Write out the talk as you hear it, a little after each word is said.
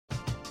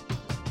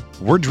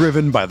We're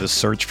driven by the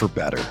search for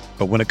better.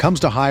 But when it comes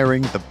to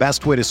hiring, the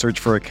best way to search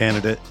for a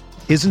candidate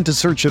isn't to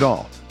search at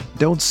all.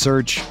 Don't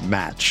search,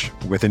 match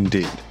with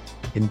Indeed.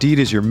 Indeed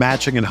is your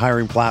matching and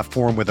hiring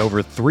platform with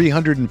over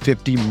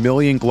 350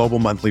 million global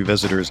monthly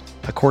visitors,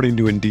 according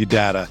to Indeed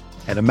data,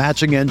 and a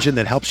matching engine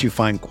that helps you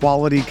find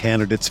quality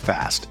candidates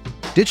fast.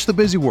 Ditch the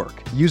busy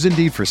work. Use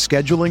Indeed for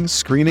scheduling,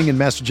 screening, and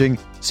messaging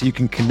so you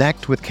can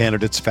connect with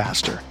candidates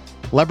faster.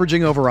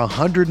 Leveraging over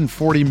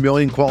 140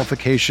 million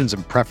qualifications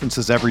and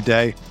preferences every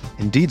day,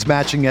 Indeed's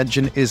matching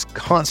engine is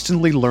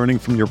constantly learning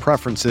from your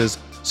preferences,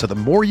 so the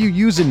more you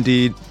use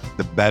Indeed,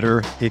 the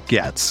better it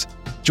gets.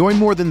 Join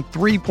more than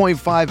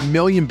 3.5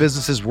 million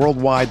businesses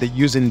worldwide that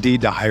use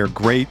Indeed to hire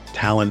great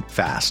talent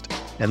fast.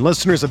 And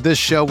listeners of this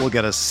show will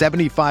get a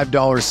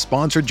 $75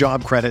 sponsored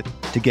job credit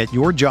to get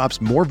your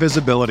jobs more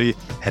visibility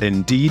at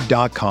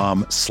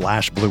Indeed.com/Blue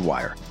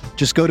Wire.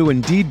 Just go to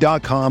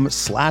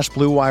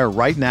Indeed.com/Blue Wire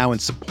right now and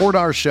support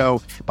our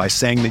show by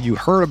saying that you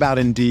heard about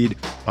Indeed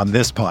on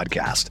this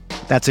podcast.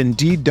 That's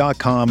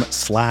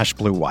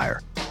Indeed.com/Blue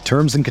Wire.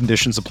 Terms and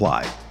conditions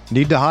apply.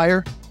 Need to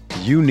hire?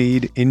 You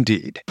need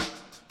Indeed.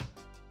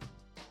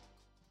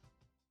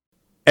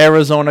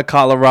 Arizona,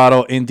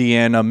 Colorado,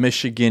 Indiana,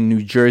 Michigan,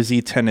 New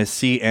Jersey,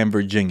 Tennessee, and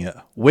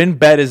Virginia.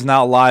 WynnBET is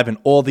now live in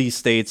all these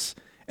states,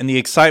 and the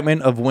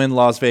excitement of Wynn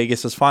Las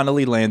Vegas has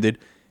finally landed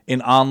in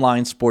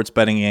online sports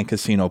betting and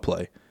casino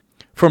play.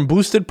 From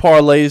boosted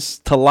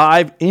parlays to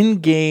live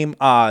in-game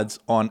odds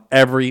on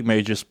every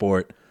major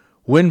sport,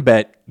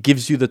 WynnBET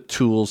gives you the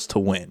tools to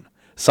win.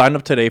 Sign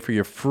up today for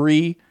your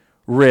free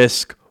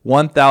risk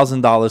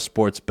 $1,000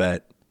 sports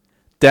bet.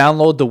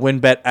 Download the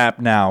WynnBET app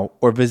now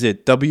or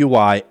visit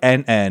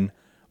wynnbet.com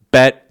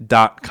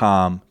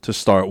to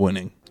start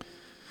winning.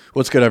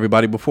 What's good,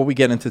 everybody? Before we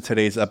get into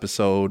today's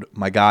episode,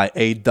 my guy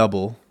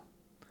A-Double,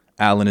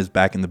 Alan, is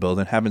back in the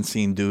building. Haven't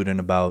seen dude in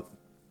about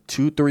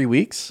 2-3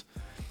 weeks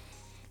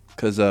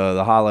because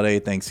the holiday,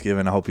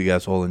 Thanksgiving. I hope you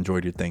guys all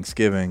enjoyed your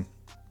Thanksgiving.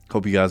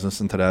 Hope you guys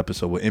listened to the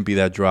episode with Impy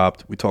that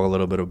dropped. We talk a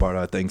little bit about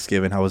our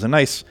Thanksgiving. How it was a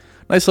nice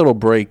little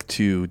break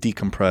to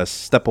decompress,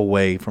 step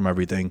away from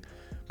everything.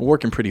 We're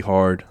working pretty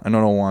hard. I know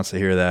no one wants to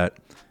hear that.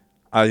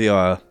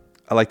 I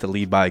like to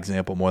lead by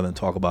example more than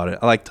talk about it.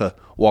 I like to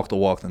walk the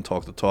walk than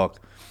talk the talk.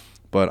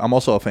 But I'm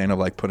also a fan of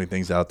like putting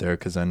things out there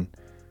because then,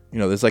 you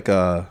know, there's like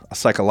a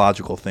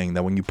psychological thing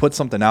that when you put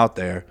something out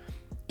there,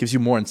 it gives you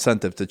more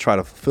incentive to try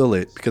to fulfill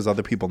it because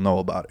other people know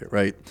about it,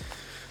 right?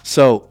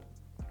 So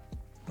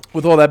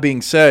with all that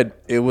being said,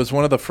 it was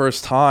one of the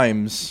first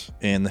times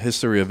in the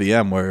history of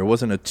VM where it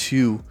wasn't a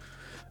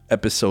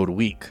 2-episode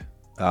week.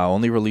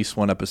 Only released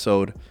 1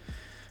 episode.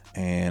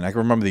 And I can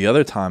remember the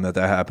other time that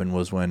happened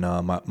was when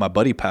my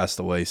buddy passed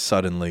away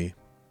suddenly.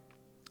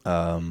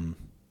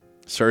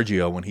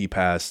 Sergio, when he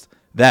passed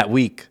that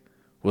week,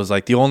 was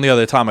like the only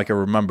other time I can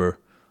remember.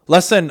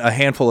 Less than a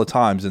handful of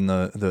times in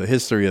the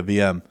history of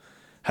VM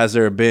has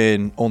there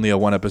been only a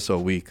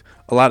 1-episode week.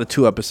 A lot of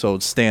 2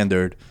 episodes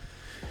standard,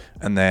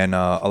 and then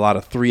a lot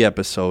of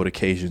 3-episode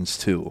occasions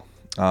too.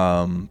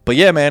 But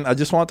yeah, man, I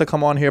just wanted to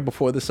come on here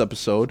before this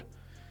episode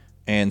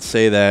and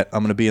say that I'm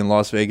going to be in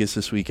Las Vegas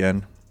this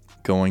weekend.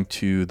 Going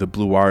to the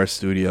Blue Wire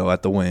studio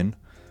at the Wynn.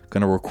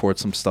 Going to record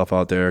some stuff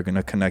out there. Going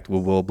to connect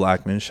with Will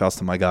Blackman. Shouts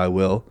to my guy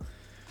Will.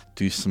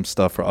 Do some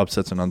stuff for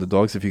Upsets and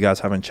Underdogs. If you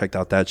guys haven't checked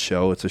out that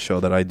show, it's a show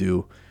that I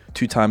do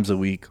 2 times a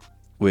week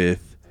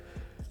with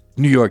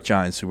New York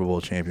Giants Super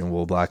Bowl champion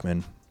Will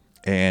Blackman.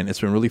 And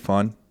it's been really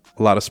fun.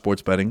 A lot of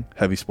sports betting.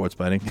 Heavy sports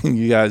betting.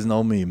 You guys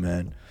know me,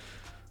 man.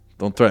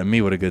 Don't threaten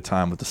me with a good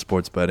time with the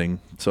sports betting.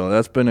 So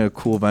that's been a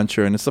cool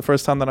venture. And it's the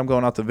first time that I'm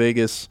going out to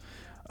Vegas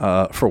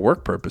for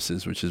work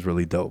purposes, which is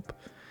really dope.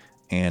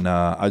 And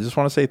I just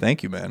want to say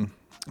thank you, man.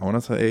 I want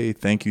to say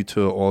thank you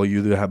to all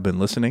you that have been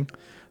listening.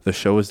 The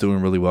show is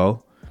doing really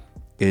well.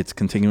 It's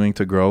continuing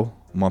to grow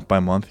month by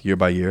month, year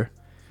by year.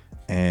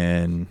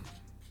 And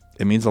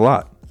it means a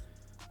lot.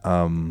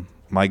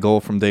 My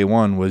goal from day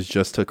one was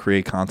just to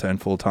create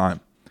content full time.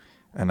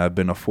 And I've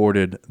been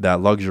afforded that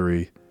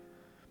luxury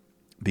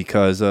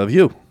because of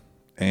you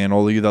and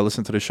all of you that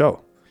listen to the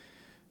show.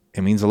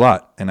 It means a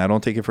lot, and I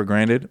don't take it for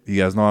granted.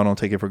 You guys know I don't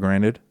take it for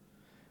granted,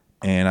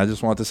 and I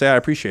just want to say I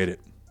appreciate it.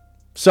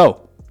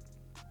 So,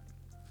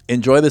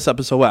 enjoy this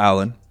episode with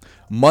Alan.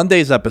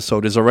 Monday's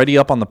episode is already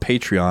up on the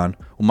Patreon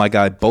with my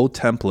guy Bo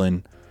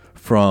Templin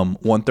from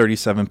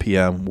 1:37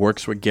 p.m.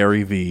 Works with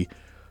Gary V.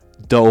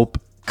 Dope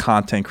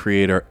content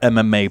creator,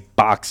 MMA,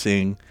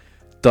 boxing,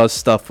 does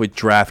stuff with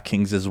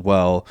DraftKings as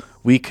well.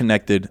 We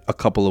connected a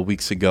couple of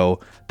weeks ago.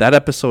 That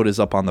episode is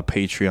up on the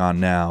Patreon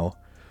now.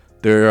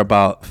 There are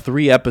about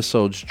 3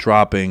 episodes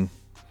dropping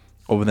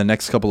over the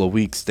next couple of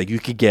weeks that you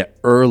could get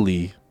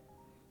early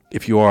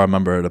if you are a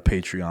member of the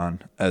Patreon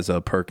as a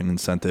perk and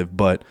incentive.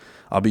 But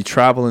I'll be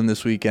traveling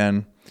this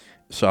weekend,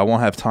 so I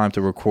won't have time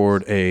to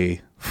record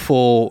a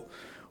full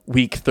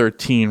Week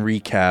 13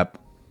 recap.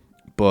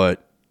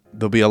 But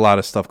there'll be a lot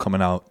of stuff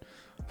coming out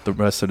the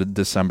rest of the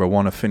December. I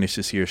want to finish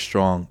this year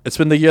strong. It's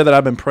been the year that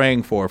I've been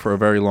praying for a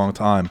very long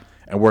time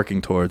and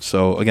working towards.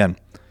 So, again,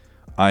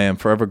 I am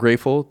forever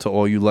grateful to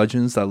all you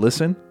legends that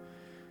listen.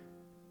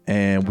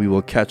 and we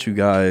will catch you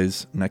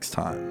guys next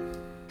time.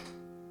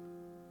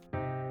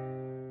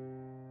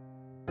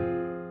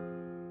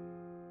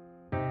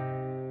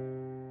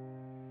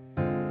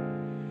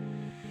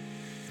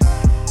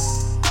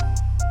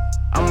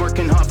 I'm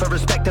working hard for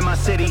respect in my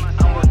city.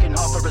 I'm working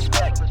hard for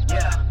respect.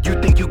 Yeah.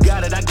 You think you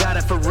got it? I got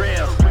it for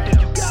real. You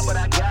think you got what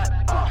I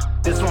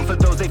got? This one for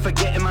those they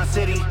forget in my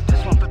city.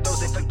 This one for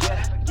those they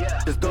forget. Yeah.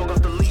 This dog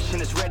off the leash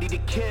and it's ready to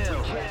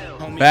kill.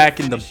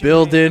 Back in the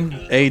building,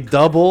 a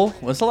double.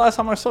 When's the last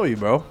time I saw you,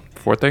 bro?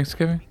 Before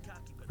Thanksgiving?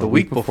 The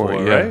week before,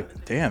 yeah.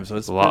 right? Damn, so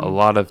it's A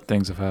lot of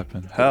things have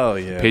happened. Hell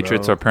yeah,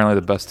 Patriots bro. are apparently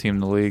the best team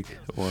in the league.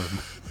 Or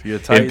Your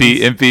Titans.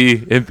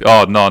 Impy.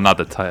 Oh, no, not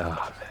the Titans.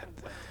 Oh,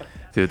 man.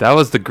 Dude, that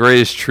was the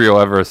greatest trio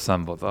ever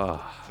assembled.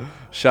 Oh.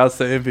 Shouts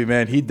to Impy,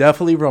 man. He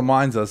definitely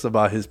reminds us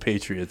about his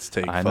Patriots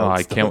take. I know. Folks.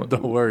 I can't.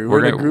 Don't worry.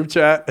 We're in a group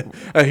chat,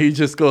 and he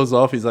just goes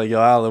off. He's like, "Yo,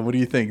 Alan, what do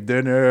you think?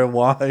 Dinner,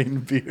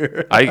 wine,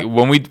 beer?"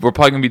 We're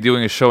probably gonna be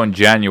doing a show in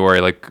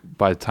January, like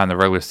by the time the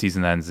regular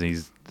season ends.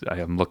 And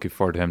I'm looking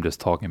forward to him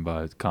just talking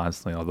about it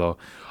constantly. Although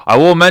I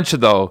will mention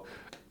though,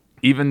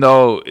 even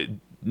though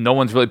no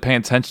one's really paying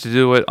attention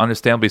to it,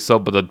 understandably so,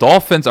 but the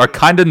Dolphins are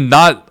kind of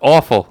not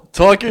awful.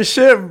 Talk your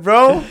shit,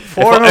 bro.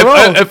 Four in a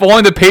row. If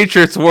only the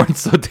Patriots weren't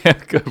so damn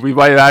good, we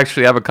might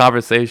actually have a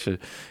conversation.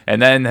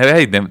 And then,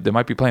 hey, they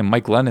might be playing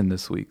Mike Lennon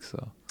this week.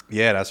 So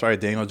Yeah, that's right.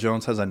 Daniel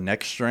Jones has a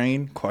neck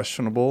strain,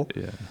 questionable.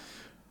 Yeah.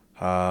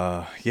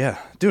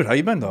 Dude, how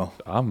you been though?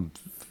 I'm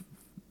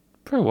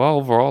pretty well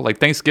overall. Like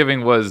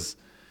Thanksgiving was,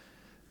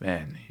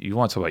 man, you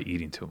want to talk about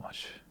eating too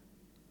much.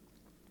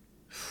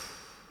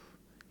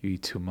 You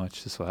eat too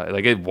much.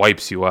 Like it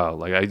wipes you out.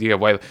 Like I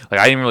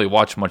didn't really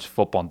watch much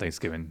football on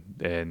Thanksgiving,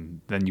 and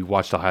then you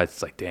watch the highlights.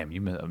 It's like, damn,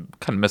 you kind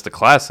of missed a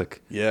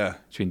classic. Yeah.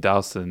 Between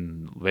Dallas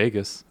and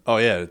Vegas. Oh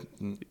yeah.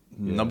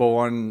 Number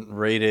one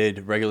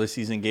rated regular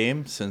season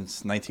game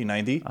since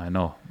 1990. I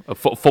know.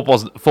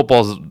 Football's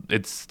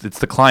it's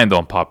declined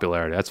on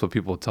popularity. That's what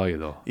people tell you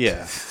though.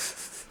 Yeah.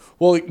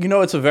 Well,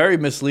 it's a very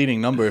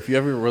misleading number if you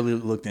ever really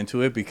looked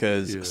into it,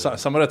 because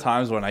some of the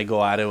times when I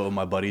go at it with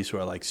my buddies who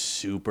are like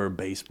super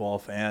baseball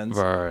fans,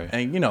 Right.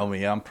 And you know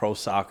me, I'm pro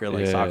soccer,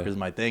 soccer is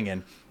my thing.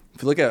 And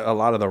if you look at a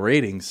lot of the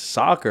ratings,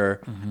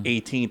 soccer,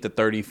 18 to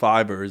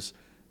 35ers,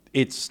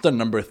 it's the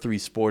number 3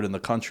 sport in the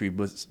country,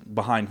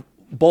 behind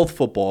both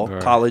football,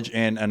 college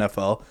and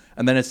NFL,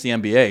 and then it's the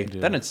NBA,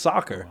 then it's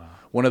soccer. Wow.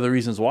 One of the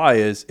reasons why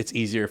is it's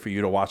easier for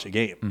you to watch a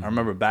game. I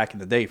remember back in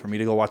the day, for me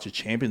to go watch a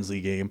Champions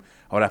League game,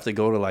 I would have to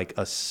go to like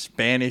a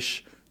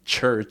Spanish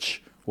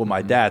church with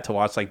my dad to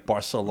watch like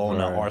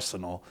Barcelona,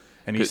 Arsenal.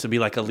 And it used to be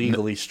like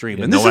illegally streamed.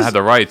 Yeah, and no one had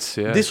the rights.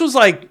 Yeah. This was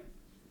like,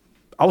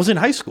 I was in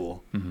high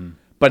school.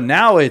 But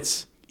now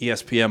it's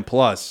ESPN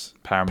Plus,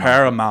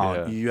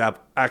 Paramount. Yeah. You have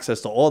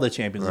access to all the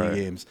Champions League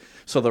games.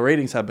 So the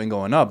ratings have been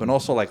going up. And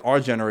also like our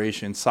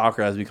generation,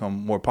 soccer has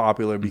become more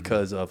popular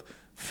because of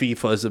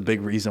FIFA is a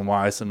big reason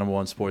why it's the number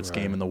 1 sports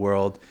game in the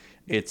world.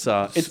 It's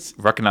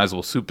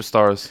recognizable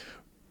superstars.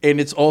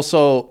 And it's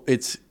also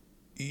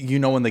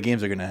when the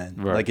games are gonna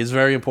end. Right. Like it's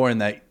very important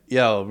that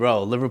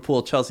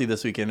Liverpool Chelsea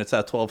this weekend, it's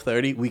at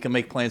 12:30. We can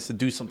make plans to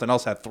do something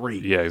else at 3.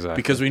 Yeah, exactly.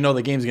 Because we know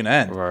the game's gonna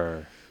end.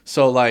 Right.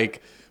 So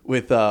like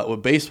with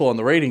baseball and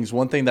the ratings,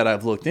 one thing that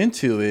I've looked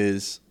into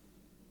is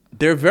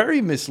they're very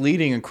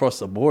misleading across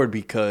the board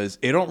because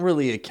it don't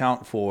really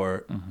account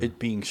for it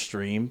being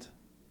streamed.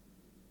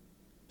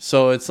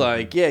 So it's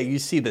like, you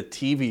see the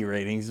TV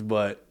ratings,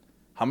 but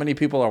how many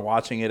people are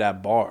watching it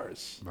at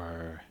bars?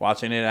 Right.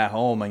 Watching it at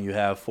home and you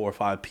have 4 or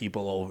 5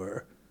 people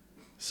over.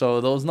 So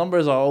those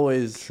numbers are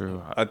always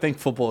true. I think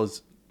football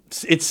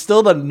it's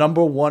still the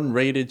number 1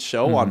 rated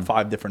show on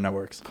 5 different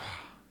networks.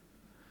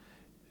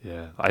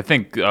 Yeah. I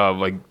think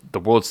like the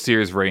World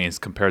Series ratings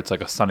compared to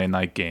like a Sunday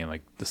night game,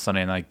 like the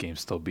Sunday night game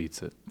still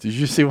beats it. Did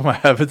you see what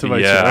happened to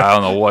my chair? chair? I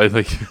don't know why.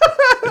 Like,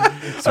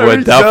 so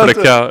went down for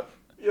the count.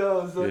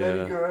 Yo, it's like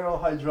Eddie Guerrero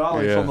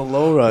hydraulics on the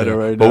lowrider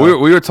right now. But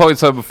we were talking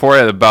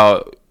beforehand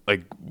about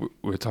like we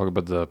were talking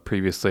about the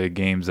previous slate of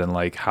games and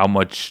like how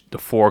much the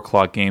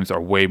 4:00 games are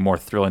way more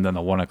thrilling than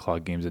the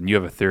 1:00 games, and you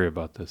have a theory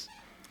about this.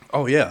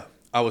 Oh yeah,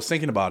 I was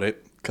thinking about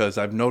it because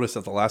I've noticed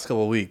that the last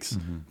couple of weeks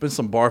been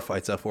some bar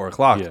fights at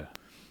 4:00. Yeah.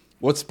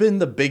 What's been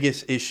the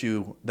biggest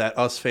issue that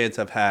us fans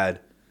have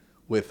had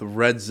with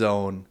Red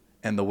Zone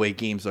and the way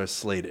games are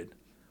slated?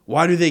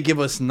 Why do they give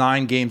us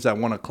 9 games at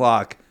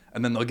 1:00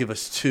 and then they'll give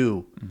us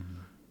 2?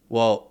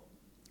 Well,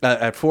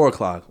 at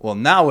 4:00. Well,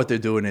 now what they're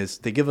doing is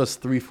they give us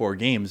 3-4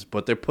 games,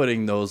 but they're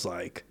putting those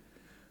like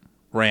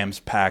Rams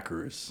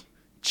Packers,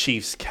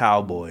 Chiefs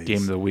Cowboys,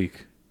 Game of the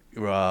week,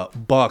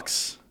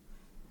 Bucks.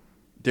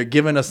 They're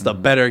giving us the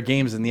better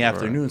games in the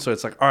afternoon. So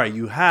it's like, all right,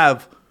 you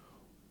have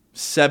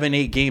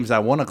 7-8 games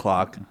at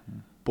 1:00,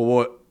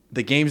 but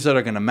the games that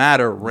are going to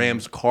matter,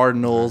 Rams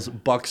Cardinals,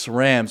 Bucks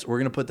Rams, we're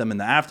going to put them in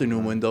the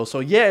afternoon window.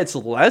 So yeah, it's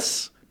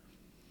less,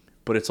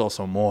 but it's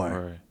also more.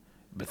 Right.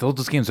 But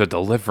those games are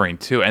delivering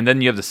too. And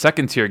then you have the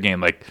second tier game,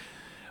 like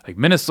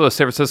Minnesota,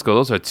 San Francisco.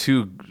 Those are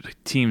 2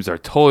 teams that are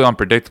totally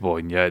unpredictable,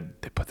 and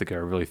yet they put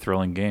together a really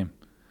thrilling game.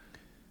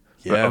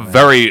 Yeah,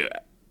 very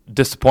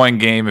disappointing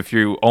game if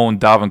you own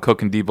Dalvin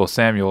Cook and Deebo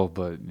Samuel,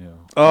 but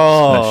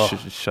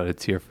shut a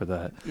tear for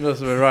that. You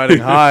must have been riding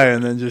high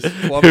and then just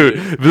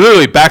plummeted.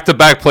 Literally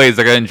back-to-back plays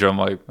I got injured. I'm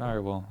like, all right,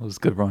 well, it was a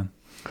good run.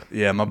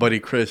 Yeah, my buddy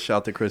Chris, shout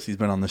out to Chris. He's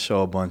been on the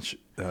show a bunch.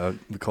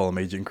 We call him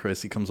Agent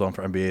Chris. He comes on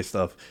for NBA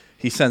stuff.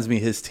 He sends me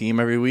his team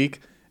every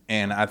week,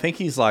 and I think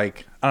he's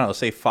like, I don't know,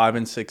 say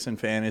 5-6 in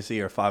fantasy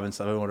or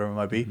 5-7, whatever it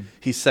might be.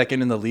 He's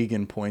second in the league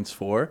in points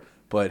for,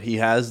 but he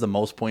has the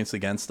most points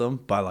against them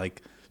by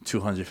like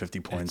 250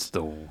 points.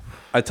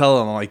 I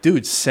tell him, I'm like,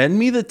 dude, send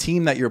me the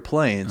team that you're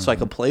playing so I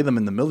can play them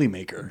in the Millie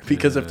Maker.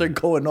 Because if they're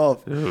going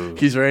off,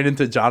 he's ran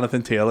into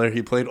Jonathan Taylor.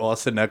 He played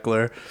Austin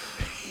Eckler.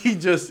 He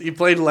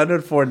played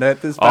Leonard Fournette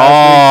this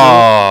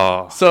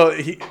past week. So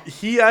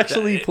he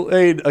actually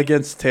played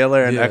against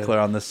Taylor and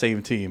Eckler on the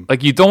same team.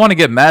 Like, you don't want to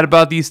get mad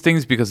about these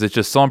things because it's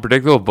just so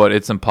unpredictable, but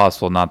it's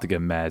impossible not to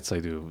get mad. It's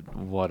like, dude,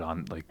 what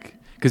on, like...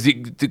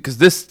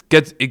 Because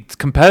it's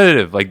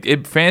competitive.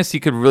 Like, fantasy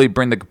could really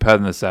bring the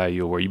competitiveness out of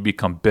you where you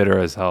become bitter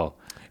as hell.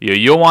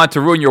 You don't want it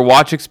to ruin your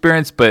watch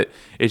experience, but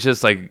it's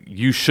just like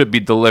you should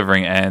be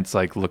delivering. And it's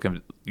like, you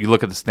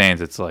look at the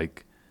stands, it's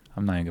like,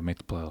 I'm not even going to make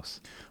the playoffs.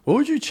 What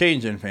would you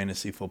change in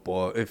fantasy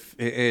football if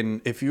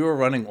you were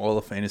running all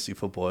of fantasy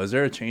football? Is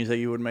there a change that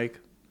you would make?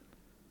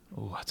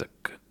 Oh, that's a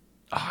good.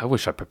 I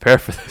wish I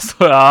prepared for this.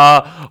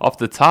 Off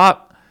the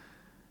top.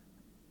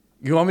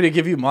 You want me to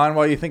give you mine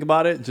while you think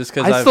about it? Just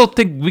because I still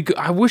think we could.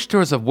 I wish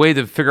there was a way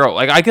to figure out.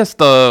 Like, I guess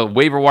the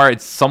waiver wire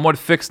it's somewhat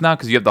fixed now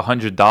because you have the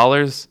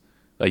 $100.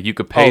 Like, you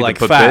could pay like to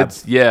put Fab.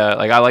 bids. Yeah,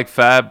 like I like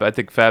Fab. I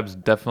think Fab's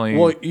definitely.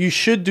 Well, you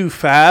should do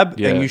Fab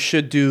and you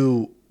should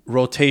do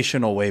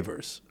rotational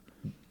waivers.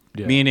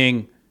 Yeah.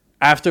 Meaning,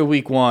 after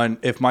week 1,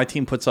 if my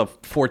team puts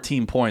up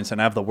 14 points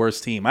and I have the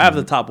worst team, I have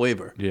the top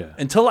waiver. Yeah.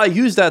 Until I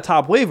use that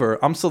top waiver,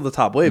 I'm still the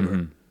top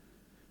waiver.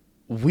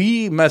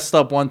 We messed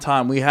up one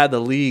time. We had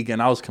the league,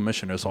 and I was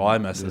commissioner, so I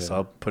messed this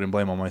up, putting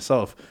blame on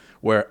myself,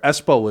 where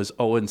Espo was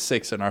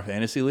 0-6 in our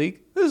fantasy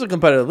league. This is a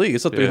competitive league.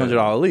 It's a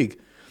 $300 league.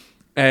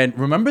 And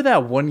remember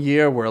that one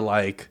year where,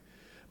 like,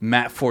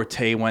 Matt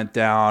Forte went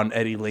down,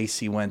 Eddie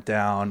Lacy went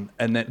down,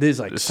 and then this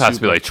has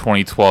to be like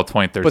 2012,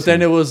 2013. But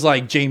then it was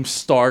like James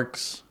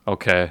Starks.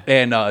 Okay.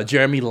 And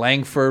Jeremy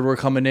Langford were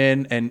coming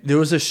in, and there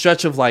was a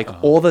stretch of like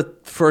all the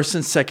first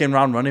and second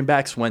round running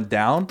backs went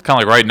down.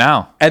 Kind of like right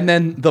now. And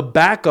then the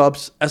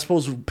backups,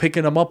 Espo's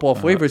picking them up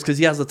off waivers because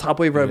he has the top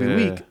waiver every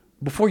week.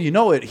 Before you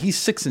know it, he's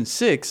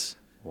 6-6.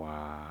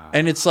 Wow.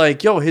 And it's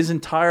like, yo, his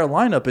entire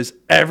lineup is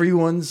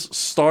everyone's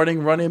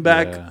starting running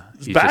back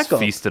He backup. just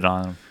feasted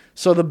on him.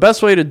 So the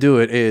best way to do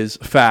it is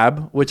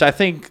Fab, which I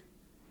think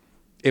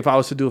if I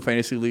was to do a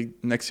fantasy league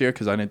next year,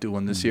 because I didn't do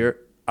one this year,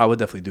 I would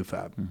definitely do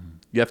Fab.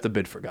 You have to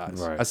bid for guys.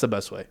 Right. That's the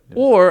best way. Yeah.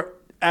 Or,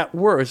 at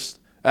worst,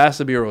 it has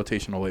to be a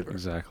rotational waiver.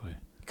 Exactly.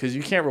 Because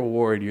you can't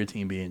reward your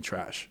team being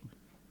trash.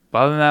 But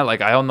other than that,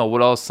 like, I don't know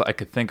what else I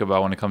could think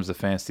about when it comes to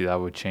fantasy that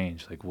would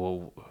change. Like,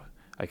 well,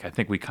 like, I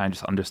think we kind of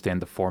just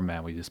understand the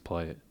format. We just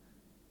play it.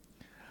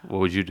 What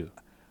would you do?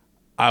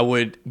 I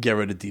would get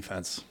rid of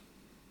defense.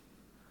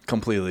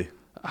 Completely.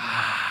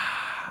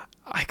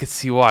 I could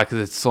see why, because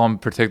it's so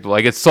unpredictable.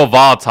 Like, it's so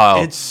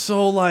volatile. It's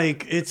so,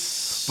 like,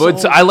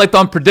 But I like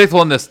the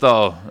unpredictableness,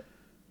 though.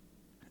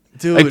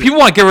 Dude. Like, people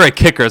want to get rid of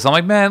kickers. I'm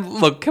like, man,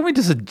 look, can we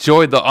just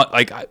enjoy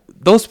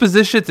those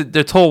positions?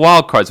 They're total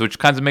wild cards, which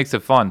kind of makes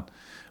it fun.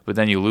 But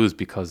then you lose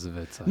because of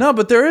it. So. No,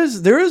 but there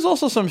is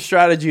also some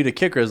strategy to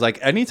kickers. Like,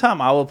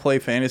 anytime I would play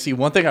fantasy,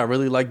 one thing I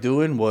really liked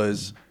doing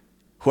was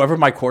whoever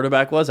my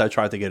quarterback was, I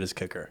tried to get his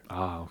kicker.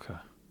 Ah, okay.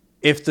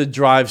 If the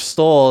drive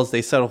stalls,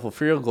 they settle for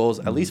field goals,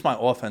 at least my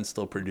offense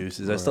still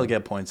produces. I still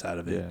get points out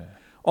of it. Yeah.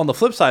 On the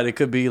flip side, it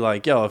could be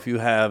like, yo, if you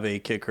have a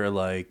kicker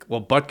like, well,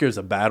 Butker's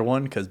a bad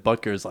one because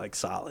Butker's like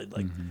solid.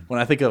 Like when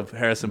I think of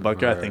Harrison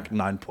Butker, I think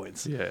 9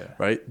 points. Yeah.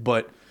 Right.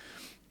 But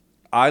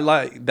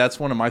that's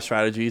one of my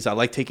strategies. I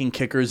like taking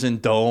kickers in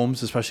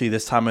domes, especially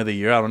this time of the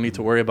year. I don't need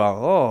to worry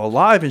about,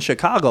 live in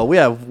Chicago, we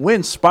have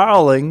winds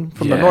spiraling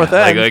from the north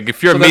end. Like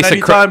if you're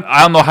Mason Crosby,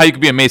 I don't know how you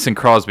could be a Mason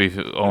Crosby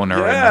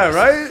owner right now. Yeah,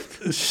 right?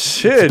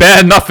 Shit. It's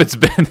bad enough it's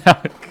been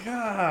out.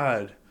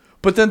 God.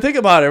 But then think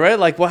about it, right?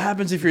 Like, what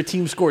happens if your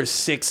team scores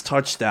 6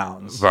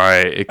 touchdowns?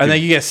 Right. And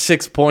then you get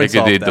 6 points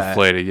off that. It could be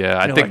deflated, yeah.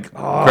 I think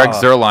Greg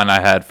Zuerlein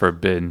I had for a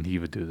bid, and he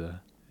would do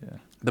that. Yeah.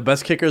 The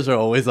best kickers are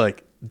always,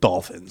 like,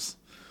 Dolphins.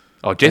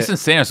 Oh, Jason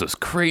Sanders was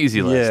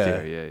crazy last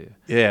year.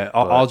 Yeah,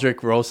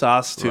 Aldrich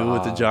Rosas, too,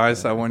 with the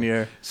Giants that 1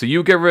 year. So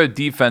you get rid of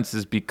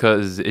defenses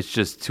because it's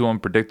just too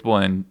unpredictable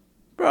and...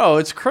 Bro,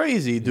 it's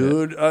crazy,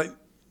 dude.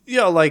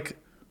 Like...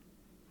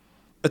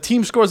 A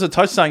team scores a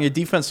touchdown, your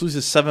defense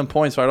loses 7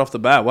 points right off the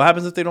bat. What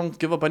happens if they don't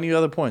give up any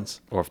other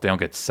points? Or if they don't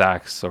get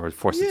sacks or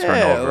force a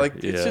turnover.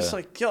 It's just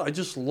like, I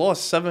just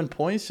lost 7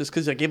 points just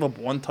because I gave up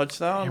 1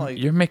 touchdown.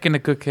 You're making a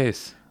good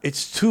case.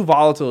 It's too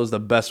volatile is the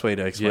best way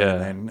to explain it,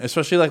 man.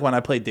 Especially like when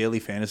I play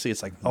daily fantasy,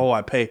 it's like,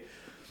 I'll pay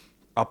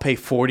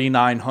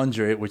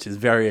 $4,900, which is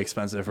very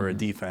expensive for a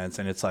defense,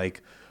 and it's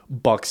like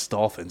Bucks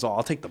Dolphins.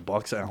 I'll take the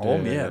Bucks at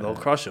home. Yeah, they'll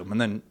crush them. And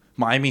then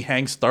Miami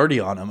hangs 30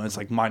 on them, and it's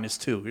like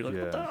 -2. You're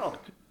like, what the hell?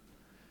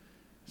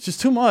 It's just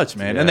too much,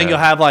 man. And then Yeah. you'll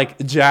have like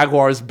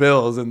Jaguars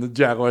Bills, and the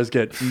Jaguars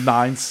get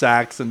 9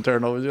 sacks and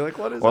turnovers. You're like,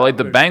 what is? Or like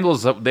the happening?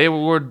 Bengals, they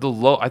were the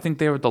low. I think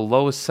they were the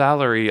lowest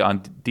salary on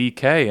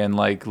DK, and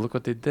like look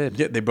what they did.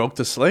 Yeah, they broke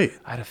the slate,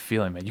 I had a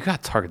feeling, man. You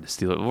got to target the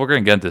Steelers. We're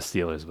gonna get into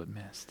Steelers, but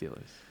man,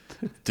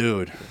 Steelers.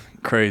 dude.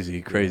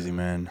 Crazy,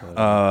 man.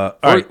 All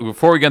right.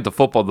 Before we get into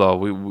football, though,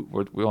 we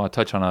want to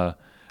touch on I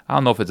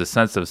don't know if it's a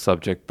sensitive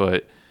subject,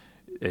 but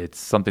it's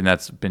something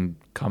that's been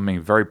becoming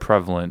very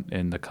prevalent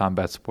in the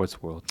combat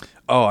sports world.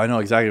 Oh, I know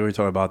exactly what you're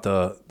talking about.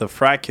 The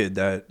frat kid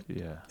that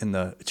in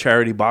the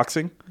charity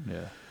boxing.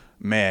 Yeah.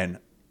 Man,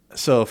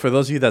 so for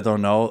those of you that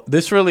don't know,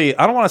 this really,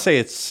 I don't want to say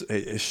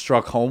it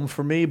struck home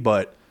for me,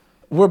 but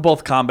we're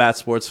both combat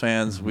sports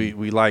fans. Mm-hmm.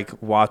 We like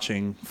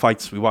watching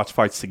fights. We watch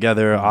fights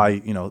together.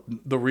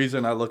 The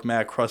reason I look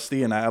mad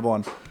crusty and I have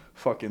on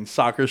fucking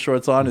soccer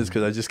shorts on is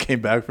because I just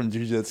came back from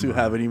jiu-jitsu,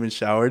 haven't even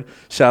showered.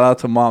 Shout out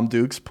to Mom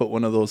Dukes, put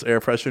one of those air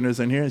fresheners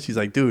in here, and she's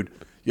like, dude,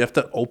 you have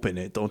to open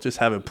it. Don't just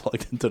have it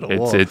plugged into the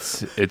wall.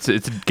 It's a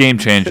game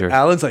changer.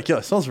 Alan's like, yo,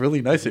 it smells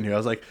really nice in here. I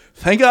was like,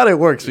 thank God it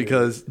works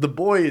because the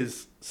boy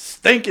is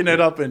stinking it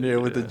up in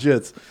there with the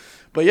jits.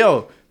 But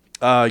yo,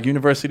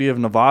 University of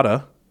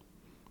Nevada,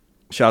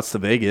 shouts to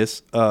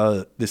Vegas,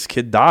 this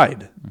kid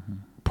died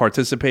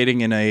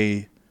participating in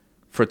a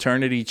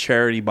fraternity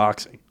charity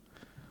boxing.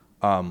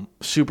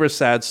 Super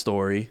sad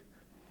story.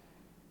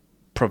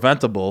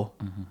 Preventable.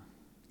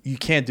 You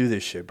can't do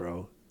this shit,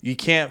 bro. You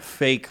can't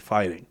fake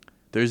fighting.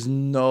 There's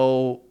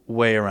no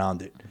way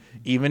around it.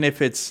 Even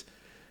if it's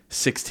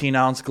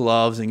 16-ounce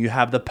gloves and you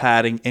have the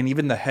padding and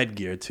even the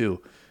headgear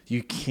too,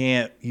 you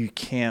can't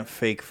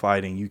fake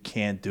fighting. You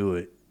can't do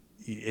it.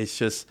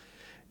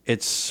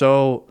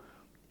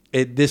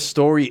 This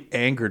story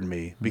angered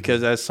me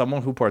because as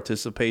someone who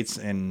participates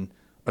in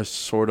a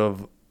sort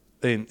of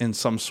in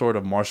some sort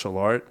of martial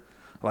art,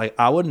 like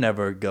I would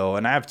never go,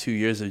 and I have 2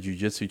 years of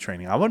jiu-jitsu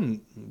training. I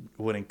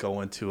wouldn't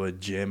go into a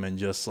gym and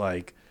just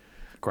like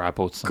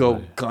Grapple with go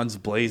somebody. guns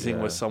blazing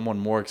with Yeah. someone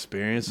more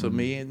experienced than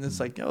me. And it's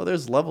like, yo,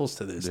 there's levels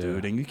to this,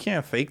 dude. And you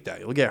can't fake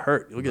that. You'll get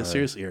hurt. You'll get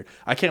seriously hurt.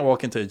 I can't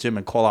walk into a gym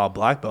and call out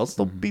black belts.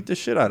 They'll beat the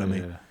shit out of me.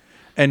 Yeah.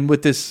 And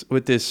with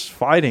this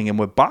fighting and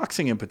with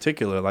boxing in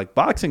particular, like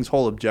boxing's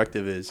whole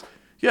objective is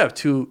you have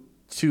two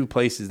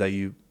places that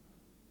you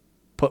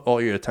put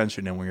all your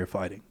attention in when you're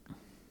fighting.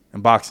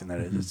 And boxing,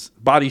 that is. It's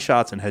body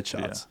shots and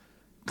headshots.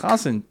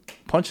 Constant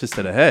punches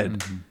to the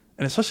head.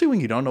 And especially when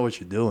you don't know what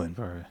you're doing.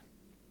 Right.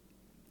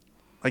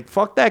 Like,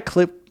 fuck that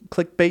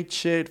clickbait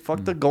shit.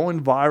 Fuck the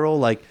going viral.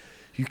 Like,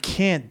 you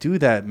can't do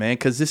that, man,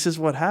 because this is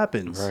what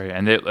happens. Right.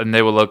 And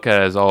they will look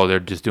at it as, oh,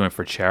 they're just doing it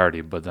for charity.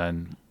 But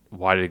then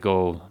why did it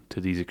go to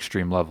these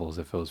extreme levels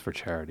if it was for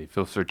charity? If it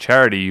was for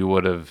charity, you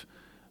would have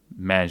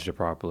managed it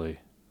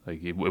properly.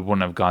 Like, it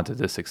wouldn't have gone to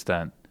this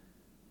extent.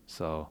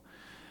 So,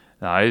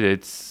 no,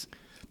 it's...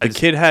 The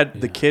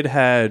kid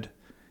had,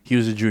 he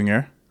was a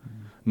junior,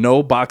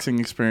 no boxing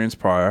experience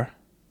prior,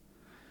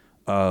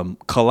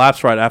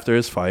 collapsed right after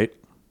his fight.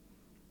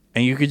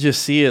 And you could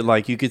just see it,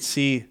 like you could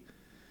see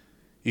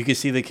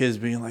the kids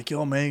being like,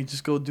 "Yo, man,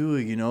 just go do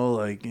it,"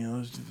 like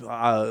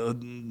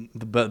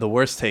the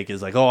worst take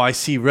is like, "Oh, I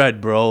see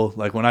red, bro.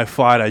 Like when I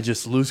fight, I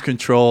just lose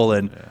control,"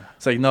 and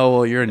it's like, "No,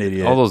 well, you're an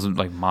idiot." all those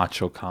like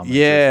macho comments.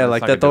 yeah, It's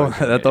like not that gonna don't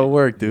do that don't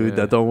work, dude. Yeah.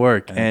 That don't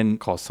work, And and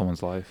cost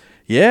someone's life.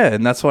 yeah,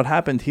 and that's what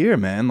happened here,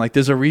 man. Like,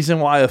 there's a reason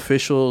why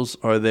officials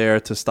are there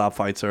to stop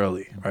fights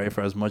early, right?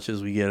 For as much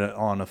as we get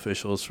on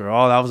officials for,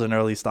 oh, that was an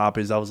early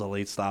stoppage, that was a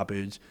late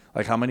stoppage.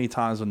 Like, how many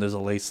times when there's a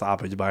late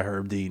stoppage by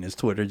Herb Dean is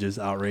Twitter just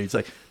outraged?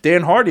 Like,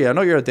 Dan Hardy, I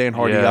know you're a Dan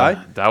Hardy Yeah,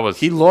 guy. that was-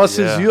 he lost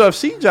his yeah.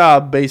 UFC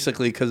job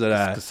basically because of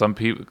that. 'Cause some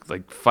people,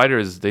 like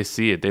fighters, they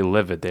see it, they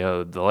live it.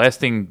 The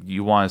last thing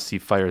you want to see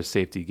fighters'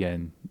 safety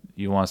again.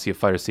 You want to see a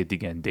fighter's safety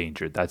get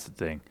endangered. That's the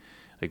thing.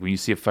 Like when you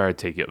see a fighter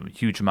take a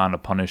huge amount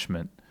of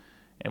punishment,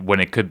 and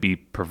when it could be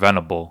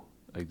preventable,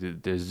 like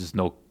there's just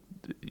no.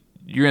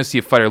 You're gonna see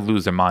a fighter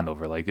lose their mind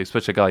over, like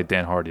especially a guy like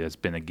Dan Hardy that's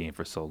been in the game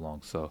for so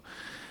long. So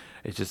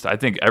it's just, I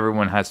think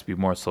everyone has to be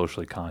more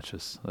socially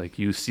conscious. Like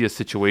you see a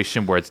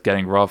situation where it's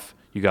getting rough,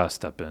 you gotta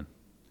step in.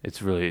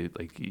 It's really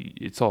like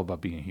it's all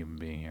about being a human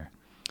being here.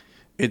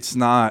 It's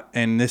not,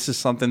 and this is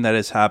something that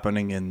is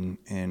happening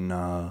in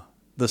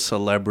the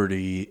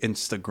celebrity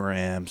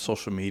Instagram,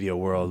 social media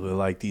world with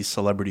like these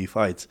celebrity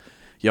fights.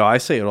 Yo, I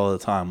say it all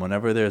the time.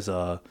 Whenever there's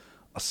a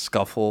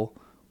scuffle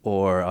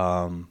or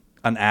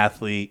an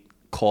athlete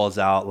calls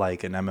out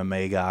like an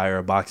MMA guy or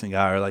a boxing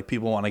guy, or like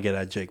people want to get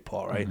at Jake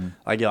Paul, right?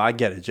 Like, yo, I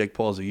get it. Jake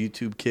Paul's a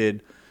YouTube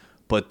kid,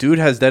 but dude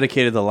has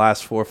dedicated the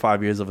last 4 or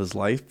 5 years of his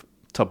life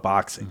to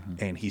boxing,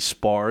 and he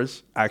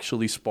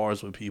actually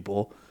spars with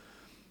people.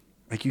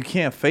 Like, you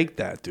can't fake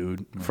that,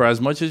 dude. For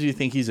as much as you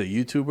think he's a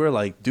YouTuber,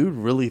 like, dude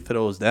really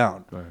throws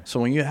down. Right. So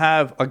when you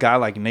have a guy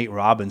like Nate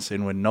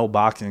Robinson with no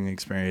boxing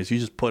experience, you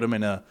just put him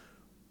in a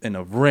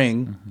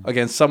ring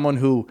against someone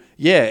who,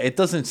 yeah, it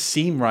doesn't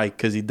seem right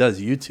because he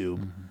does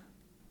YouTube.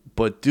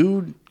 But,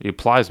 dude, He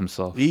applies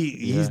himself.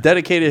 he's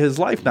dedicated his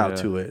life now Yeah.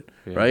 to it,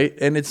 Yeah. right?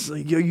 And it's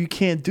like, yo, you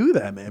can't do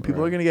that, man.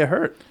 People are going to get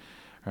hurt.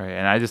 Right,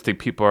 and I just think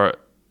people are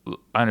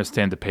I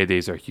understand the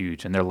paydays are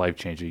huge and they're life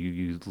changing.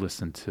 You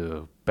listen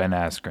to Ben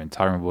Askren,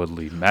 Tyron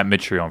Woodley, Matt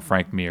Mitrione,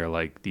 Frank Mir.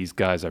 Like, these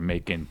guys are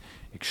making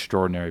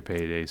extraordinary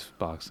paydays for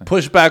boxing.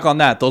 Push back on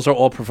that. Those are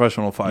all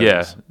professional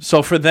fighters. Yeah.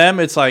 So for them,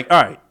 it's like,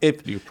 all right,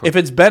 if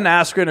it's Ben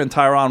Askren and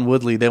Tyron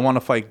Woodley, they want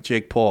to fight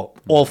Jake Paul,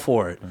 all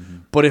for it.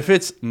 But if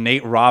it's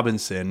Nate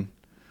Robinson,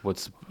 Or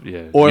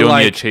Or you don't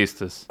like- need to chase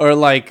this. or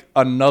like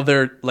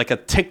another, like a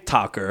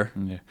TikToker,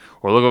 Yeah.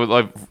 Or look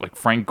at like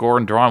Frank Gore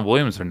and Deron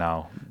Williams are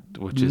now,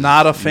 which is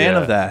not a fan yeah,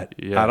 of that.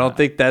 Yeah. I don't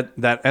think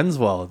that ends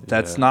well.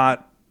 That's Yeah.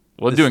 not.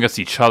 Well, they're doing against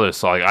each other,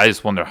 so like, I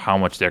just wonder how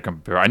much they're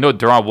compared. I know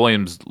Deron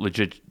Williams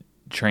legit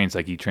trains,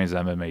 like he trains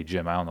at MMA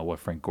gym. I don't know what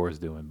Frank Gore's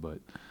doing, but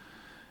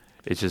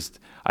it's just,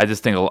 I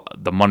just think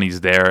the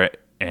money's there,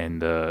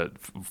 and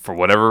for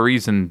whatever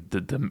reason,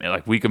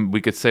 like we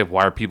could say,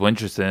 why are people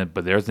interested in it?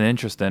 But there's an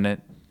interest in it.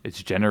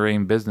 It's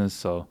generating business,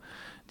 so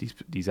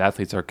these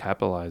athletes are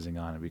capitalizing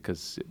on it,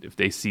 because if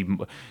they see,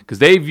 because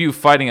they view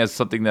fighting as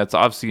something that's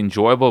obviously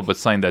enjoyable, but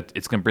something that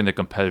it's going to bring the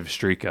competitive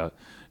streak out.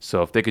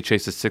 So if they could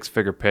chase a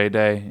 6-figure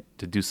payday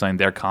to do something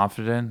they're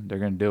confident in, they're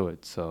going to do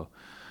it. So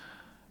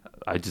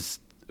I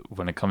just,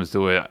 when it comes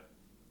to it,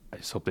 I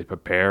just hope they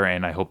prepare,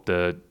 and I hope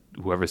that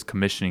whoever's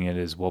commissioning it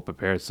is well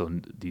prepared, so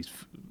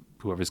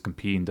whoever's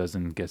competing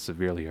doesn't get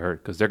severely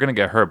hurt, because they're going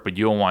to get hurt, but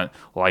you don't want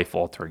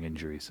life-altering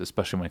injuries,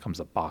 especially when it comes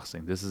to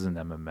boxing. This isn't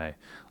MMA.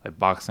 Like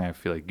boxing, I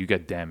feel like you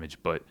get damaged,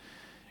 but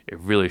it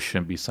really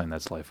shouldn't be something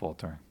that's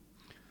life-altering.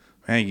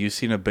 Man, you've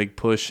seen a big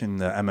push in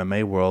the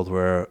MMA world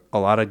where a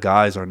lot of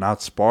guys are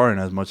not sparring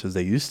as much as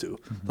they used to.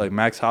 Like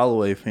Max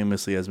Holloway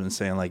famously has been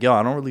saying, like, yo,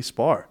 I don't really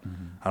spar.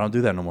 I don't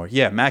do that no more.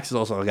 Yeah, Max is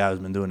also a guy who's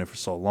been doing it for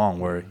so long,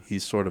 where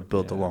he's sort of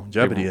built the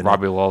longevity in it.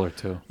 Robbie Lawler,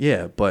 too.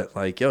 Yeah, but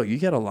like, yo, you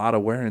get a lot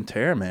of wear and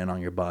tear, man,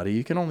 on your body.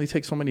 You can only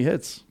take so many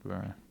hits.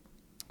 Right.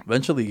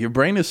 Eventually, your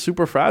brain is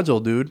super fragile,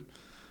 dude.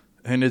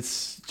 And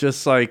it's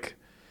just like,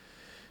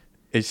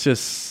 it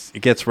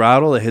gets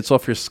rattled, it hits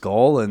off your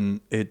skull, and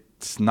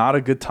it's not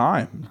a good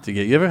time to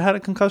get. You ever had a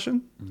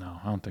concussion? No,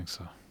 I don't think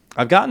so.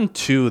 I've gotten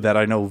 2 that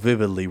I know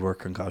vividly were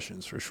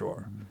concussions for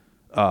sure.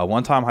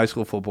 One time, high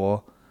school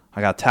football, I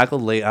got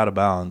tackled late out of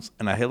bounds,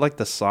 and I hit like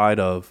the side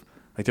of,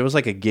 like, there was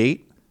like a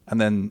gate, and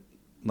then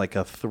like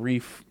a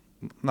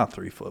not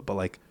 3 foot, but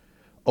like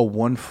a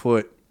 1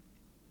 foot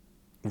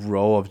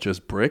row of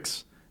just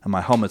bricks, and my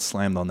helmet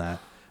slammed on that.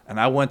 And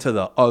I went to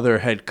the other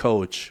head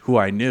coach who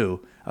I knew.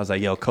 I was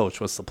like, yo,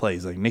 coach, what's the play?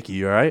 He's like, Nicky,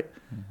 you all right?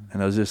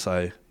 And I was just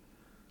like,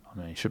 I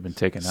mean, you should have been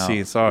taken out.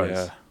 seeing stars.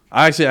 Yeah.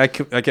 I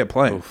kept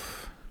playing.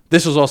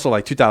 This was also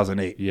like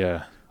 2008.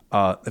 Yeah.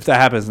 If that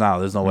happens now,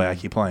 there's no way I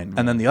keep playing.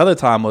 And then the other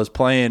time was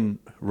playing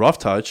rough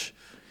touch,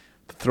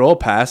 throw a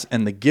pass,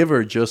 and the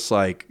giver just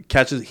like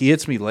catches. He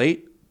hits me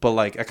late, but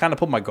like I kind of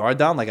put my guard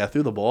down, like I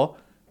threw the ball,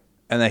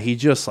 and then he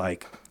just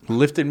like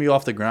lifted me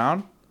off the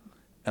ground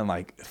and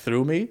like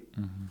threw me,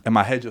 and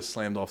my head just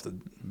slammed off the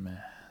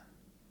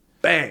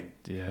bang.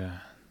 Yeah.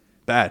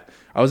 Bad.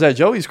 I was at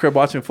Joey's crib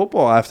watching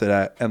football after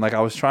that, and like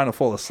I was trying to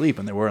fall asleep,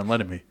 and they weren't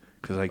letting me,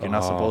 because like you're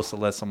not supposed to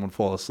let someone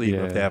fall asleep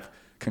if they have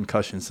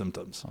concussion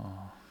symptoms.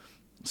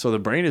 So the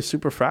brain is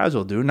super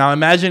fragile, dude. Now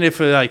imagine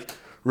if it like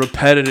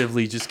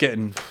repetitively just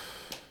getting.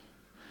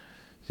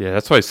 Yeah,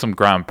 that's why some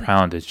ground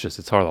pound, it's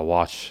hard to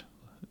watch.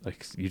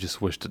 Like, you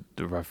just wish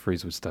the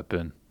referees would step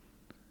in.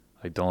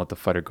 Like, don't let the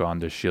fighter go on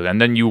their shield. And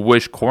then you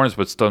wish corners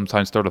would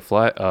sometimes throw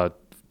the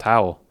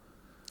towel.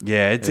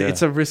 Yeah,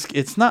 it's a risk.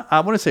 It's not. I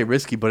want to say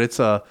risky, but it's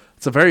a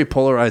very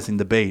polarizing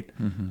debate.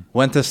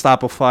 When to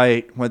stop a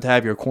fight, when to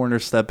have your corner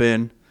step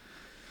in.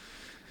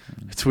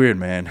 It's weird,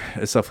 man.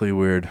 It's definitely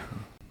weird.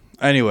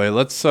 Anyway,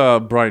 let's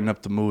brighten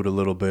up the mood a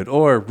little bit,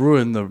 or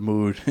ruin the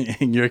mood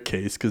in your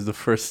case, because the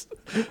first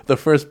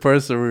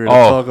person we're going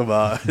to talk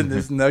about in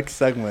this next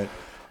segment.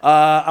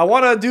 I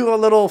want to do a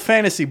little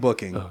fantasy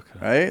booking,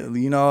 right?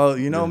 You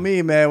know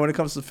me, man. When it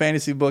comes to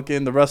fantasy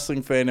booking, the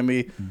wrestling fan in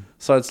me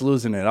starts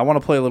losing it. I want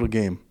to play a little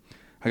game.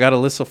 I got a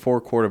list of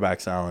 4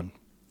 quarterbacks, Alan.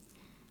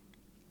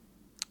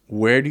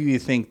 Where do you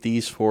think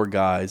these 4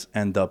 guys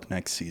end up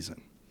next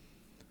season?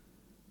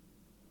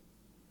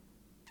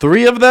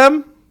 3 of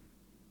them,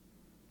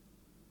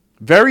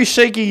 very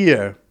shaky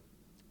year.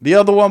 The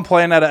other one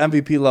playing at an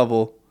MVP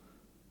level,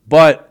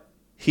 but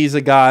he's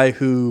a guy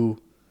who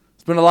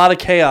there's been a lot of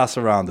chaos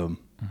around him.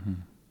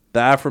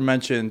 The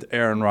aforementioned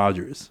Aaron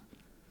Rodgers.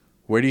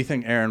 Where do you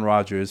think Aaron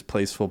Rodgers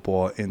plays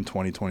football in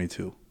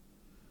 2022?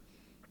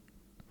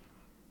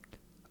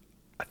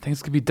 I think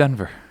it's going to be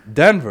Denver.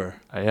 Denver.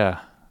 Yeah.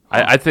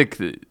 I think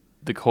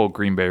the whole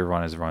Green Bay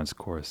run has run its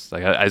course.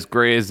 Like, as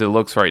great as it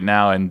looks right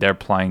now, and they're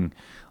playing,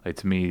 like,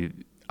 to me,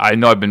 I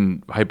know I've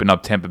been hyping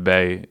up Tampa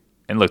Bay,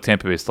 and look,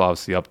 Tampa Bay is still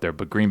obviously up there,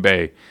 but Green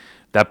Bay,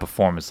 that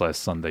performance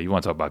last Sunday, you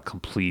want to talk about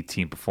complete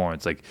team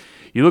performance. Like,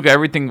 you look at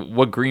everything,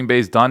 what Green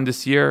Bay's done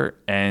this year,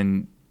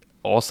 and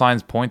all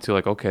signs point to,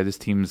 like, okay, this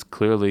team's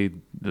clearly,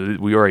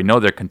 we already know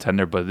they're a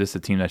contender, but this is a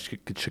team that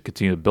should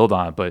continue to build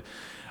on it. But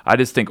I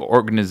just think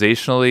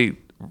organizationally,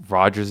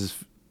 Rodgers,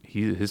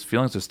 his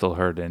feelings are still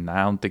hurt, and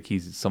I don't think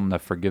he's someone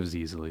that forgives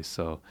easily.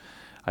 So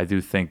I do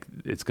think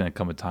it's going to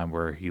come a time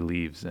where he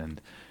leaves,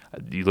 and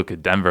You look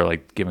at Denver,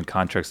 like giving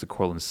contracts to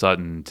Cortland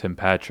Sutton, Tim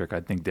Patrick. I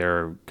think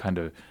they're kind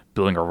of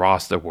building a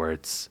roster where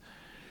it's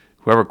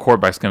whoever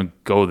quarterback's going to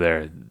go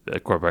there,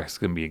 that quarterback's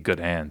going to be in good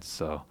hands.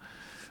 So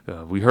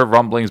we heard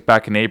rumblings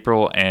back in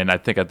April, and I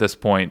think at this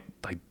point,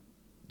 like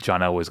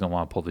John Elway's going to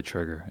want to pull the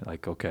trigger.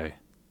 Like, okay,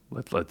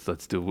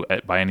 let's do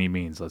it by any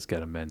means. Let's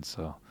get him in.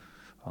 So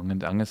I'm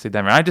gonna say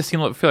Denver. I just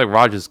feel like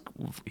Rodgers,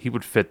 he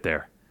would fit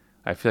there.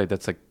 I feel like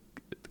that's like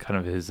kind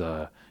of his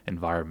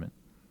environment.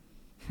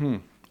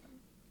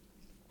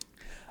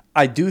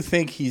 I do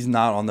think he's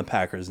not on the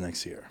Packers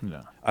next year.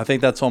 No. I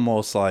think that's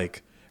almost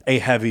like a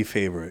heavy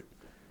favorite.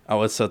 I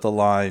would set the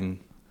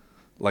line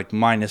like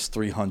minus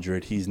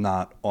 300. He's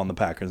not on the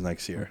Packers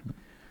next year.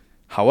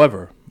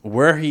 However,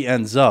 where he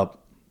ends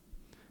up,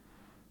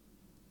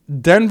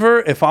 Denver,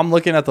 if I'm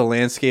looking at the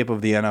landscape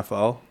of the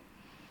NFL,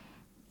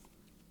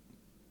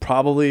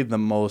 probably the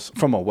most,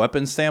 from a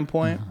weapon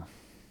standpoint,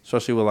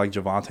 especially with like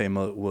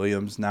Javonte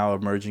Williams now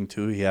emerging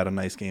too. He had a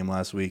nice game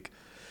last week.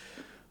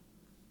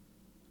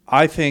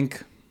 I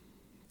think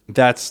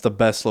that's the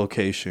best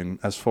location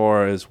as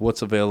far as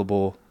what's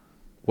available,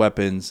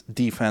 weapons,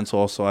 defense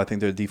also. I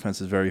think their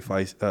defense is very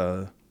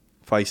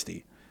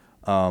feisty.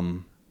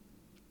 Don't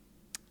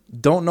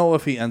know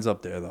if he ends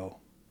up there, though.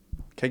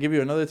 Can I give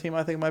you another team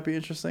I think might be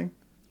interesting?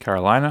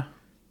 Carolina?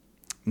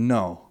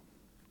 No.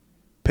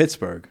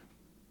 Pittsburgh.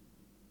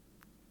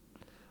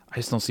 I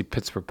just don't see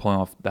Pittsburgh pulling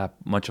off that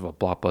much of a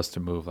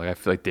blockbuster move. Like I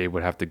feel like they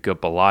would have to give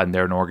up a lot, and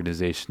they're an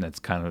organization that's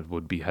kind of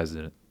would be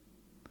hesitant.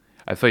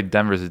 I feel like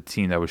Denver's a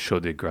team that would show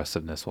the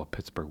aggressiveness while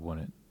Pittsburgh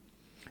wouldn't.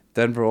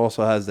 Denver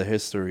also has the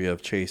history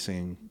of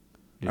chasing.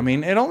 Yeah. I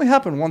mean, it only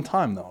happened one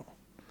time, though,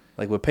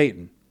 like with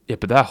Peyton. Yeah,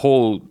 but that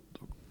whole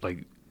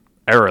like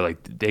era,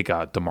 like they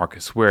got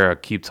DeMarcus Ware,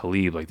 Aqib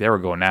Talib, like they were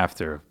going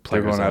after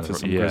players. They're going after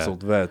some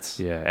grizzled vets.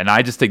 Yeah, and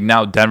I just think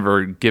now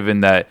Denver,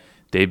 given that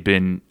they've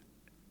been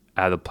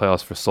out of the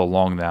playoffs for so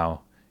long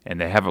now,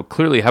 and they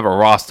clearly have a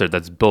roster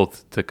that's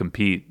built to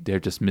compete, they're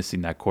just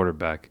missing that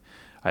quarterback.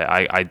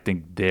 I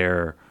think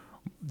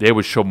they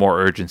would show more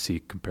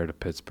urgency compared to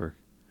Pittsburgh.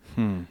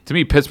 To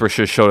me, Pittsburgh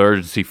should have showed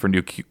urgency for a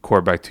new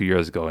quarterback 2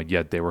 years ago, and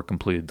yet they were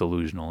completely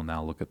delusional, and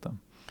now look at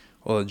them.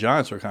 Well, the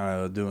Giants were kind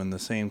of doing the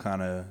same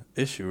kind of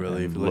issue,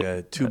 really. If you look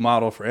at two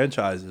model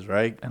franchises,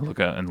 right? And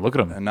look at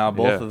them. And now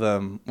both of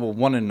them, well,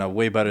 one in a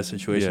way better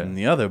situation than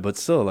the other, but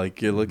still,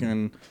 like you're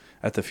looking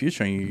at the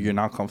future and you're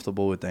not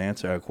comfortable with the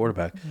answer at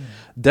quarterback.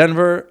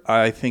 Denver,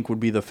 I think, would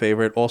be the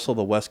favorite. Also,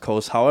 the West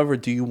Coast. However,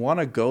 do you want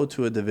to go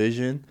to a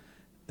division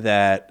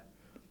that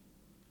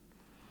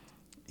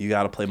you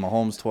got to play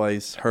Mahomes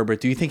twice? Herbert,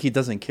 do you think he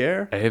doesn't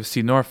care?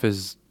 AFC North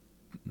is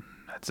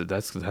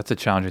that's a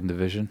challenging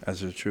division.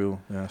 That's true.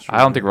 Yeah, I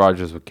don't think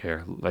Rodgers would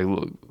care. Like,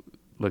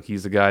 look,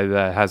 he's a guy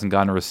that hasn't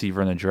gotten a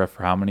receiver in the draft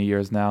for how many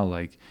years now?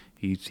 Like,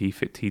 he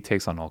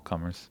takes on all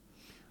comers.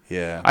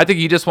 Yeah, I think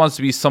he just wants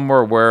to be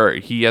somewhere where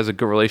he has a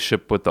good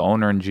relationship with the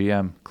owner and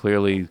GM.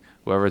 Clearly,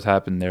 whatever's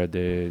happened there,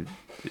 the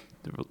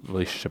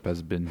relationship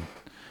has been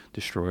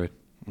destroyed.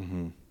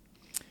 Mm-hmm.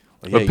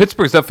 Well, But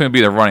Pittsburgh's definitely gonna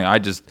be the running. I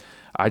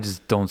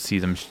just don't see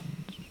them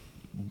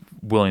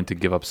willing to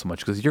give up so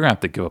much because you're gonna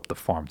have to give up the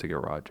farm to get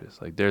Rodgers.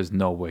 Like, there's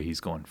no way he's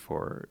going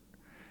for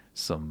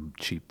some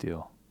cheap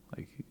deal.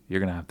 Like,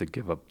 you're gonna have to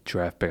give up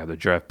draft pick after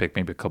draft pick,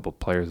 maybe a couple of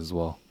players as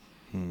well.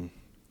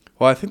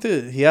 Well, I think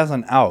that he has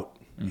an out.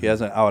 He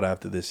has an out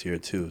after this year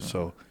too,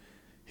 so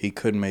he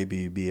could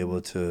maybe be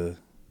able to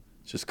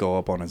just go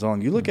up on his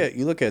own. You look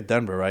at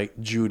Denver, right?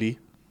 Judy,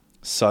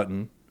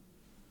 Sutton,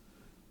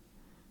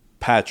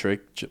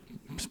 Patrick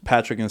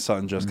and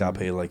Sutton just got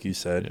paid, like you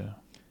said. Yeah.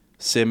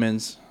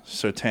 Simmons,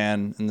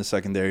 Surtain in the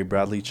secondary.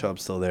 Bradley Chubb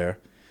still there.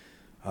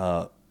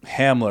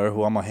 Hamler,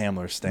 who I'm a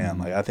Hamler stan.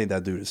 Like, I think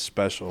that dude is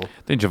special.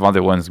 I think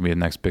Javonte Williams is gonna be the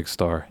next big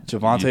star.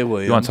 Javonte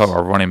Williams. You want to talk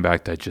about a running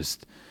back that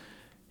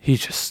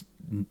he's just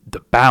the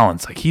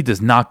balance. Like, he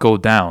does not go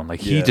down. Like,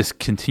 he just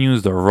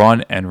continues to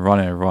run and run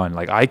and run.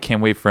 Like, I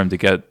can't wait for him to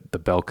get the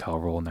bell cow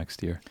role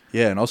next year.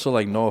 Yeah, and also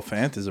like Noah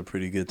Fant is a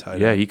pretty good tight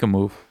end. Yeah, he can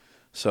move.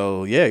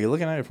 So yeah, you're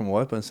looking at it from a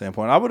weapon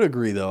standpoint. I would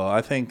agree though.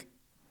 I think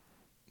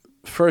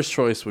first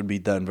choice would be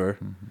Denver.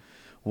 Mm-hmm.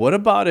 What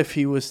about if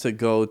he was to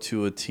go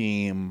to a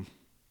team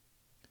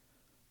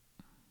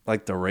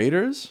like the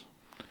Raiders?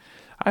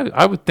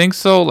 I would think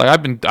so. Like,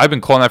 I've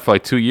been calling that for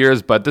like 2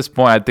 years, but at this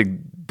point, I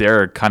think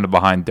they're kind of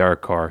behind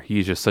Derek Carr.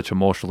 He's just such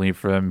emotional need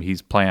for him.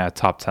 He's playing at a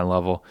top 10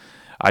 level.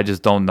 I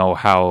just don't know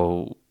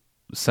how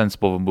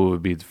sensible of a move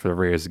would be for the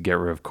Raiders to get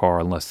rid of Carr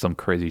unless some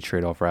crazy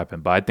trade-off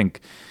happened. But I think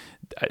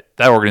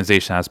that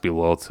organization has to be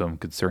loyal to him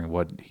considering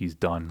what he's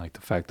done. Like,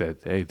 the fact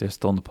that, hey, they're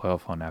still in the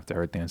playoff hunt after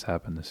everything that's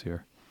happened this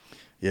year.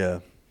 Yeah.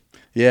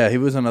 Yeah, he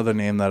was another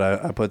name that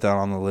I put down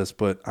on the list,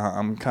 but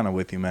I'm kind of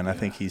with you, man. I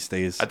think he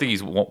stays. I think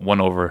he's won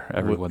over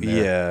everyone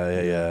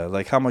there. Yeah.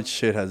 Like, how much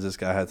shit has this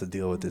guy had to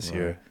deal with this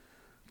year?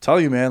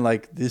 Tell you, man,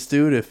 like, this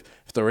dude, if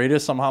the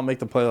Raiders somehow make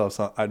the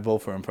playoffs, I'd vote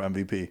for him for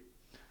MVP.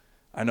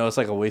 I know it's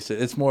like a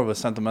wasted. It's more of a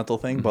sentimental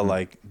thing, but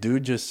like,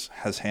 dude just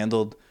has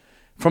handled,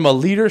 from a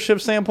leadership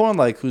standpoint,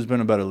 like, who's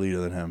been a better leader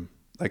than him?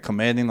 Like,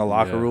 commanding the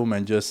locker room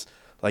and just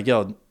like,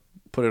 yo,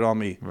 Put it on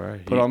me.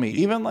 Right. Put it on me.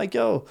 Even like,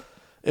 yo,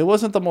 it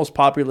wasn't the most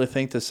popular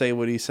thing to say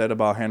what he said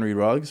about Henry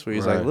Ruggs, where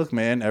he's like, look,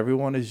 man,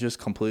 everyone is just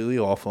completely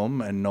off him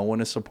and no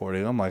one is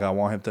supporting him. Like, I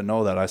want him to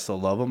know that I still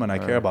love him and I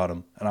care about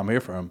him and I'm here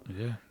for him.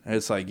 Yeah. And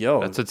it's like, yo,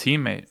 That's a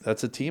teammate.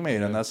 That's a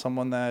teammate, and that's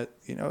someone that,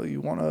 you know,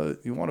 you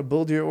wanna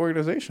build your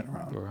organization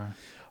around.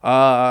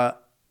 Right.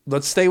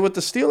 Let's stay with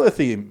the Steeler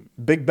theme.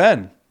 Big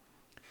Ben.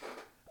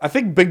 I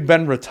think Big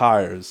Ben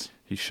retires.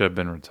 He should have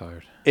been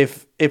retired.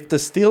 If the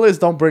Steelers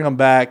don't bring him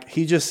back,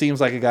 he just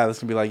seems like a guy that's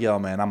gonna be like, yo,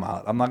 man, I'm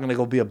out. I'm not gonna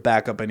go be a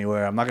backup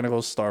anywhere. I'm not gonna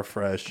go start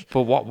fresh.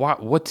 But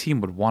what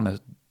team would want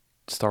to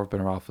start with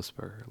Ben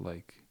Roethlisberger?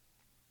 Like,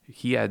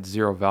 he had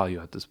zero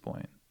value at this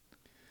point.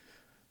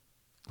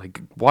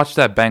 Like, watch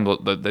that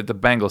the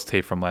Bengals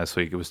tape from last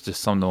week. It was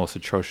just some of the most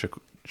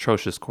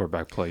atrocious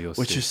quarterback play you'll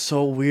see. Which is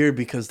so weird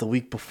because the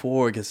week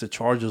before against the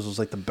Chargers was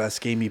like the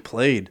best game he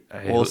played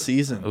all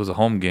season. It was a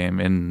home game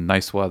in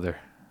nice weather.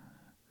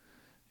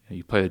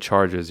 You play the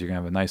Chargers, you're going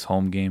to have a nice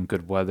home game,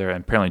 good weather.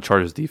 And apparently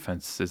Chargers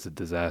defense is a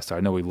disaster. I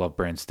know we love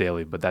Brandon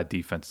Staley, but that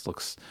defense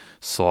looks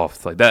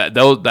soft. Like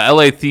the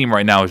LA theme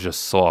right now is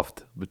just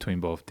soft between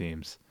both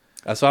teams.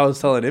 That's what I was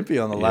telling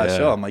Impy on the last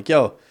show. I'm like,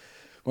 yo,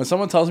 when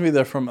someone tells me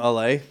they're from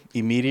LA,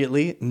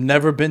 immediately,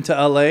 never been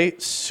to LA,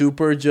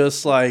 super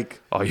just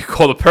like... Oh, you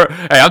call the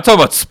Hey, I'm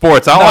talking about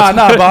sports. Nah,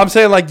 but I'm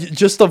saying like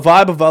just the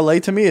vibe of LA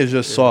to me is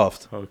just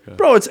soft. Okay.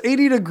 Bro, it's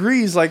 80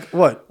 degrees like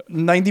what?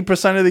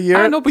 90% of the year?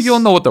 I know, but you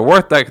don't know what the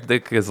work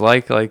ethic is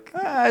like.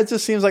 It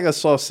just seems like a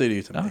soft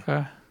city to me.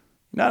 Okay.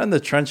 Not in the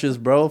trenches,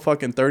 bro.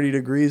 Fucking 30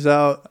 degrees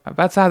out.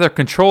 That's out of their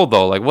control,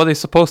 though. Like, what are they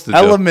supposed to do?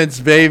 Elements,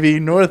 baby.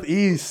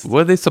 Northeast.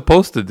 What are they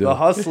supposed to do? The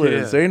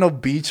Hustlers. Yeah. There ain't no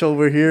beach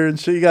over here and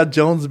shit. You got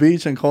Jones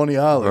Beach and Coney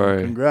Island.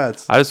 Right.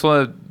 Congrats. I just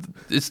want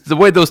to... It's the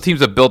way those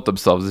teams have built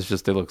themselves. It's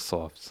just they look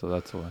soft. So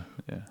that's why.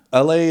 Yeah.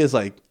 LA is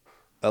like...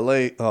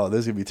 LA, oh, this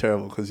is going to be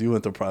terrible because you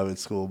went to private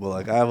school. But,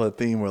 like, I have a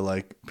theme where,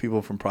 like,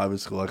 people from private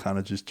school, I kind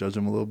of just judge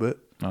them a little bit.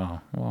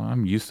 Oh, well,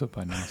 I'm used to it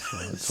by now. So,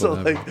 it's So,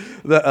 whatever.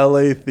 like, the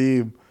LA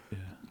theme,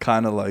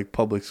 kind of like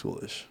public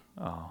schoolish.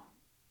 Oh.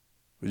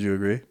 Would you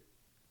agree?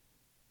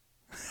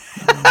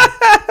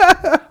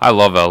 I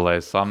love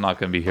LA, so I'm not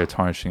going to be here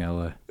tarnishing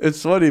LA.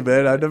 It's funny,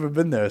 man. I've never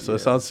been there, so it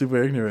sounds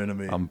super ignorant to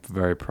me. I'm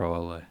very pro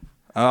LA.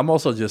 I'm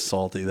also just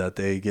salty that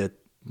they get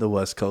the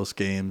West Coast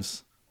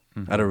games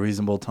at a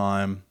reasonable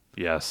time.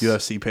 Yes.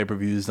 UFC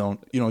pay-per-views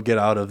don't get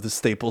out of the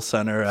Staples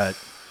Center at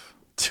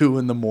 2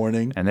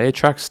 a.m. And they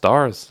attract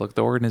stars. Look at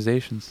the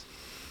organizations.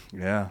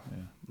 Yeah.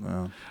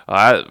 Wow.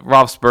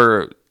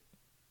 Roethlisberger,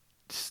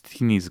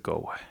 he needs to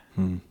go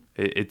away.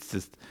 It's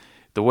just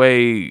the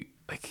way,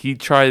 like, he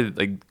tried,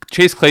 like,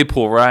 Chase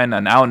Claypool ran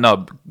an out and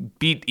up,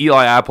 beat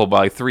Eli Apple by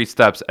like 3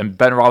 steps, and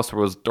Ben Roethlisberger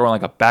was throwing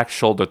like a back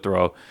shoulder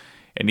throw,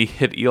 and he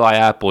hit Eli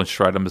Apple and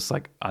shredded him. It's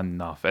like,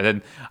 enough. And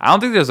then I don't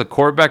think there's a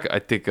quarterback, I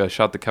think, shout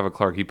out to Kevin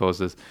Clark, he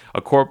posted this,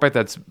 a quarterback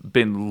that's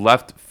been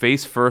left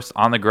face first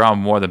on the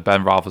ground more than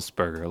Ben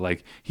Roethlisberger.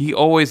 Like, he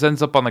always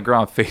ends up on the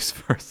ground face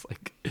first.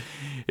 Like,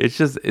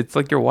 it's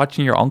like you're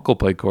watching your uncle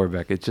play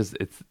quarterback. It's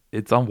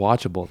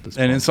unwatchable at this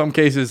point. And in some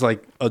cases,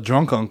 like, a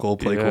drunk uncle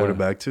play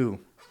quarterback, too.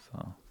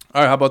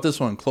 All right, how about this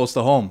one? Close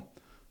to home.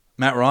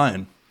 Matt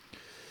Ryan.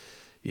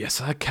 Yeah,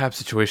 so that cap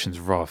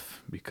situation's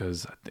rough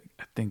because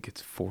I think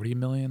it's $40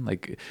 million.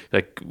 Like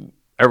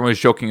everyone was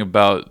joking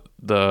about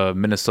the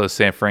Minnesota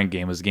San Fran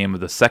game. It was a game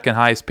of the second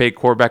highest paid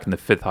quarterback and the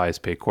 5th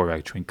highest paid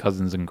quarterback between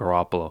Cousins and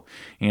Garoppolo.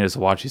 And you just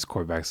watch these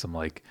quarterbacks. I'm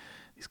like,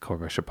 these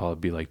quarterbacks should probably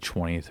be like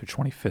 20th or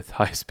 25th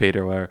highest paid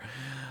or whatever.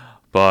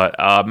 But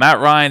Matt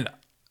Ryan,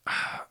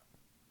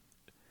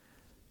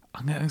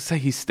 I'm gonna say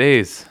he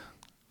stays.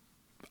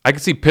 I can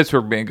see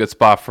Pittsburgh being a good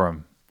spot for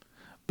him.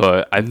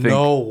 But I think...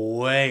 No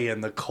way.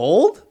 In the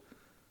cold?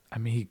 I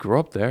mean, he grew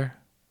up there.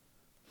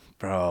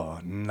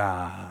 Bro,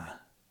 nah.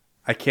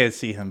 I can't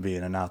see him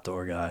being an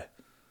outdoor guy.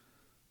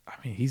 I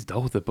mean, he's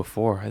dealt with it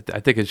before. I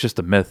think it's just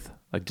a myth.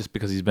 Like, just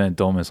because he's been in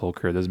Dome his whole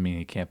career doesn't mean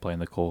he can't play in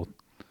the cold.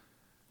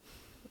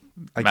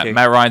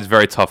 Matt Ryan's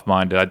very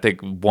tough-minded. I think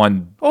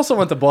one... Also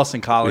went to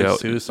Boston College,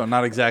 too, so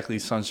not exactly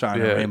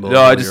sunshine and rainbow.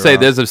 No, I just say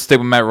there's a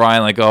stigma with Matt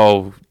Ryan, like,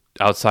 oh...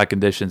 outside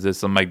conditions.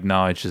 I'm like,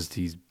 no, it's just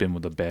he's been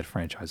with a bad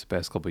franchise the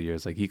past couple of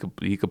years. Like, he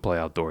could play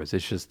outdoors.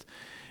 It's just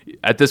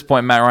at this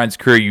point in Matt Ryan's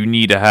career, you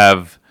need to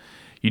have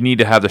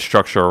the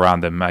structure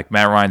around him. Like,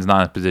 Matt Ryan's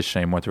not in a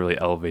position anymore to really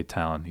elevate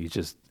talent. He's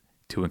just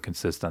too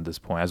inconsistent at this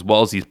point. As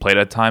well as he's played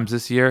at times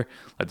this year,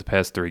 like the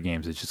past 3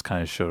 games, it just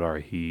kind of showed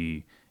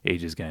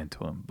age is getting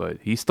to him. But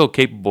he's still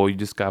capable. You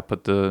just gotta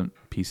put the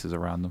pieces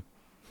around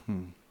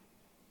him.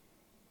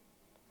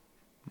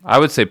 I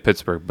would say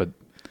Pittsburgh, but.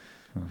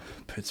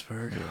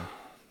 Pittsburgh? Yeah.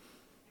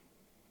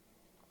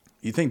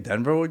 You think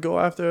Denver would go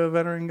after a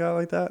veteran guy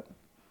like that?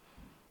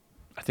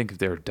 I think if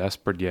they were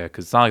desperate, yeah,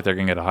 because it's not like they're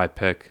going to get a high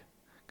pick.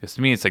 Because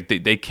to me, it's like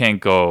they can't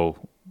go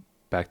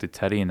back to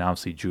Teddy, and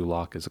obviously Drew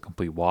Lock is a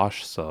complete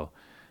wash, so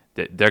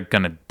they're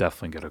going to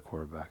definitely get a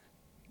quarterback.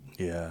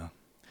 Yeah.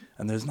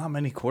 And there's not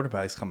many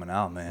quarterbacks coming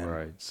out, man.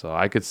 Right. So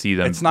I could see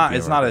them. It's not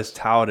as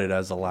touted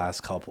as the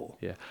last couple.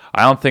 Yeah.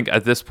 I don't think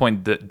at this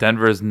point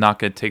Denver is not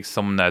going to take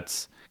someone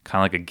that's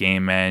kind of like a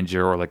game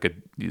manager or like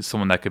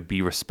someone that could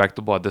be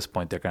respectable, at this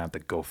point they're gonna have to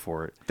go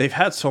for it. They've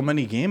had so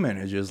many game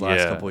managers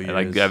last couple of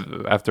years.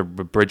 Like after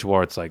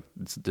Bridgewater, it's like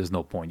there's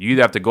no point. You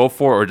either have to go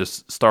for it or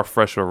just start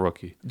fresh with a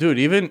rookie. Dude,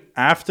 even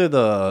after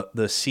the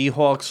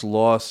Seahawks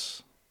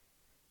loss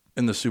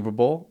in the Super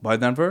Bowl by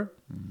Denver,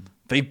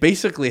 they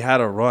basically had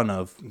a run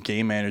of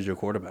game manager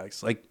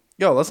quarterbacks. Like,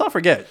 yo, let's not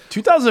forget,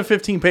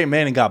 2015 Peyton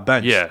Manning got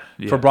benched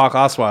for Brock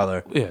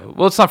Osweiler. Yeah,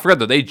 well, let's not forget,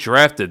 though, they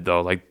drafted,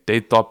 though. Like, they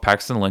thought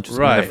Paxton Lynch was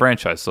going to be the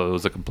franchise, so it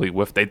was a complete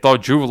whiff. They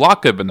thought Drew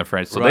Lock could have been the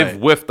franchise, so they've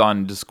whiffed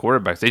on just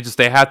quarterbacks.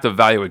 They had to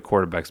evaluate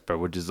quarterbacks, bro,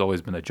 which has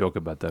always been a joke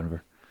about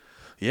Denver.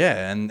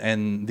 Yeah,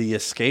 and the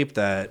escape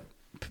that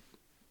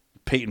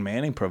Peyton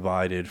Manning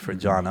provided for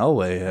John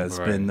Elway has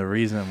been the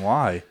reason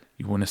why.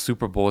 You win a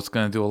Super Bowl, it's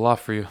going to do a lot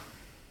for you.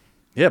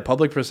 Yeah,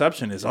 public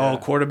perception is,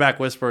 quarterback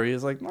whisperer.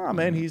 He's like, nah,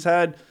 man, he's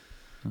had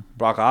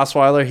Brock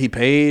Osweiler, he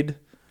paid.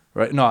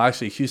 Right? No,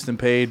 actually, Houston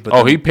paid.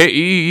 But he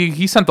paid.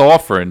 He sent the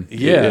offer in.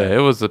 Yeah, it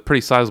was a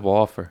pretty sizable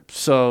offer.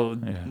 So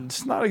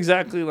it's not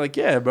exactly like,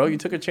 bro, you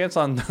took a chance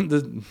on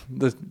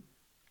the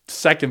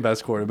second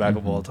best quarterback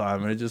of all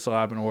time, and it just so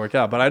happened to work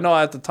out. But I know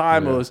at the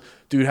time it was,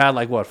 dude had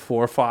like 4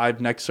 or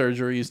 5 neck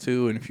surgeries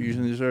too,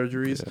 infusion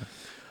surgeries.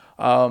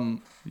 Yeah.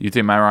 You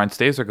think Matt Ryan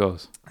stays or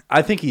goes?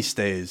 I think he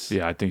stays.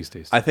 Yeah, I think he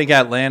stays. I think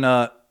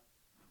Atlanta.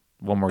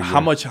 One more year. How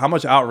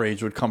much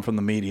outrage would come from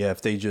the media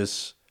if they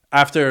just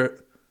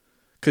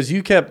because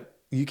you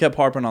kept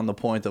harping on the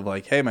point of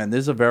like, hey man, this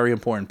is a very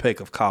important pick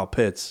of Kyle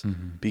Pitts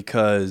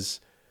because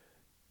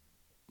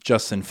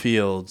Justin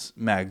Fields,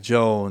 Mac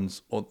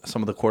Jones,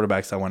 some of the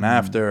quarterbacks that went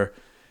after,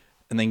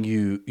 and then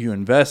you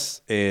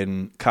invest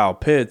in Kyle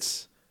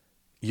Pitts,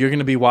 you're going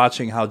to be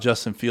watching how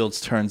Justin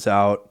Fields turns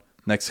out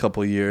next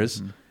couple of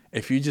years.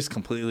 If you just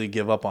completely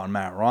give up on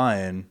Matt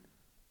Ryan,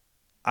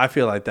 I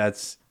feel like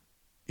that's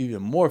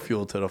even more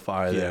fuel to the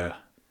fire there.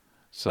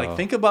 So like,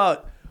 think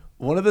about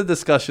one of the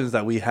discussions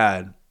that we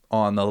had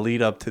on the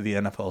lead up to the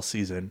NFL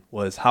season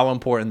was how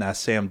important that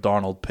Sam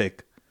Darnold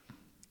pick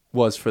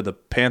was for the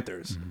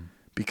Panthers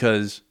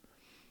because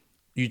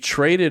you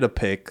traded a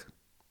pick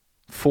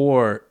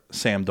for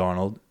Sam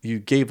Darnold. You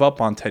gave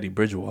up on Teddy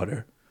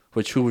Bridgewater,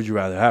 which who would you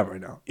rather have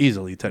right now?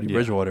 Easily Teddy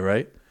Bridgewater,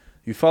 right?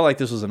 You felt like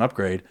this was an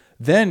upgrade.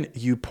 Then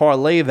you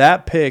parlay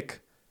that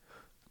pick,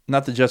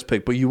 not the Jets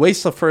pick, but you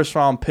waste the first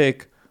round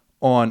pick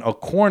on a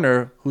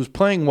corner who's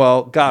playing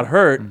well, got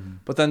hurt,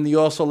 but then you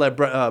also let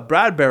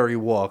Bradbury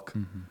walk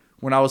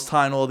when I was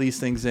tying all these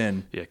things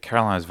in. Yeah,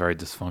 Carolina's very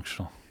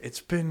dysfunctional. It's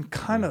been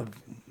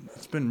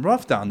it's been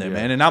rough down there,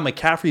 man. And now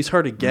McCaffrey's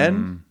hurt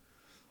again.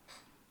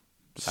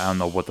 I don't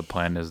know what the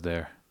plan is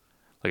there.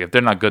 Like, if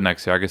they're not good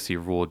next year, I can see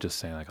Rule just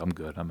saying, like, I'm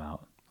good, I'm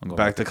out. I'm going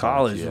back to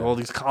college. All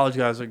these college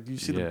guys, like, you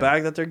see the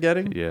bag that they're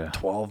getting? Yeah.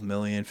 $12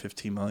 million,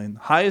 $15 million.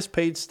 Highest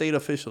paid state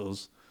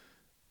officials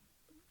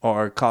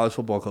are college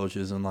football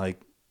coaches in like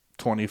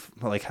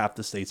half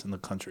the states in the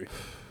country.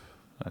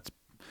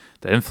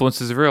 The influence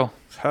is real.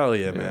 Hell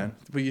yeah, man.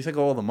 But you think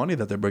of all the money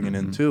that they're bringing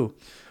in too.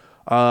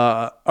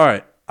 All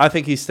right. I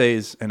think he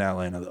stays in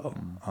Atlanta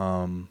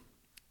though.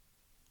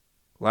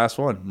 Last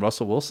one,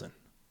 Russell Wilson.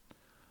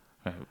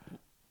 Right.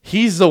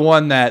 He's the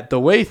one that, the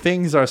way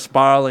things are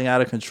spiraling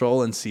out of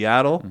control in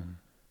Seattle,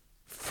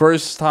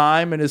 first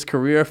time in his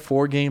career,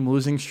 4-game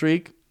losing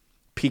streak.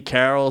 Pete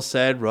Carroll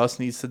said Russ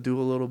needs to do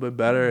a little bit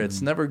better.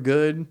 It's never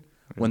good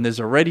when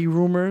there's already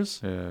rumors.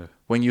 Yeah.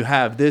 When you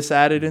have this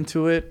added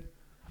into it,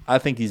 I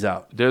think he's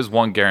out. There's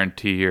one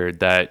guarantee here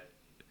that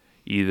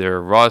either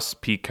Russ,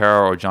 Pete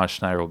Carroll, or John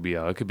Schneider will be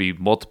out. It could be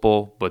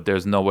multiple, but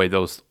there's no way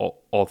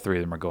all 3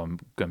 of them are going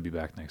to be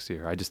back next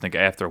year. I just think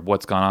after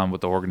what's gone on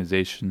with the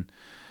organization,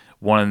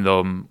 one of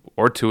them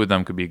or 2 of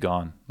them could be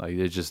gone. Like,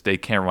 they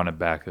can't run it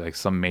back. Like,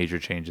 some major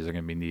changes are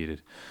going to be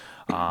needed.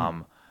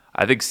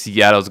 I think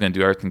Seattle's going to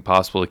do everything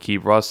possible to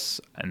keep Russ,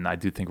 and I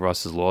do think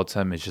Russ is loyal to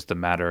him. It's just a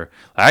matter.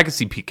 I can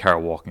see Pete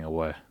Carroll walking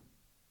away.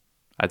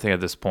 I think at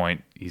this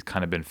point he's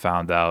kind of been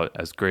found out,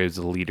 as great as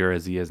a leader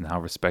as he is and how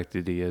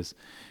respected he is.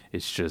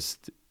 It's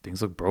just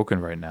things look broken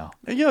right now.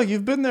 And,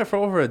 you've been there for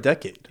over a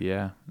decade.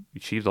 Yeah, you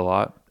achieved a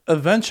lot.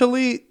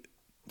 Eventually,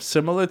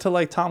 similar to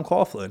like Tom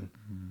Coughlin.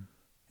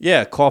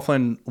 Yeah,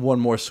 Coughlin won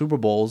more Super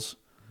Bowls.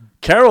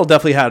 Carroll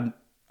definitely had.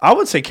 I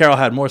would say Carroll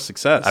had more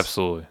success.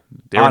 Absolutely.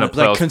 They were in the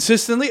playoffs. Like,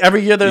 consistently,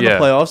 every year they're in the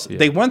playoffs. Yeah.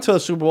 They went to a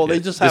Super Bowl. They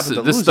just happened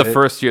to lose it. This is the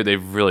first year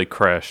they've really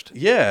crashed.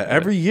 Yeah,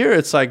 every year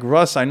it's like,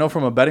 Russ, I know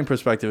from a betting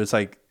perspective, it's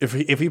like, if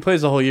he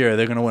plays the whole year,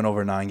 they're going to win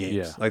over 9 games.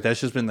 Yeah. Like, that's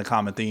just been the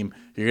common theme.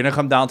 You're going to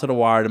come down to the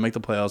wire to make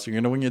the playoffs. You're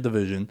going to win your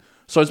division.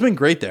 So it's been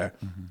great there.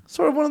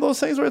 Sort of one of those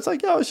things where it's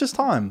like, it's just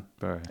time.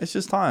 Right. It's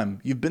just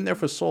time. You've been there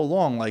for so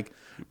long. Like,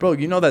 bro,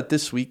 you know that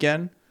this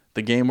weekend,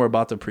 the game we're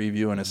about to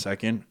preview in a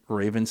second,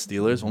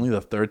 Ravens-Steelers, only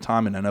the 3rd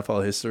time in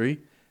NFL history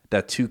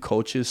that 2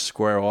 coaches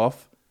square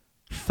off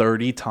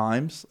 30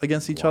 times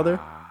against each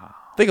other.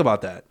 Think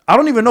about that. I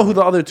don't even know who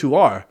the other 2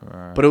 are,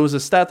 but it was a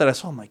stat that I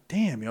saw. I'm like,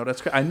 damn,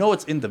 that's crazy. I know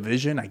it's in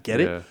division. I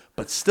get it.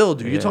 But still,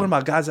 dude, you're talking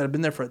about guys that have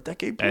been there for a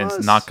decade plus. And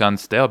it's not gone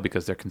stale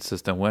because they're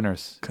consistent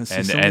winners.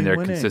 And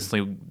they're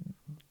consistently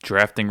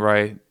drafting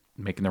right,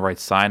 making the right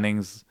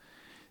signings.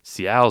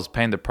 Seattle's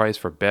paying the price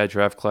for bad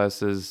draft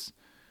classes,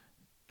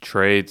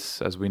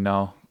 trades, as we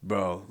know.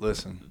 Bro,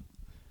 listen.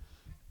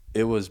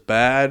 It was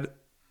bad.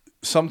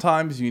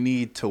 Sometimes you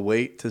need to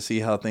wait to see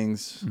how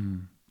things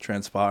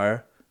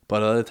transpire,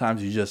 but other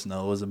times you just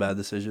know it was a bad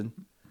decision.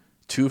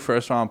 2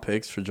 first-round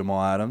picks for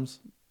Jamal Adams.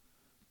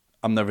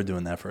 I'm never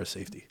doing that for a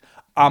safety.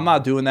 I'm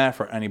not doing that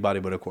for anybody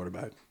but a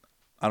quarterback.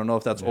 I don't know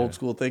if that's old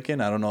school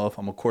thinking. I don't know if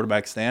I'm a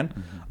quarterback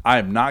stan. I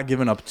am not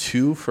giving up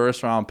 2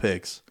 first-round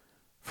picks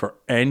for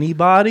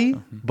anybody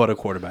but a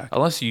quarterback.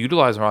 Unless you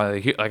utilize them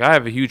right. Like I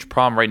have a huge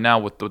problem right now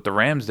with the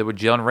Rams. With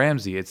Jalen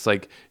Ramsey. It's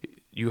like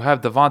you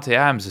have Devontae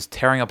Adams just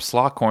tearing up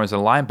slot corners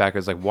and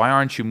linebackers. Like, why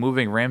aren't you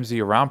moving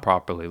Ramsey around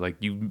properly? Like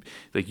you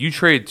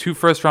traded 2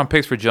 first-round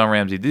picks for Jalen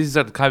Ramsey. These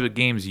are the kinds of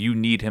games you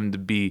need him to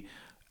be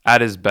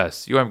at his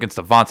best. You go against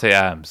Devontae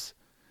Adams.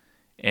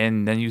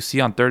 And then you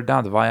see on third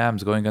down, Devontae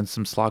Adams going against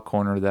some slot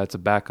corner that's a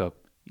backup.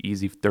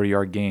 Easy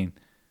 30-yard gain.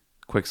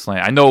 Quick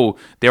slant. I know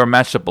they were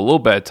matched up a little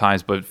bit at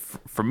times, but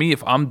for me,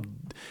 if I'm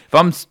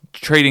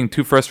trading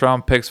 2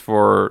 first-round picks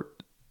for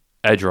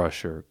edge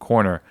rusher,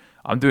 corner,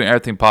 I'm doing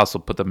everything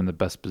possible to put them in the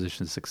best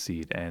position to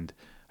succeed. And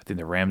I think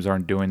the Rams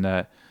aren't doing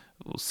that.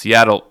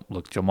 Seattle,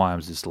 look, Jamal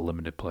Adams is just a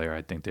limited player.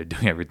 I think they're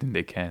doing everything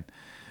they can.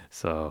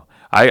 So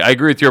I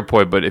agree with your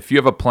point, but if you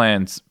have a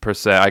plan per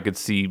se, I could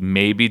see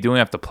maybe doing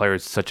it if the player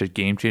is such a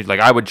game changer. Like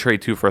I would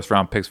trade 2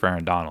 first-round picks for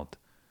Aaron Donald,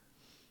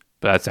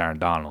 but that's Aaron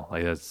Donald.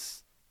 Like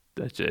it's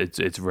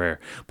rare.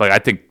 But I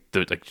think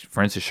like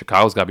for instance,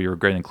 Chicago's got to be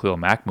regretting the Khalil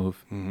Mack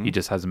move. He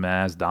just hasn't been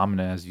as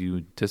dominant as you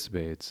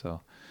anticipated. So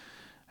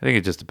I think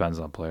it just depends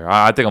on the player.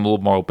 I think I'm a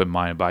little more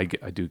open-minded, but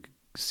I do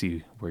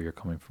see where you're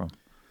coming from.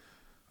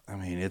 I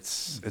mean,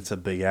 it's a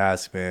big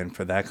ask, man,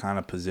 for that kind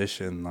of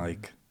position.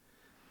 Like.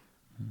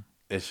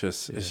 It's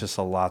just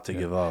a lot to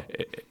give up.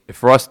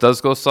 If Russ does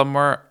go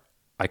somewhere,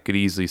 I could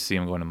easily see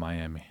him going to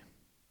Miami.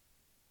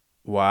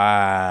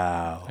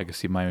 Wow. I could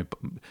see Miami.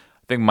 I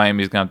think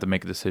Miami's going to have to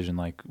make a decision.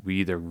 Like, we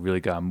either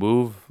really got to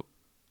move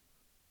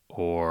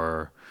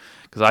or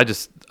 –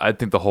 because I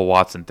think the whole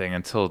Watson thing,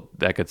 until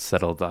that gets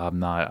settled, I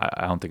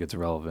don't think it's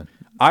relevant.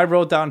 I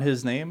wrote down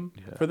his name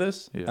for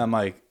this. Yeah. I'm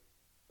like,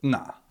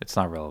 nah. It's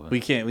not relevant. We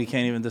can't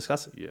even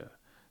discuss it. Yeah.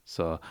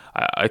 So,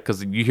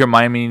 because you hear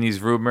Miami in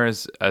these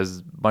rumors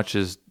as much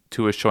as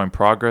Tua is showing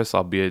progress,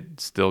 albeit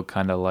still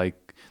kind of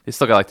like they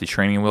still got like the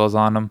training wheels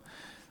on them.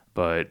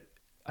 But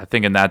I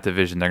think in that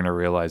division, they're gonna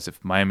realize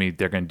if Miami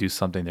they're gonna do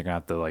something, they're gonna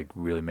have to like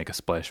really make a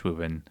splash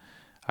move, and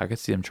I could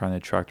see them trying to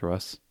attract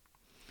Russ.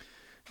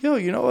 Yo,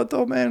 you know what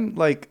though, man?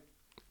 Like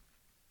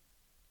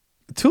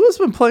Tua's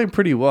been playing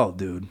pretty well,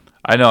 dude.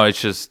 I know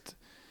it's just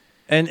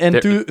and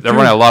they're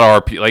running a lot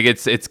of RP. Like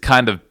it's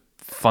kind of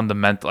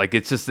fundamental. Like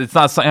it's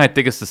not something I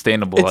think is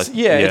sustainable.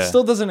 It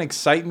still doesn't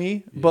excite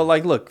me. Yeah. But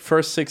like, look,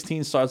 first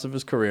 16 starts of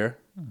his career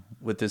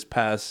with this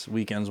past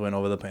weekend's win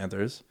over the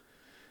Panthers,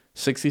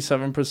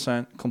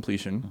 67%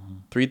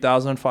 completion,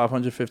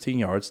 3,515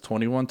 yards,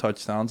 21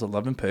 touchdowns,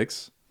 11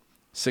 picks,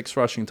 6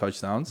 rushing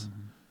touchdowns.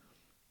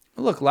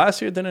 Look,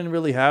 last year didn't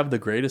really have the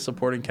greatest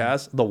supporting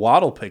cast. The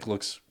Waddle pick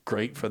looks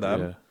great for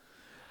them. Yeah.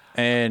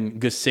 And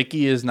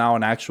Gesicki is now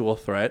an actual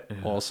threat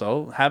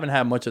also. Haven't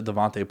had much of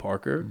Devontae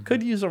Parker.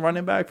 Could use a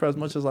running back for as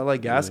much as I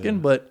like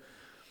Gaskin. But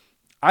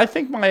I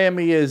think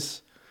Miami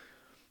is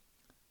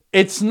 –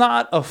 it's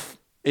not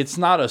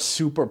a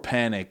super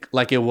panic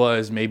like it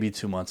was maybe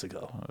 2 months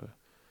ago.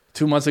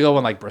 2 months ago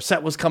when like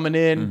Brissett was coming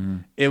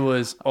in, it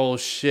was, oh,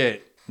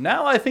 shit.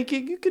 Now I think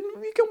you can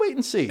wait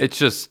and see. It's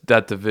just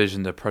that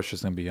division, the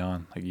pressure's going to be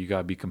on. Like you got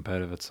to be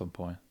competitive at some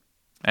point.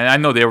 And I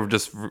know they were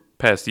just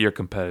past the year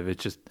competitive.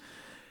 It's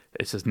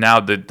just now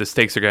the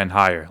stakes are getting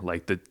higher.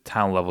 Like the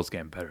talent level's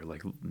getting better.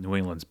 Like New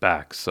England's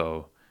back,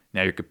 so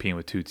now you're competing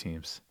with 2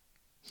 teams.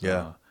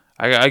 So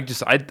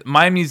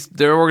Miami's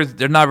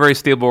they're not a very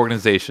stable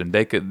organization.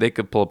 They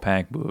could pull a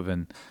panic move,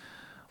 and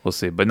we'll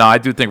see. But no, I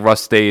do think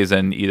Russ stays,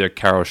 and either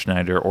Carroll,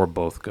 Schneider, or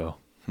both go.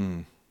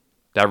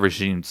 That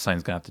regime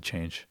sign's gonna have to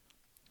change.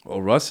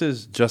 Well, Russ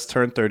has just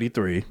turned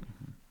 33.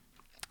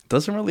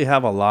 Doesn't really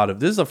have a lot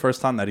of. This is the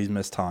first time that he's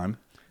missed time.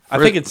 I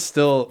think it's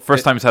still...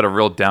 First time he's had a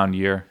real down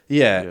year.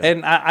 Yeah.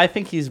 And I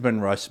think he's been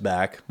rushed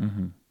back.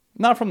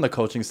 Not from the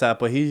coaching staff,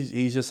 but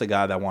he's just a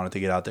guy that wanted to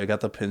get out there.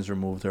 Got the pins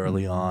removed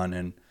early on,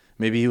 and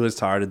maybe he was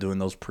tired of doing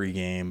those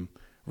pregame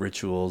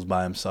rituals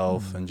by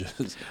himself and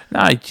just...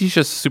 Nah, he's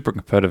just a super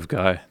competitive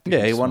guy.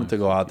 Yeah, he wanted to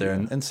go out there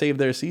and save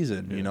their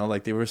season. You know,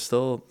 like they were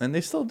still... And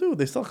they still do.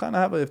 They still kind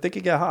of have if they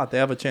could get hot, they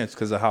have a chance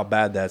because of how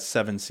bad that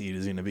 7 seed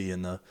is going to be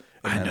in the...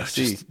 I know,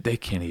 they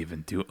can't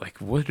even do like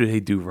what do they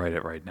do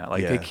right now?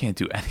 Like they can't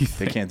do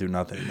anything. They can't do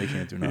nothing.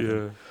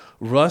 Yeah.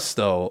 Russ,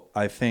 though,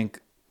 I think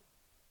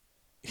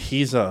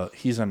he's a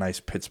nice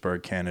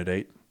Pittsburgh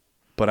candidate,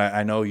 but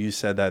I know you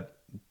said that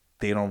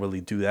they don't really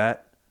do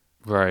that,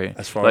 right?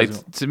 As far like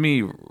as to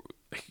me,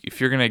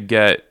 if you're gonna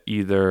get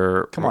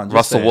either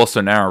Russell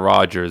Wilson, Aaron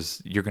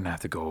Rodgers, you're gonna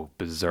have to go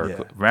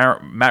berserk. Yeah.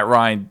 Matt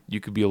Ryan, you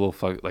could be a little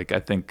like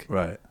I think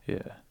right.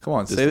 Yeah. Come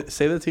on,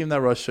 say the team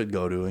that Russ should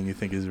go to, and you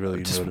think is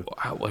really good.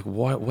 Like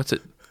what? What's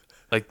it?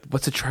 like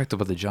what's attractive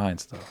about the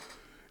Giants though?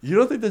 You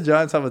don't think the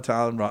Giants have a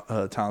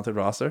talented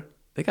roster?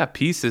 They got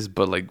pieces,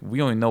 but like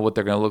we only know what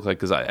they're gonna look like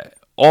because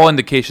all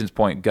indications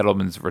point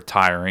Gettleman's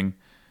retiring.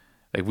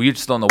 Like we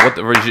just don't know what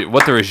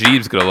the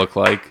regime's gonna look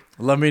like.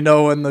 Let me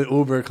know when the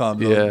Uber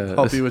comes. Yeah. I'll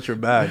help you with your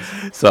bags.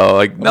 So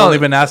like No, they've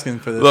been asking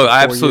for this. Look, for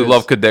I 4 absolutely years.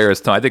 love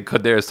Kadarius Toney. I think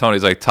Kadarius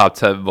Toney's like top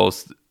 10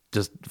 most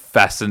just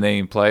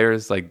fascinating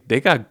players. Like they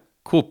got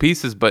cool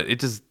pieces, but it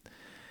just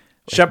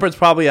Shepard's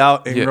probably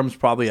out. Ingram's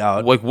probably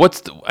out. like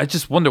I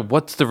just wonder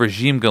what's the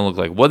regime gonna look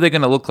like? What are they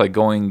gonna look like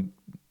going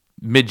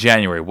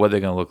mid-January? What are they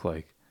gonna look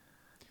like?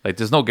 Like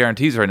there's no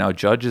guarantees right now.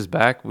 Judge is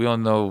back. We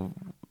don't know.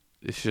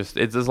 There's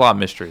a lot of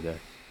mystery there.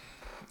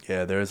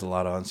 Yeah, there is a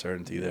lot of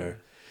uncertainty there.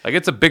 Like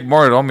it's a big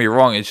market. Don't get me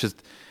wrong. It's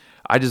just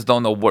I just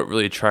don't know what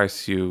really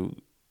attracts you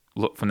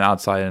from the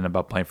outside and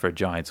about playing for the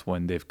Giants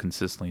when they've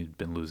consistently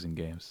been losing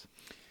games.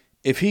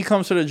 If he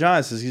comes to the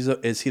Giants,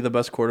 is he the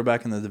best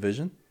quarterback in the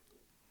division?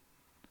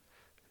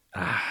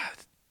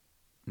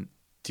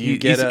 Do you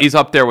He's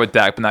up there with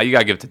Dak, but now you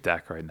gotta give it to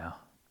Dak right now.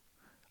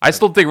 I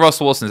still think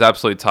Russell Wilson is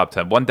absolutely top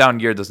 10. One down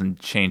year doesn't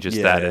change his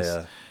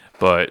status,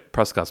 but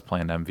Prescott's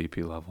playing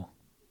MVP level.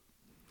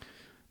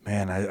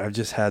 Man, I've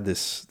just had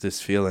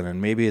this feeling,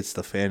 and maybe it's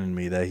the fan in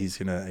me that he's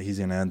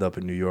gonna end up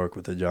in New York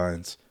with the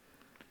Giants.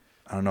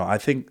 I don't know. I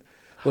think,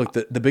 look,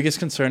 the biggest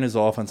concern is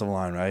the offensive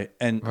line, right?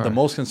 And the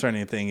most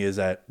concerning thing is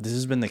that this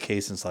has been the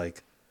case since,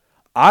 like,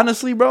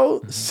 honestly,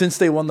 bro, since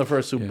they won the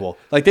first Super Bowl.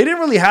 Like, they didn't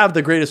really have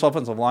the greatest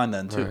offensive line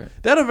then, too. Right.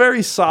 They had a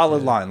very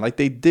solid line. Like,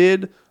 they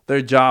did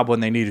their job when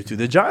they needed to.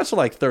 The Giants were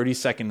like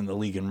 32nd in the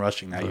league in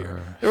rushing that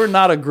year. They were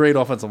not a great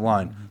offensive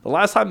line. The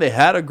last time they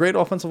had a great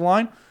offensive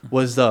line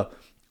was the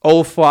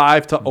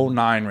 05 to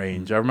 09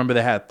 range. I remember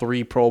they had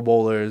 3 Pro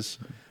Bowlers,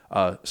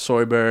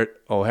 Soybert,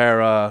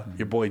 O'Hara,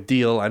 your boy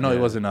Deal. I know he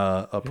wasn't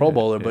a Pro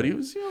Bowler, but he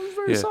was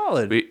very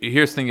solid. But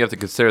here's the thing you have to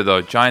consider,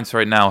 though. Giants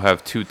right now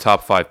have 2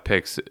 top 5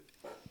 picks.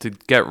 To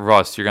get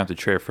Russ, you're going to have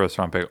to trade a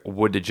first-round pick.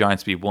 Would the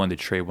Giants be willing to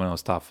trade one of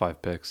those top 5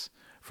 picks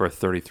for a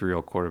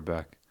 33-year-old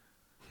quarterback?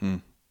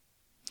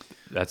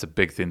 That's a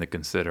big thing to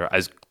consider.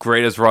 As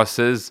great as Russ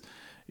is,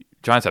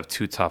 Giants have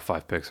 2 top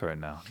 5 picks right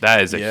now.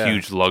 That is a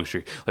huge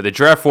luxury. Like the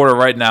draft order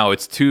right now,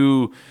 it's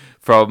 2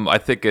 from, I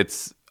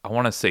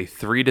want to say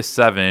 3 to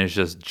 7 is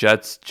just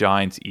Jets,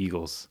 Giants,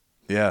 Eagles.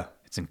 Yeah.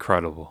 It's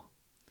incredible.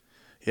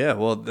 Yeah,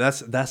 well,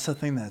 that's the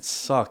thing that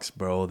sucks,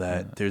 bro,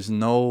 that there's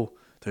no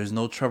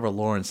Trevor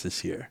Lawrence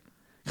this year.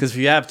 Because if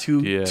you have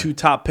two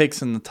top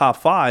picks in the top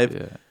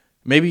 5,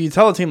 maybe you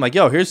tell a team, like,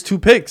 yo, here's 2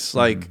 picks.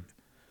 Like,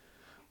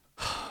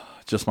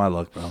 just my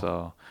luck, bro.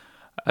 So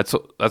that's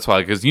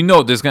why, because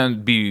there's going to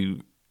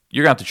be,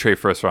 you're going to have to trade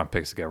first-round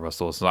picks to get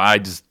Russell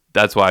Wilson.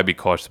 That's why I'd be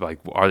cautious about, like,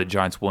 are the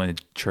Giants willing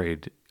to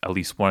trade at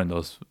least one of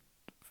those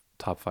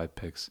top 5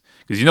 picks?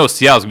 Because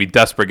Seattle's going to be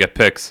desperate to get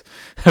picks.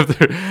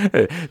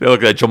 They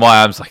look at Jamal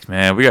Adams like,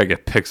 man, we got to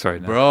get picks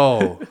right now.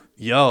 Bro,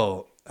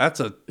 yo,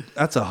 that's a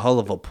hell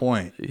of a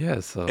point.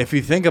 Yeah, so. If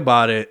you think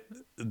about it,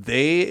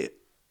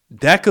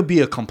 that could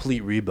be a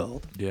complete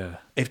rebuild. Yeah.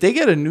 If they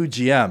get a new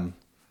GM,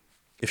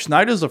 if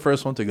Schneider's the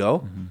first one to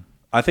go,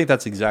 I think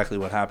that's exactly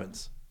what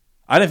happens.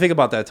 I didn't think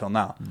about that till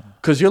now.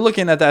 Because you're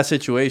looking at that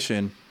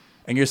situation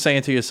and you're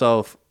saying to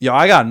yourself, yo,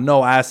 I got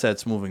no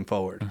assets moving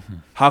forward.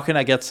 How can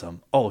I get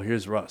some? Oh,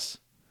 here's Russ.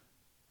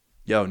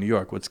 Yo, New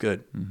York, what's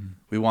good?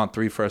 We want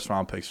 3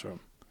 first-round picks from him.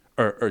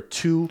 Or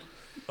 2.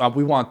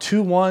 We want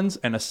 2 ones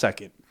and a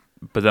second.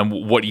 But then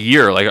what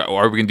year? Like,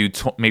 are we going to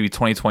do maybe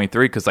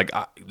 2023? Because, like,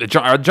 are the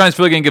Giants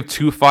really going to give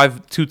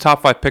 2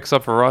 top 5 picks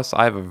up for Russ?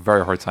 I have a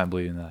very hard time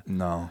believing that.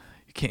 No.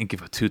 You can't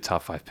give up 2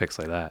 top 5 picks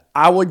like that.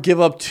 I would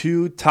give up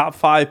 2 top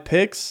 5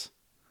 picks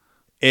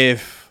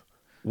if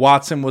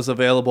Watson was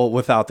available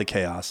without the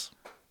chaos.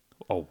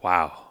 Oh,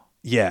 wow.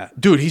 Yeah.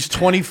 Dude, he's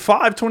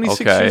 25, 26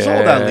 years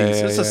old at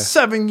least. It's a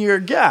 7-year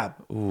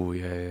gap. Ooh,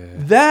 yeah.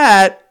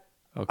 That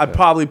I'd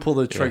probably pull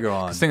the trigger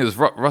on. The thing is,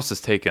 Russ has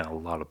taken a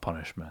lot of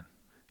punishment.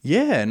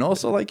 Yeah, and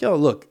also, like, yo,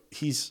 look,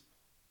 he's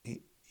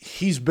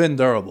been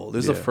durable.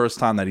 This is the first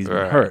time that he's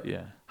been hurt.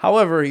 Yeah.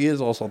 However, he is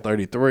also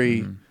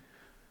 33.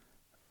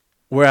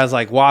 Whereas,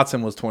 like,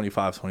 Watson was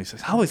 25,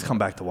 26. I always come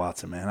back to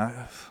Watson, man.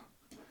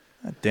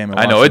 God damn it,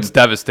 I know, Watson. it's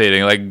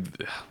devastating. Like,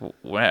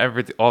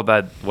 when all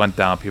that went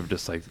down, people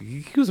just like,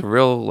 he was a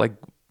real, like,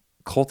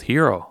 cult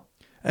hero.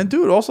 And,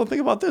 dude, also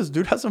think about this.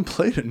 Dude hasn't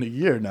played in a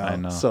year now. I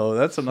know. So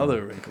that's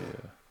another wrinkle.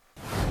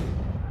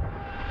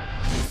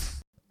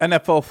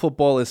 NFL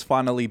football is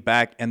finally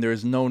back, and there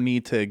is no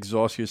need to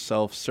exhaust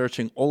yourself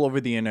searching all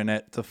over the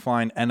internet to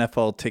find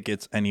NFL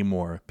tickets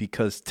anymore,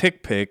 because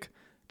TickPick,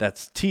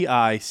 that's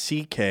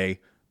TickPick,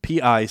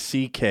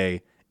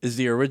 is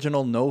the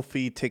original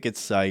no-fee ticket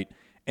site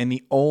and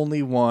the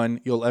only one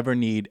you'll ever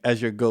need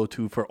as your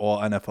go-to for all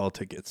NFL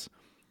tickets.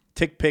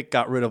 TickPick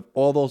got rid of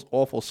all those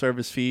awful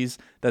service fees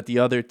that the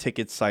other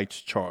ticket sites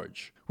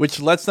charge, which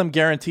lets them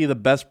guarantee the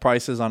best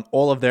prices on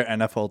all of their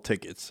NFL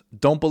tickets.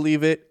 Don't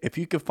believe it? If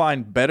you could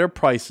find better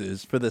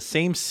prices for the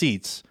same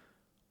seats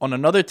on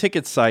another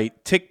ticket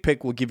site,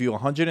 TickPick will give you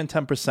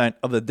 110%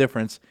 of the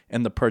difference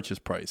in the purchase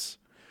price.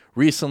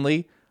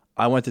 Recently,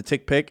 I went to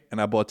TickPick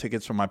and I bought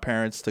tickets for my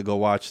parents to go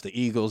watch the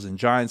Eagles and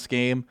Giants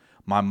game.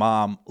 My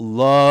mom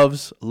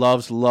loves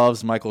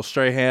Michael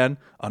Strahan,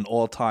 an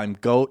all-time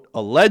GOAT,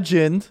 a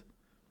legend,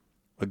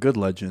 a good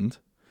legend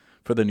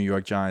for the New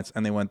York Giants,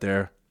 and they went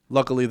there.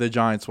 Luckily, the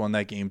Giants won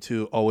that game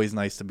too. Always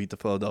nice to beat the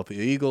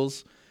Philadelphia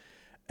Eagles,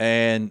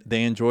 and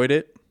they enjoyed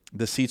it.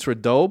 The seats were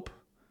dope,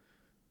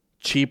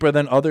 cheaper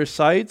than other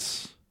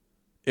sites.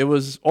 It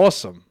was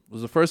awesome. It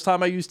was the first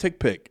time I used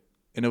TickPick,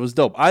 and it was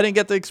dope. I didn't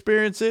get to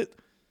experience it,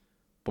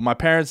 but my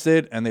parents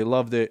did, and they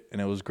loved it,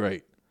 and it was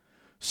great.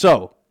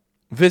 So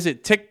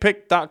visit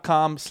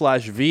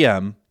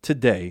tickpick.com/VM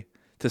today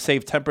to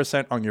save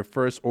 10% on your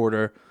first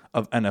order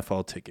of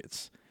NFL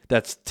tickets.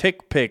 That's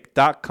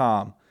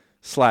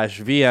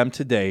tickpick.com/VM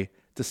today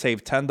to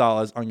save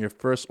 $10 on your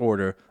first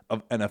order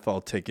of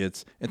NFL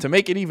tickets. And to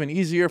make it even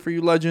easier for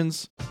you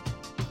legends,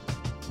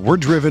 We're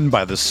driven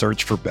by the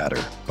search for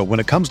better. But when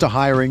it comes to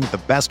hiring,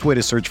 the best way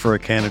to search for a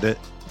candidate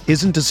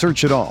isn't to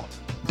search at all.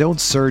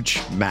 Don't search,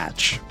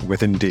 match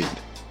with Indeed.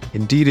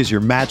 Indeed is your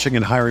matching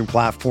and hiring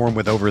platform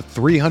with over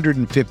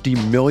 350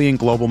 million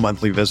global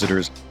monthly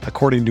visitors,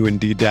 according to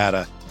Indeed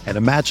data, and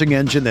a matching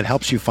engine that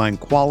helps you find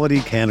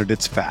quality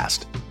candidates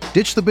fast.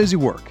 Ditch the busy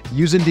work.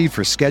 Use Indeed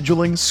for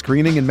scheduling,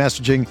 screening, and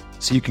messaging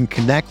so you can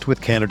connect with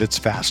candidates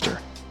faster.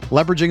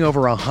 Leveraging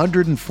over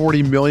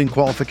 140 million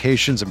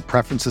qualifications and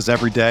preferences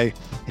every day,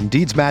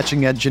 Indeed's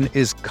matching engine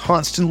is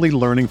constantly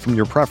learning from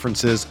your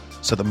preferences,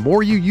 so the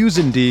more you use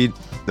Indeed,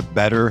 the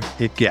better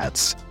it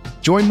gets.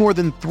 Join more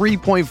than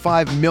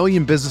 3.5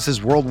 million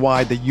businesses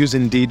worldwide that use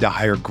Indeed to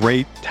hire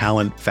great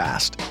talent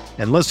fast.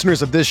 And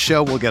listeners of this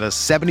show will get a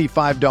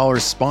 $75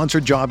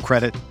 sponsored job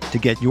credit to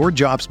get your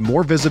jobs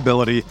more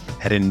visibility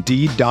at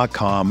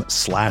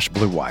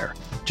Indeed.com/Blue Wire.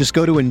 Just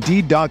go to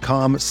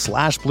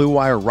Indeed.com/Blue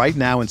Wire right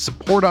now and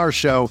support our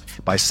show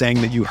by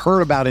saying that you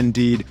heard about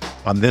Indeed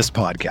on this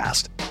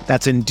podcast.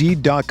 That's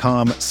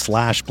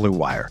Indeed.com/Blue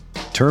Wire.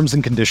 Terms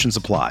and conditions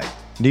apply.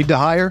 Need to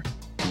hire?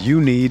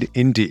 You need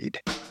Indeed.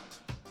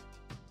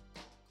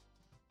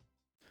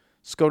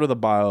 just go to the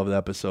bio of the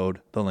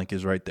episode. The link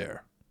is right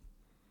there.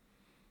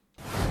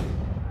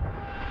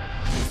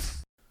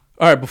 All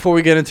right, before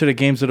we get into the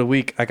games of the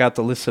week, I got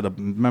the list of the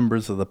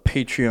members of the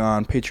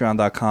Patreon,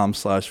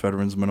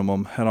 patreon.com/veterans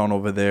minimum. Head on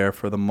over there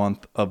for the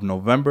month of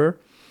November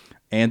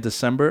and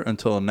December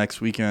until next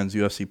weekend's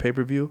UFC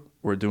pay-per-view.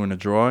 We're doing a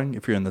drawing.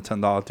 If you're in the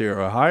 $10 tier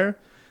or higher,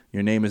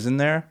 your name is in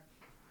there.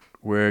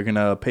 We're going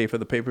to pay for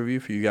the pay-per-view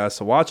for you guys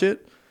to watch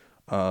it.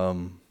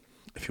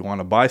 If you want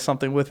to buy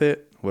something with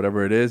it,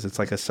 whatever it is, it's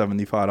like a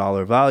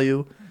 $75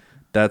 value.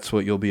 That's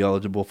what you'll be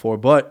eligible for.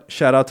 But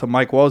shout out to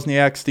Mike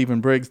Wozniak,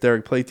 Stephen Briggs,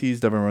 Derek Platees,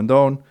 Devin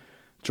Rondon,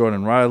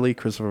 Jordan Riley,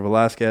 Christopher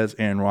Velasquez,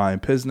 and Ryan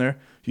Pisner.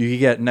 You can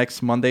get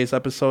next Monday's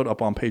episode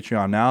up on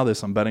Patreon now. There's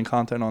some betting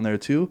content on there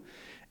too.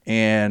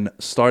 And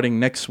starting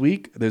next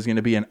week, there's going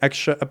to be an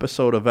extra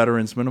episode of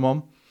Veterans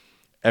Minimum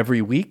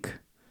every week.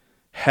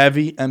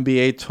 Heavy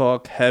NBA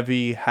talk,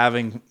 heavy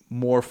having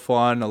more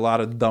fun, a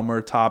lot of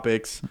dumber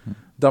topics.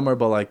 Dumber,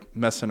 but like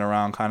messing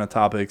around kind of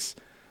topics.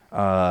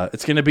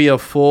 It's going to be a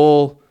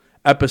full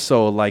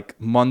episode like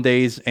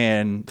Mondays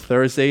and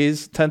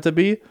Thursdays tend to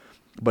be,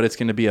 but it's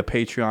going to be a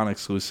Patreon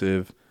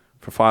exclusive.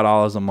 For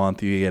 $5 a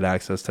month, you get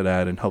access to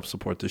that and help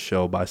support the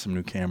show, buy some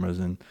new cameras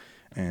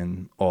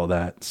and all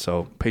that.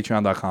 So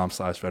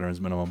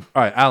patreon.com/veterans minimum.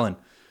 All right, Alan,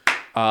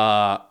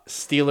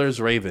 Steelers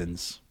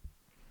Ravens.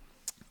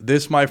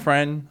 This, my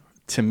friend,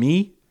 to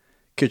me,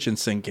 kitchen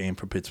sink game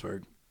for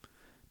Pittsburgh.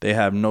 They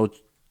have no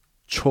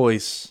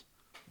choice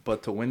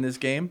but to win this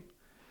game.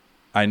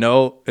 I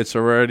know it's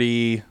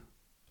already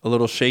a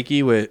little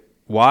shaky with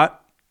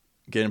Watt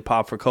getting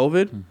popped for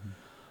COVID.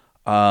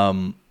 How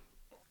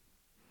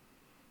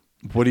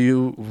do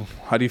you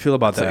feel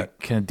about that? Like,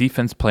 can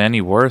defense play any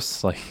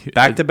worse? Like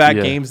back-to-back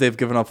games, they've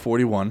given up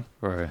 41.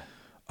 Right.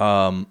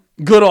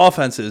 Good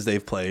offenses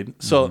they've played.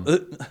 So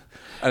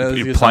I know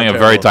you're playing a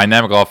very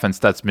dynamic offense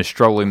that's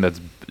struggling. That's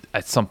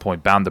at some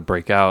point bound to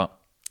break out.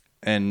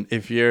 And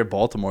if you're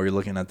Baltimore, you're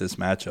looking at this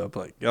matchup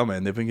like, yo,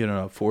 man, they've been getting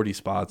up 40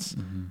 spots.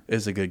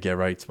 It's a good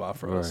get-right spot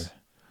for us.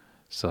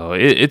 So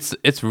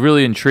it's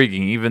really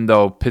intriguing, even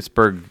though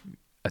Pittsburgh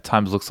at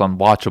times looks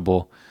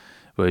unwatchable.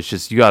 But it's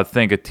just, you got to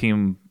think, a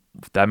team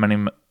with that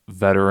many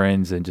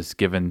veterans and just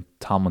given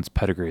Tomlin's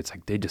pedigree, it's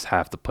like they just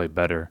have to play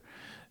better.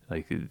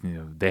 Like, you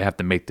know, they have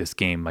to make this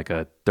game like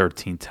a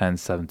 13-10,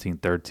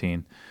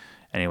 17-13.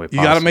 Anyway,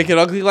 you got to make it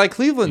ugly like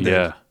Cleveland did.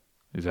 Yeah,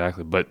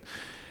 exactly. But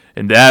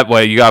in that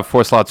way, you got to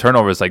force a lot of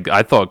turnovers. Like,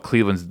 I thought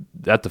Cleveland's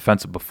that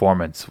defensive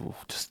performance,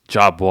 just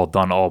job well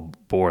done all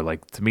board.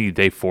 Like, to me,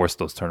 they forced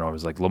those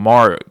turnovers. Like,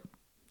 Lamar,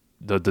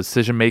 the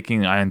decision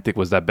making I didn't think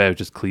was that bad. It was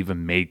just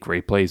Cleveland made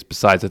great plays.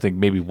 Besides, I think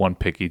maybe one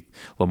pick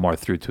Lamar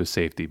threw to a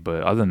safety.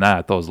 But other than that,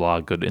 I thought it was a lot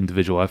of good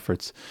individual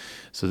efforts.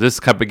 So this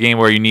type of game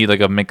where you need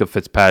like a Minkah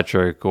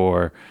Fitzpatrick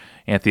or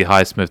Anthony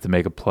Highsmith to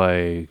make a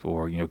play,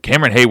 or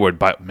Cameron Hayward.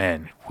 But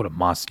man, what a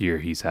monster year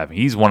he's having.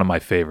 He's one of my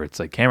favorites.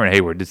 Like Cameron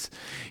Hayward,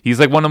 he's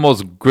like one of the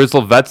most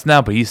grizzled vets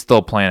now, but he's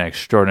still playing at an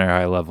extraordinary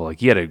high level.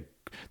 Like he had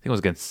think it was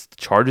against the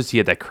Chargers. He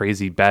had that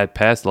crazy bad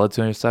pass that led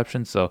to an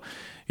interception. So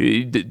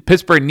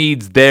Pittsburgh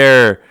needs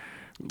their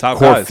Top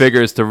core guys.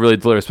 figures to really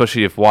deliver,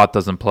 especially if Watt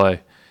doesn't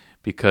play,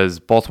 because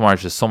Baltimore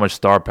has just so much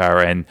star power.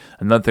 And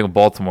another thing with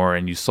Baltimore,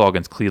 and you saw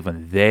against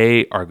Cleveland,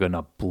 they are going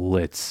to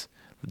blitz.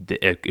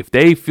 If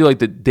they feel like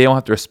that they don't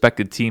have to respect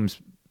the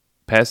team's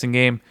passing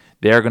game,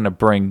 they're going to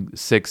bring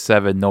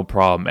 6-7, no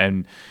problem.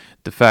 And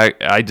the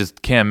fact, I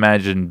just can't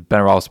imagine Ben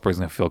Roethlisberger's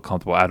going to feel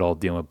comfortable at all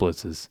dealing with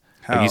blitzes.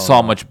 Like you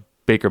saw how much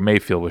Baker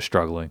Mayfield was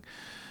struggling.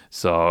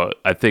 So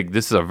I think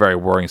this is a very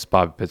worrying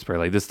spot for Pittsburgh.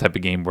 Like this type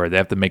of game where they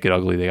have to make it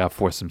ugly, they got to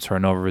force some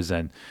turnovers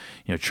and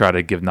try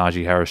to give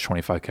Najee Harris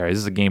 25 carries.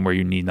 This is a game where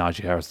you need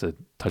Najee Harris to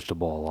touch the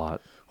ball a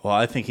lot. Well,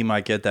 I think he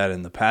might get that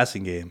in the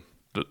passing game.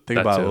 Think That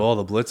about too.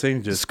 all the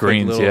blitzing, just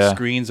Screens, quick little yeah.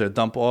 screens or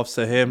dump offs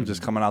to him,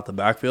 just coming out the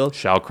backfield.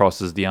 Shao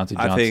crosses Deontay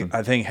Johnson.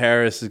 I think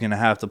Harris is going to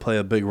have to play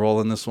a big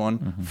role in this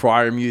one.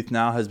 Freiermuth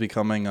now has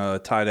becoming a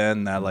tight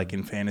end that, like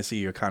in fantasy,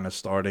 you're kind of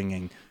starting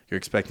and you're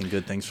expecting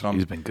good things from.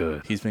 He's been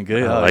good. He's been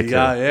good. I like him.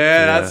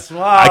 That's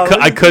wow.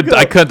 I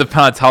couldn't depend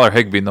on Tyler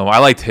Higbee no more. I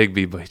liked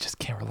Higbee, but he just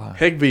can't rely.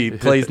 Higbee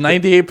plays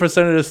 98%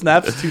 of the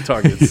snaps, 2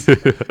 targets.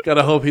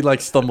 Gotta hope he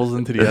stumbles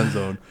into the end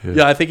zone.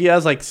 Yeah, I think he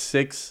has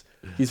 6.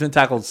 He's been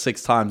tackled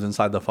 6 times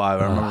inside the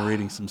 5. I remember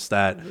reading some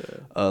stat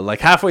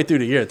halfway through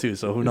the year too.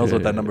 So who knows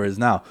what that number is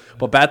now?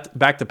 But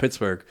back to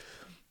Pittsburgh.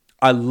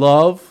 I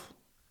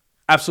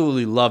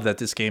absolutely love that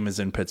this game is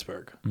in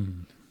Pittsburgh.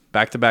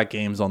 Back-to-back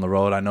games on the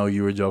road. I know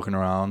you were joking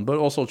around, but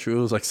also true.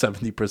 It was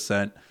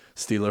 70%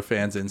 Steeler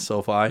fans in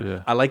SoFi.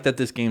 Yeah. I like that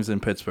this game's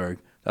in Pittsburgh.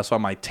 That's why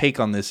my take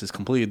on this is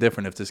completely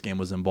different if this game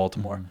was in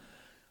Baltimore.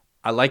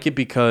 I like it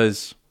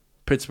because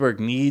Pittsburgh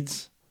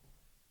needs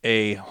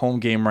a home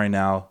game right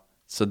now.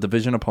 It's a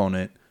division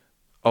opponent.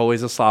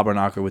 Always a slobber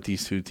knocker with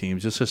these two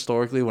teams. Just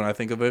historically, when I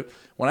think of it,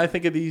 when I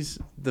think of these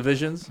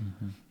divisions,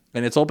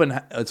 and it's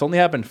only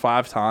happened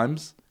 5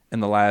 times in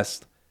the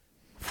last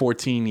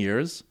 14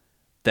 years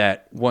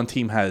that one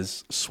team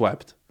has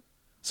swept.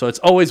 So it's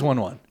always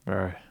 1-1.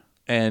 Right.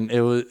 And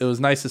it was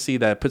nice to see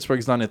that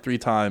Pittsburgh's done it 3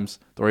 times.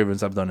 The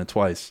Ravens have done it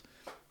twice.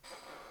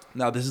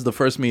 Now, this is the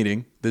first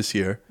meeting this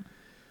year.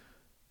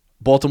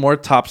 Baltimore,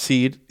 top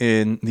seed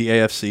in the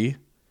AFC.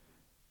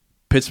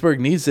 Pittsburgh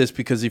needs this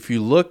because if you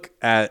look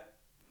at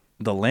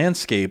the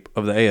landscape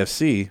of the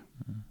AFC,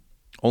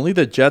 only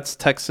the Jets,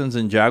 Texans,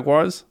 and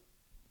Jaguars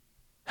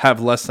have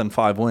less than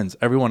 5 wins.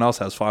 Everyone else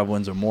has 5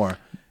 wins or more.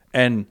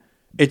 And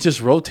it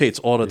just rotates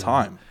all the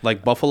time.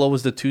 Like Buffalo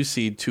was the 2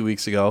 seed 2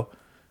 weeks ago.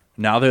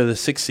 Now they're the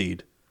 6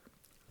 seed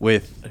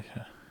with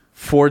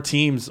 4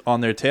 teams on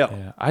their tail.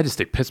 Yeah, I just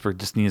think Pittsburgh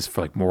just needs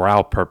for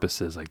morale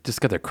purposes,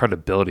 just get their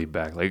credibility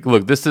back.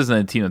 Look, this isn't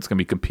a team that's going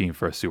to be competing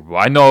for a Super Bowl.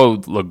 I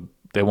know, look,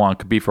 they want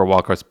to compete for a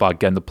wildcard spot,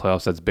 get in the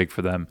playoffs. That's big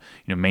for them.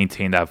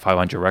 Maintain that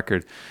 500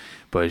 record.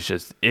 But it's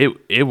just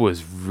it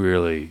was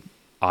really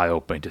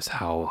eye-opening just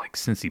how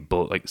since he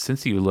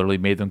literally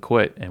made them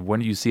quit. And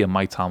when do you see a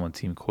Mike Tomlin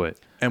team quit?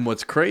 And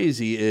what's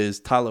crazy is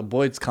Tyler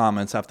Boyd's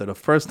comments after the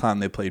first time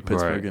they played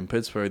Pittsburgh in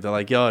Pittsburgh. They're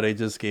like, yo, they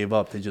just gave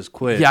up. They just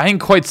quit. Yeah, I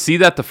didn't quite see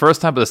that the first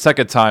time, but the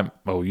second time,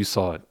 oh, you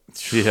saw it.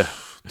 Yeah.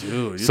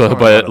 Dude. So,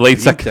 but late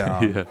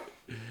second. Yeah.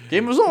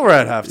 Game was over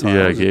at halftime.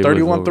 Yeah, Was it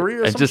 31-3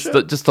 or and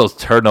something? just those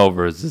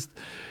turnovers,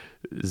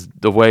 is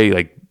the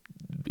way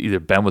either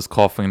Ben was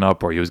coughing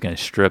up or he was getting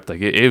stripped.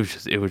 It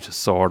was just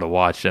so hard to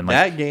watch. And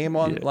that game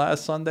on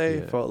last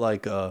Sunday felt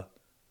like this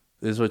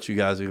is what you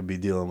guys are gonna be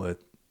dealing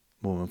with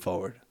moving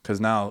forward. Because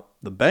now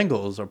the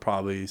Bengals are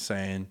probably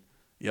saying,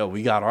 yo,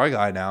 we got our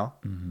guy now.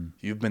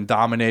 You've been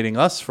dominating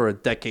us for a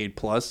decade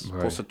plus,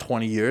 close to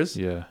 20 years.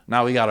 Yeah.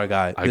 Now we got our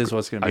guy. This is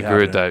what's going to be I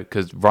agree happening. with that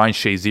because Ryan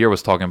Shazier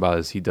was talking about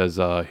this. He does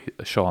a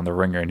show on The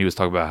Ringer, and he was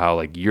talking about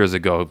how years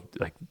ago,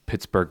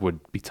 Pittsburgh would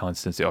be telling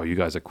Cincinnati, "Oh, you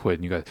guys are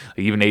quitting. You guys."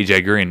 Even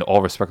AJ Green,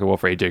 all respect and well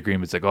for AJ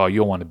Green, it's "Oh, you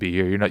don't want to be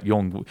here. You're not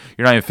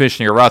even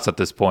finishing your routes at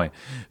this point."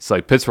 It's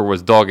Pittsburgh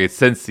was dogging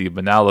Cincy,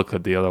 but now look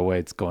at the other way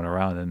it's going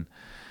around, and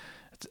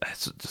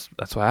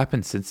that's what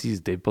happened. We're going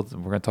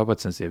to talk about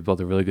Cincy. They built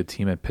a really good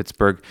team at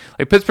Pittsburgh.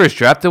 Pittsburgh's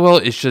drafted well.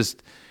 It's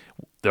just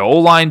the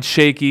O-line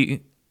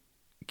shaky,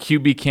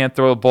 QB can't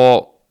throw the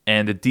ball,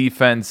 and the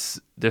defense,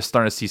 they're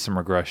starting to see some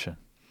regression.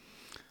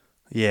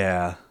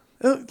 Yeah.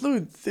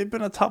 Look, they've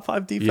been a top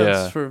 5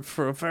 defense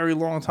for a very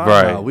long time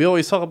now. We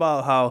always talk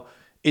about how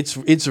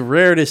it's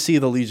rare to see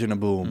the Legion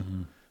of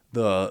Boom,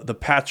 the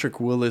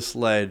Patrick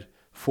Willis-led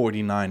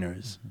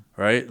 49ers,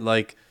 right?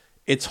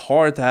 It's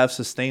hard to have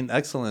sustained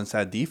excellence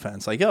at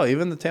defense.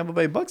 Even the Tampa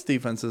Bay Bucks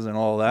defense isn't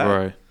all that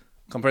Right.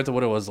 compared to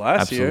what it was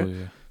last year. Yeah.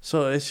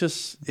 So it's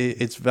just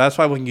that's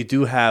why when you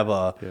do have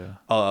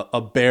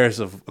a Bears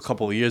of a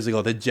couple of years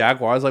ago, the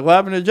Jaguars, what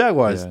happened to the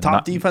Jaguars?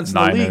 Top defense in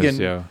the league,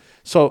 and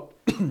so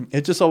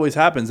it just always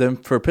happens.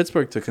 And for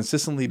Pittsburgh to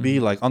consistently be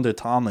under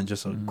Tomlin,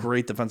 just a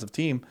great defensive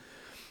team.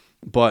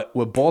 But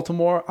with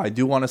Baltimore, I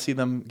do want to see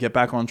them get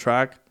back on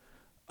track.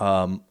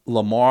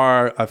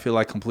 Lamar, I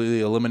feel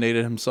completely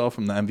eliminated himself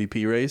from the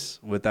MVP race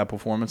with that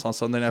performance on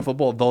Sunday Night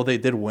Football. Though they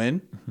did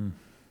win,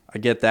 I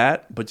get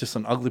that, but just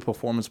an ugly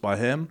performance by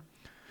him.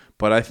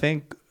 But I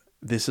think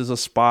this is a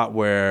spot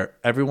where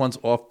everyone's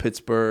off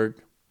Pittsburgh.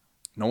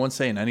 No one's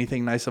saying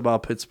anything nice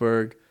about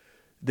Pittsburgh.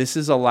 This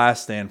is a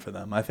last stand for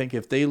them. I think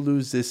if they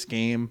lose this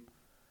game,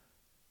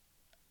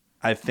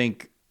 I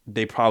think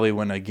they probably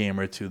win a game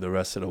or two the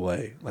rest of the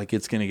way. Like,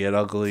 it's going to get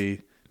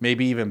ugly.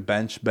 Maybe even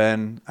bench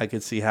Ben, I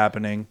could see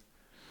happening.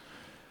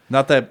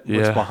 Not that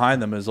what's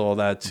behind them is all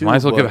that, too. Might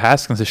as well give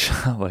Haskins a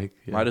shot.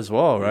 Might as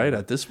well, right,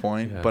 at this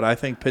point. Yeah. But I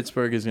think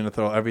Pittsburgh is going to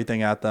throw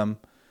everything at them.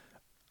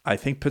 I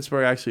think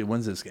Pittsburgh actually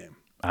wins this game.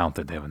 I don't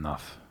think they have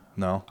enough.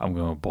 No? I'm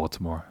going with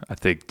Baltimore. I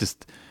think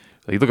just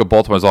you look at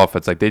Baltimore's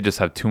offense, like they just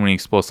have too many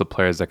explosive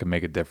players that can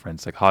make a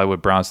difference. Like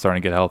Hollywood Brown's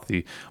starting to get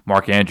healthy.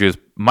 Mark Andrews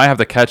might have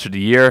the catch of the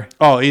year.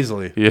 Oh,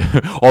 easily.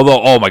 Yeah.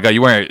 Although, oh my God,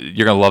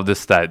 you're gonna love this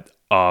stat.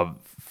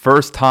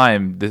 First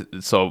time,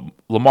 so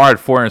Lamar had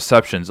 4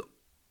 interceptions.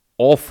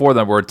 All 4 of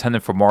them were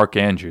intended for Mark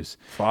Andrews.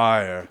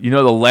 Fire. You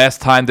know the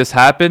last time this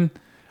happened?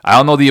 I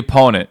don't know the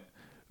opponent.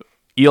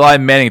 Eli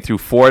Manning threw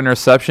 4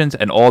 interceptions,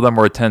 and all of them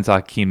were intended to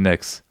Hakeem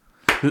Nicks.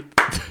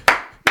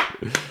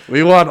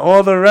 We want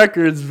all the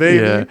records,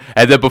 baby. Yeah.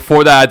 And then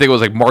before that, I think it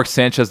was like Mark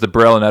Sanchez, the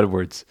Braylon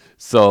Edwards.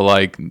 So,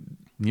 like,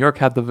 New York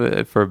had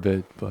the for a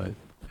bit, but.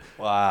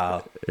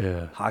 Wow.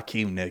 Yeah.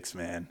 Hakeem Nicks,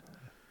 man.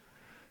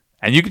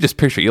 And you could just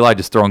picture Eli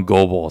just throwing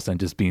go balls and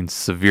just being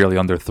severely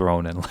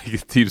underthrown and,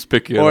 like, teams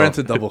picking it up. Or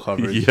into double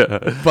coverage.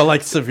 Yeah. But,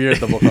 like, severe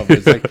double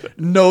coverage. Like,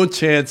 no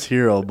chance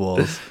hero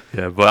balls.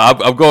 Yeah, but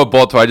I'm going with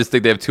Baltimore. I just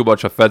think they have too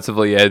much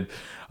offensively, and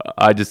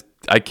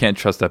I can't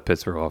trust that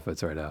Pittsburgh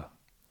offense right now.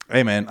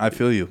 Hey, man, I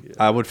feel you. Yeah.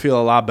 I would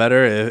feel a lot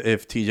better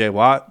if TJ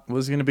Watt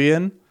was going to be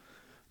in,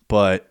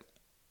 but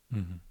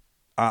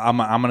I'm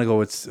going to go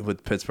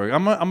with Pittsburgh.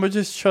 I'm going to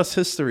just trust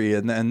history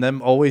and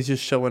them always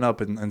just showing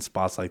up in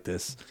spots like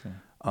this. Okay.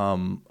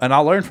 And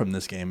I'll learn from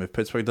this game. If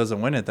Pittsburgh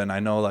doesn't win it, then I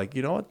know, like,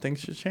 you know what?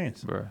 Things should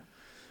change. Right.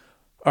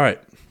 All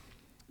right.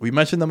 We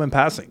mentioned them in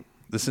passing.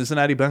 The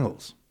Cincinnati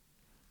Bengals.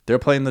 They're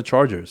playing the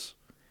Chargers.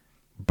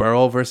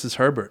 Burrow versus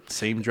Herbert,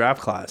 same draft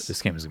class.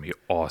 This game is going to be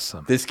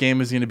awesome. This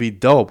game is going to be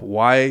dope.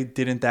 Why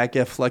didn't that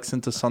get flexed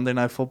into Sunday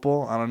Night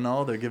Football? I don't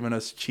know. They're giving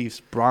us Chiefs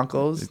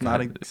Broncos. Not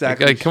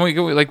exactly. Like, can we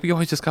we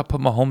always just got to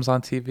put Mahomes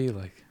on TV?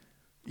 Like,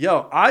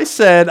 yo, I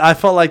said I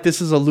felt like this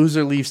is a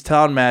loser leaves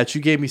town match.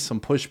 You gave me some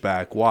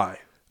pushback. Why?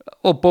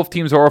 Well, both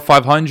teams are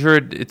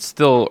 500. It's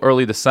still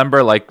early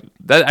December. Like,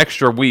 that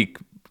extra week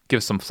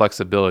gives some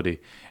flexibility.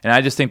 And I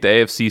just think the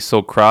AFC is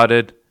so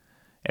crowded,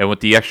 and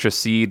with the extra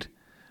seed.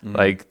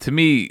 Like, to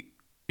me,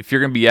 if you're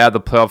going to be out of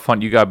the playoff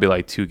hunt, you got to be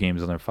like 2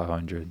 games under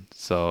 500.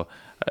 So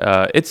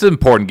it's an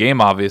important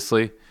game,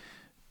 obviously.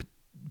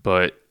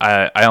 But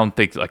I don't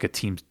think like a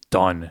team's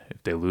done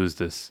if they lose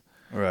this.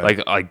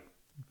 Right. Like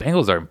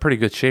Bengals are in pretty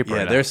good shape right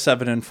now. Yeah, they're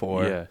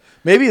 7-4. Yeah.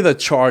 Maybe the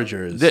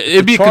Chargers.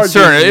 It'd be a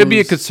concern. It'd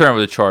be a concern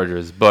with the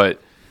Chargers, but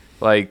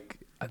like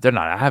they're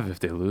not out if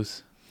they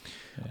lose.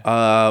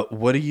 Yeah.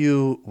 What do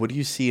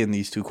you see in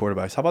these 2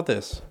 quarterbacks? How about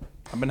this?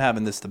 I've been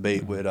having this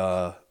debate with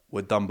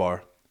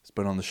Dunbar. He's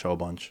been on the show a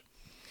bunch.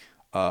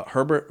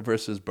 Herbert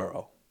versus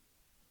Burrow.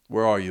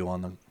 Where are you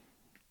on them?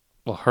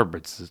 Well,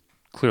 Herbert's a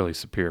clearly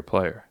superior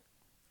player.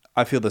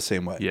 I feel the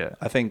same way. Yeah.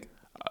 I think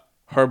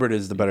Herbert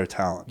is the better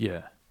talent.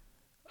 Yeah.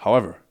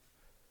 However,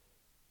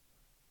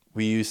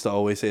 we used to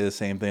always say the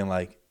same thing,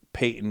 like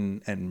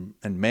Peyton and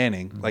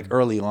Manning. Mm-hmm. Like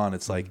early on,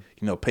 it's like,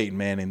 Peyton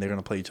Manning, they're going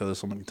to play each other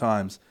so many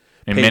times.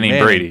 And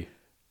Manning Brady.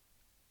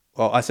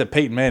 Oh, I said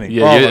Peyton Manning.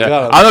 Yeah, my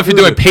God, I don't know if you're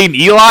doing Peyton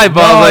Eli,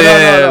 but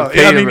no.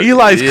 I mean,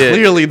 Eli's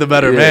clearly the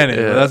better Manning.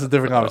 But that's a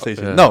different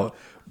conversation. Yeah. No,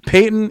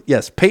 Peyton,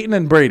 yes, Peyton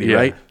and Brady,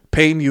 right?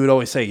 Peyton, you would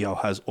always say,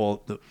 has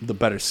all the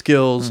better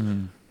skills,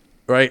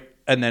 right?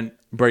 And then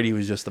Brady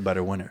was just the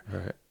better winner.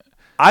 Right.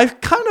 I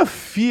kind of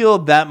feel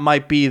that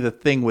might be the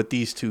thing with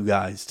these 2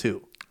 guys,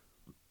 too.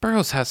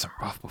 Burrow's had some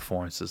rough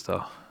performances,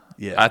 though.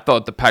 Yeah. I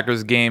thought the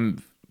Packers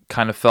game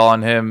kind of fell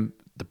on him.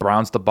 The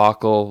Browns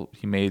debacle,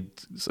 he made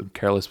some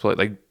careless play.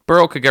 Like,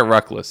 Burrow could get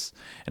reckless.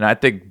 And I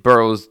think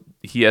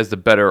he has the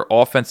better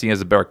offense. He has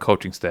the better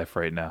coaching staff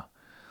right now.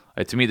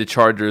 Like, to me, the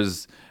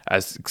Chargers,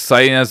 as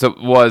exciting as it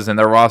was, and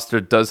their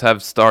roster does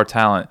have star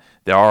talent,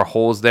 there are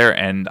holes there.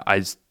 And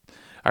I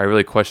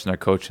really question their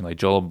coaching. Like,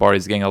 Joe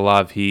Lombardi's getting a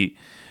lot of heat.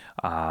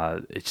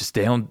 It's just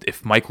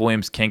if Mike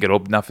Williams can't get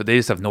open enough, they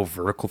just have no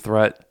vertical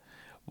threat.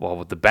 Well,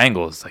 with the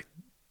Bengals, like,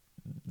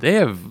 they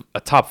have a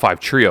top 5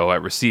 trio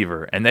at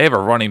receiver, and they have a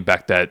running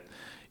back that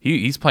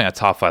he's playing at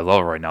top 5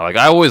 level right now. Like,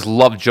 I always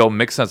loved Joe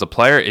Mixon as a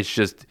player. It's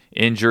just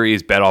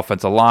injuries, bad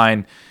offensive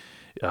line,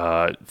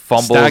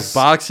 fumbles, stacked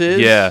boxes.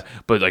 Yeah,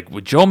 but like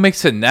with Joe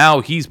Mixon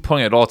now, he's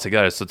putting it all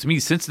together. So to me,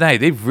 Cincinnati,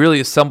 they've really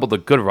assembled a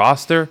good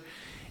roster,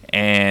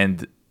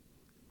 and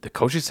the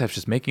coaching staff's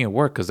just making it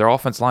work because their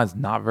offensive line's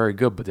not very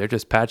good, but they're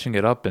just patching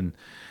it up. And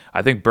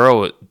I think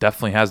Burrow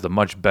definitely has the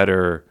much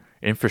better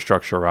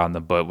infrastructure around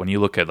them. But when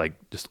you look at like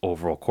just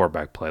overall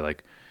quarterback play,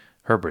 like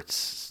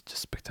Herbert's just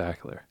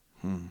spectacular.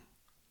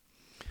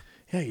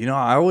 Yeah,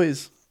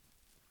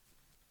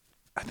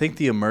 I think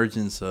the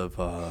emergence of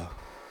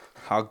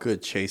how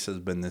good Chase has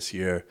been this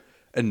year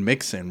and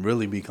Mixon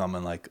really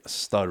becoming like a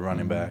stud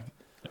running back.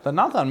 The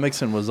knock on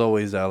Mixon was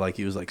always that like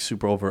he was like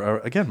super over.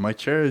 Again, my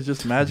chair is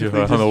just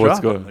magically I don't know what's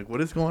going on. Like,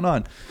 what is going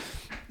on?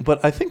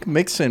 But I think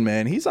Mixon,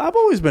 man, I've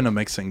always been a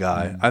Mixon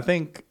guy. I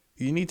think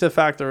you need to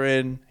factor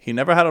in he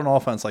never had an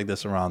offense like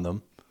this around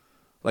him.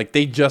 Like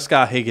they just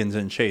got Higgins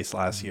and Chase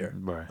last year,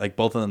 Right. like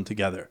both of them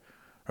together,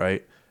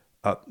 right?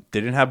 They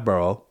didn't have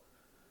Burrow.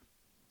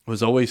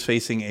 Was always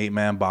facing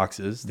 8-man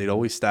boxes. They'd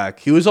always stack.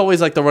 He was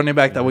always like the running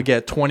back that would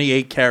get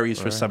 28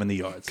 carries for 70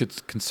 yards.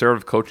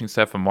 Conservative coaching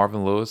staff from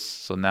Marvin Lewis.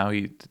 So now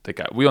we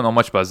don't know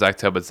much about Zach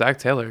Taylor, but Zach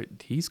Taylor,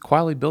 he's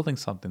quietly building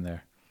something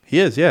there. He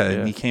is, yeah.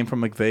 And he came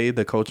from McVay,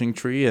 the coaching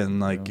tree, and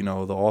like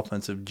the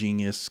offensive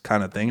genius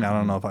kind of thing. I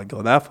don't know if I'd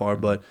go that far,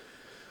 but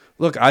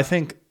look, I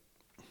think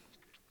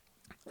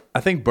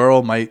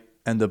Burrow might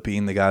end up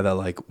being the guy that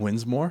like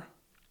wins more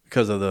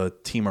because of the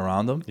team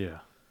around him. Yeah.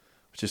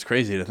 Which is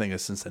crazy to think of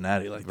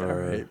Cincinnati like that,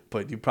 right?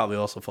 But you probably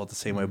also felt the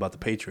same way about the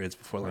Patriots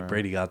before like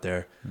Brady got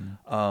there.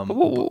 But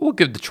we'll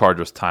give the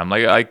Chargers time.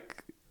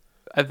 Like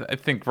I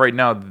think right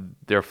now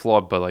they're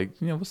flawed, but like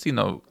we'll see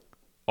no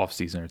off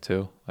season or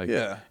two. Like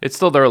it's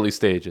still the early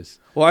stages.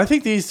 Well, I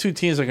think these two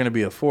teams are going to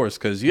be a force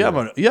because you have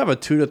a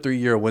 2 to 3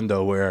 year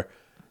window where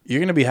you're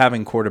going to be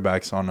having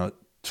quarterbacks on a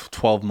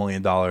 $12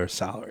 million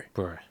salary,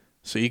 Right.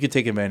 so you could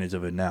take advantage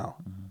of it now.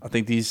 I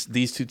think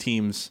these two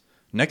teams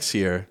next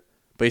year,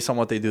 based on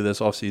what they do this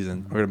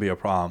offseason, are going to be a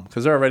problem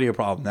because they're already a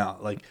problem now.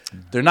 Like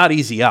they're not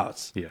easy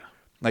outs. Yeah.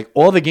 Like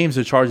all the games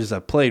the Chargers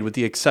have played, with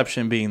the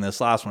exception being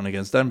this last one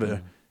against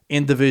Denver,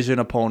 in division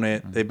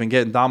opponent, they've been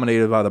getting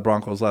dominated by the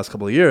Broncos last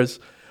couple of years.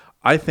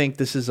 I think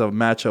this is a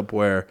matchup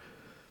where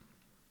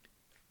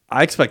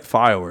I expect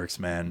fireworks,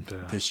 man.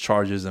 This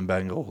Chargers and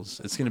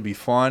Bengals. It's going to be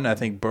fun. I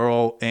think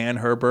Burrow and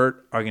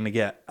Herbert are going to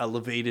get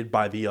elevated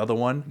by the other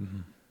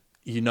one.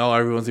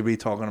 Everyone's going to be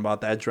talking about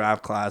that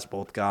draft class,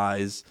 both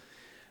guys.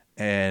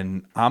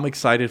 And I'm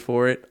excited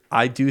for it.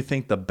 I do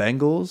think the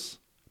Bengals,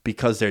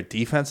 because their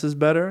defense is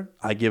better,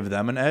 I give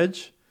them an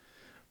edge.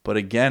 But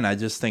again, I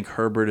just think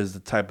Herbert is the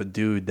type of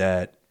dude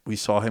that we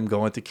saw him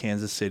go into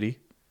Kansas City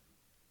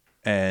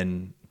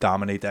and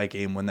dominate that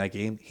game, win that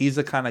game. He's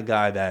the kind of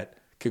guy that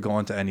could go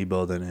into any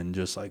building and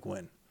just like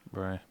win.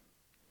 Right.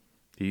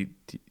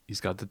 He's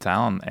got the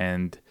talent,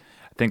 and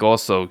I think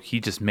also he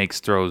just makes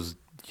throws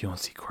you don't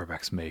see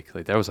quarterbacks make.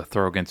 Like there was a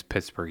throw against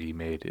Pittsburgh he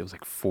made. It was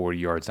like 40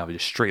 yards now. He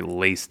just straight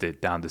laced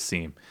it down the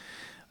seam.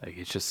 Like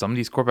it's just some of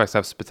these quarterbacks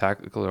have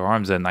spectacular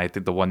arms, and I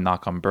think the one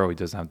knock on Burrow, he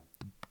doesn't have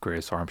the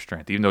greatest arm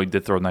strength. Even though he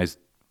did throw a nice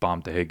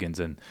bomb to Higgins,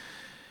 and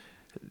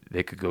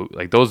they could go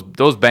like those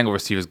Bengal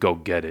receivers go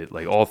get it.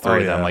 Like all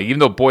three of them. Like even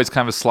though Boyd's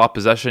kind of a slot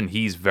possession,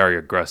 he's very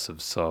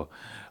aggressive. So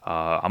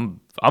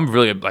I'm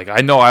really like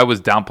I know I was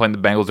downplaying the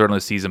Bengals early in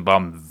the season, but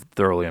I'm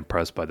thoroughly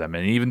impressed by them.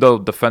 And even though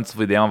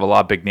defensively they don't have a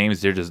lot of big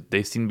names,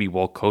 they seem to be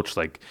well coached.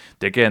 Like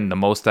they're getting the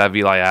most out of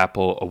Eli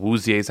Apple.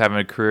 Awuzie's having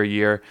a career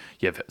year.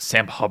 You have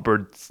Sam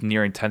Hubbard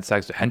nearing 10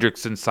 sacks.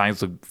 Hendrickson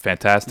signs look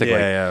fantastic.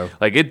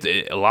 Like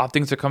a lot of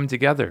things are coming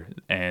together,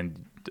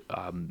 and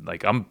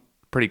like I'm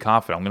pretty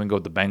confident. I'm going to go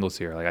with the Bengals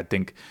here. Like I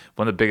think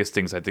one of the biggest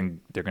things I think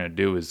they're going to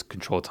do is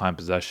control time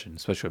possession,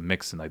 especially with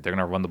Mixon. Like they're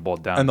going to run the ball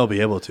down, and they'll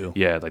be able to.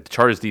 Yeah, like the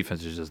Chargers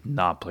defense is just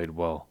not played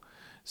well.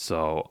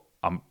 So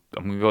I'm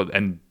going to go,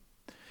 and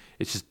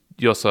it's just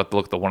you also have to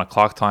look at the 1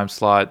 o'clock time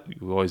slot.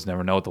 You always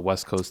never know with the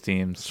West Coast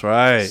teams. That's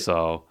right.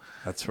 So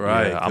that's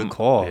right. Yeah, Good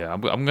call. Yeah,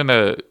 I'm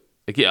gonna.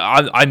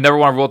 I never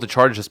want to roll with the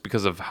Chargers just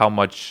because of how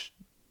much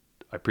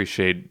I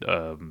appreciate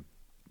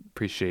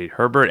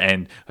Herbert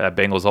and that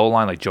Bengals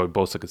O-line. Like Joey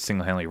Bosa could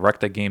single-handedly wreck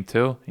that game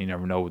too. You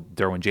never know with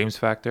Derwin James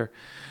factor.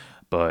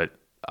 But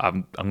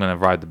I'm gonna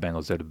ride the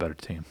Bengals. They're the better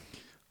team.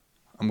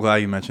 I'm glad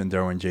you mentioned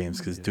Derwin James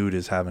because dude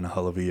is having a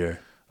hell of a year.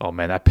 Oh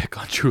man, that pick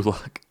on Drew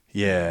Lock.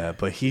 Yeah,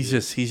 but he's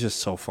just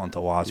so fun to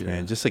watch,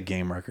 man. Just a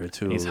game wrecker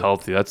too. He's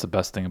healthy. That's the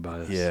best thing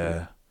about it.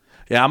 Yeah.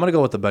 I'm gonna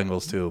go with the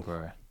Bengals too.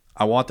 Right.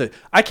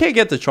 I can't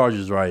get the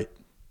Chargers right.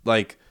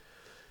 Like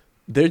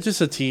they're just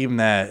a team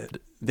that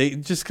they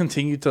just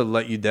continue to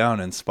let you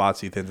down in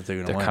spots you think that they're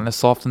gonna win. They're kind of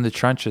soft in the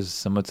trenches,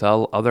 similar to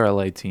other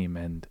LA team,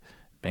 and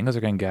Bengals are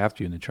gonna get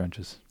after you in the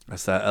trenches.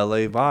 That's that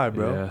LA vibe,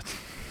 bro.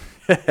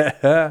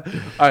 Yeah.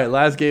 All right,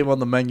 last game on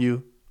the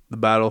menu, the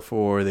battle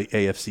for the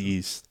AFC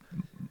East.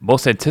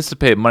 Most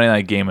anticipated Monday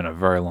night game in a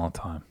very long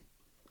time.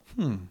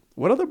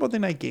 What other Monday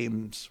night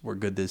games were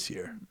good this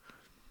year?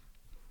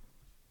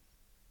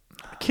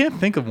 I can't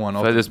think of one. I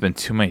feel like there's been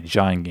too many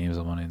giant games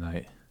on Monday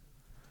night.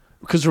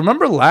 Because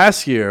remember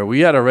last year, we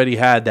had already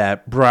had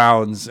that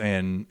Browns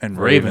and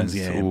Ravens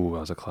game. Ooh, that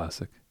was a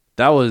classic.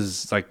 That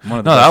was like one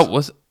of the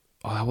best.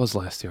 that was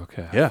last year.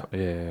 Okay. Yeah.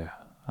 Yeah.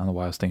 I don't know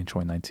why I was thinking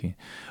 2019.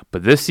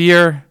 But this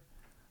year,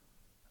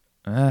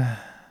 like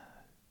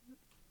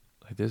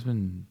there's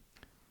been...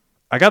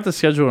 I got the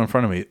schedule in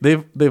front of me.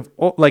 They've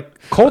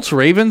like Colts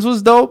Ravens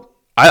was dope.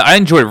 I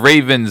enjoyed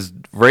Ravens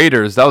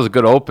Raiders. That was a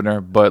good opener,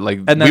 but like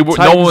and no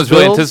one was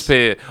really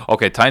anticipating.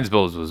 Okay, Titans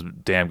Bills was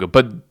damn good,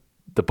 but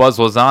the buzz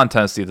was on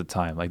Tennessee at the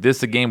time. Like this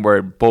is a game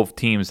where both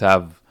teams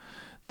have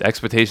the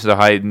expectations are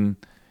heightened.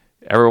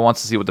 Everyone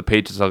wants to see what the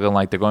Patriots are looking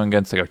like. They're going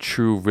against like a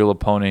true, real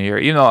opponent here.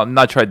 You know, I'm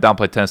not trying to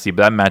downplay Tennessee,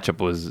 but that matchup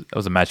was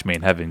a match made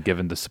in heaven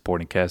given the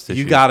supporting cast issue.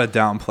 You got to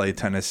downplay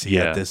Tennessee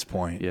Yeah. at this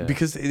point Yeah.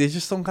 because they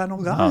just don't got no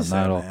guys not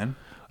there, at all. man.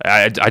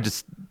 I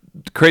just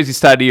the crazy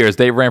stat of the year is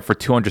they ran for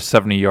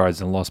 270 yards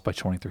and lost by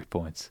 23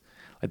 points.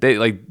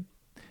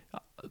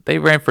 They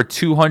ran for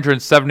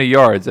 270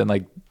 yards and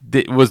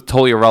it was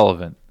totally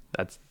irrelevant.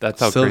 That's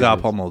how Still crazy got it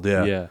is. pummeled,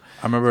 yeah. Yeah.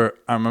 I remember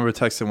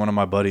texting one of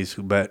my buddies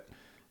who bet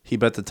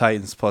the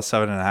Titans plus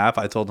 7.5.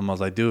 I told him, I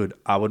was like, dude,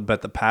 I would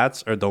bet the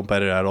Pats or don't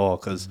bet it at all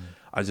because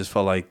I just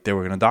felt like they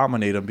were going to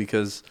dominate them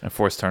because And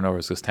forced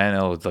turnovers because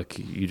Tannehill is like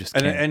you just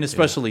can't. and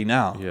especially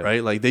now, Yeah.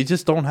 right? Like they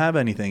just don't have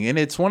anything. And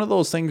it's one of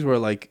those things where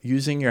like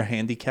using your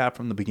handicap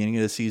from the beginning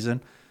of the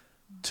season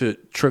to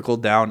trickle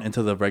down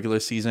into the regular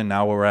season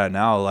now where we're at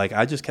now, like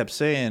I just kept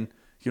saying,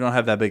 you don't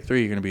have that big three,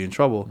 you're going to be in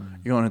trouble.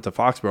 You're going into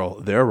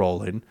Foxborough, they're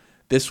rolling.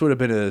 This would have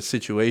been a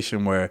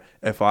situation where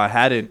if I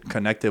hadn't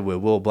connected with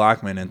Will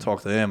Blackman and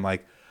talked to him,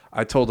 like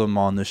I told him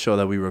on the show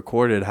that we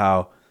recorded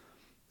how,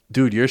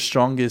 dude, your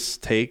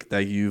strongest take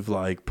that you've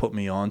like put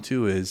me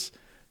onto is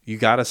you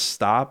got to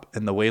stop.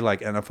 And the way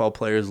like NFL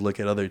players look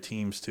at other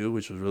teams too,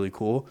 which was really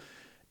cool,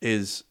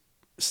 is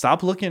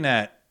stop looking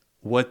at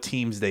what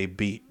teams they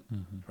beat,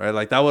 right?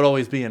 Like that would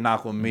always be a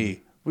knock on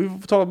me.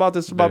 We've talked about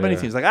this about many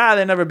teams. Like,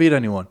 they never beat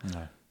anyone.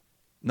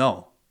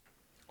 No.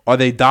 Are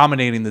they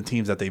dominating the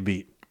teams that they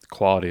beat?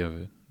 Quality of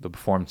it, the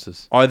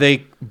performances. Are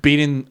they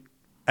beating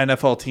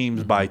NFL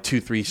teams by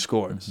 2-3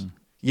 scores?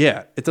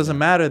 Yeah. It doesn't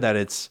matter that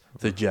it's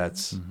the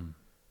Jets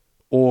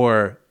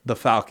or the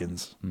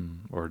Falcons,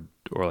 Or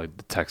like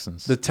the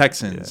Texans. the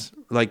Texans.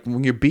 Like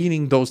when you're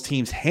beating those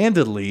teams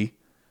handedly,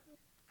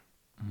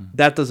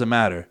 that doesn't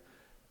matter.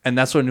 And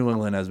that's what New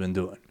England has been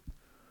doing.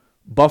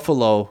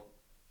 Buffalo,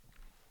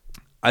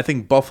 I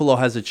think Buffalo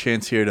has a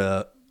chance here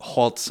to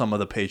halt some of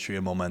the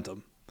Patriot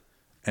momentum.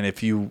 And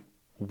if you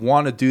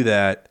want to do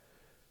that,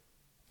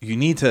 you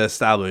need to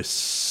establish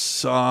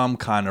some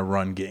kind of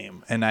run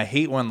game. And I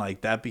hate when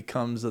like that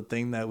becomes a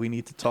thing that we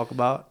need to talk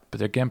about. But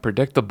they're getting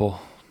predictable.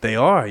 They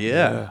are,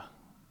 yeah.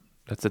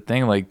 That's the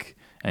thing.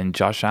 And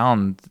Josh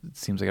Allen, it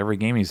seems like every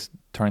game he's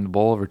turning the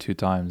ball over 2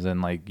 times.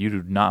 And you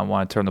do not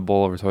want to turn the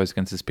ball over twice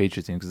against this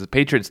Patriots team because the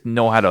Patriots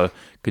know how to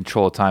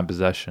control time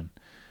possession.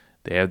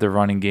 They have their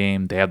running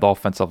game. They have the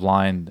offensive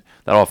line.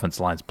 That offensive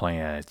line's playing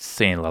at an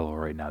insane level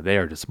right now. They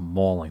are just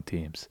mauling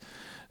teams.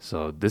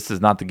 So this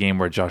is not the game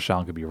where Josh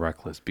Allen could be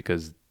reckless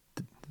because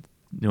the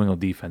New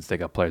England defense, they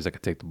got players that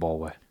could take the ball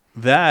away.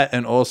 That,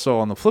 and also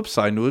on the flip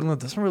side, New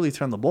England doesn't really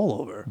turn the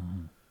ball over.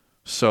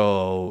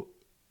 So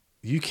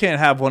you can't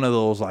have one of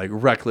those like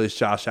reckless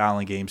Josh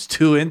Allen games,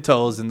 2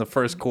 intos in the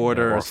first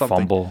quarter or something.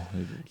 Fumble.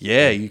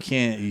 Yeah, you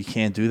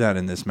can't do that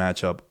in this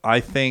matchup. I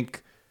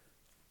think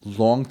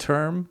long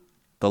term,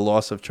 the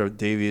loss of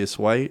Tre'Davious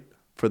White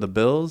for the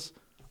Bills,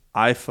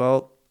 I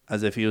felt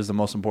as if he was the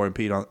most important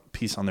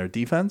piece on their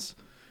defense.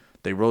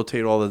 They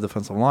rotate all the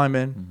defensive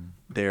linemen.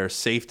 Their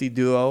safety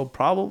duo,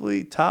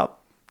 probably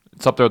top.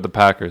 It's up there with the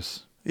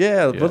Packers.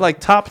 Yeah, but like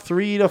top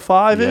 3 to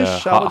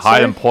 5-ish, I would High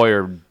say.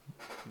 employer.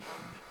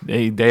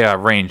 They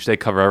have range. They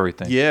cover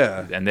everything.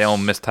 Yeah. And they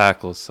don't miss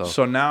tackles.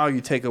 So now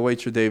you take away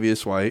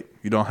Tre'Davious White.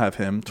 You don't have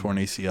him, torn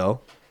ACL.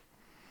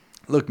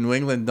 Look, New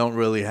England don't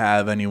really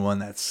have anyone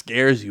that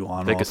scares you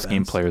on they offense. can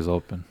scheme players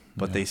open.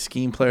 But they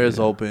scheme players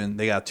open.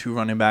 They got 2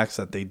 running backs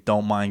that they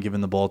don't mind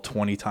giving the ball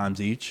 20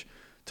 times each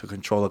to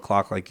control the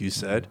clock, like you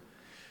said.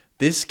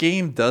 This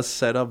game does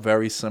set up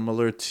very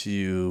similar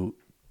to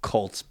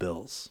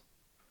Colts-Bills,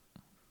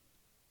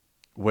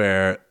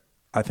 where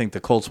I think the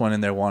Colts went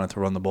in there, wanted to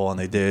run the ball, and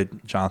they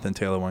did. Jonathan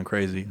Taylor went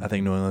crazy. I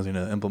think New England's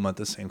going to implement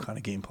the same kind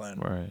of game plan.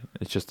 Right.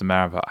 It's just a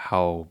matter of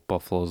how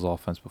Buffalo's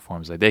offense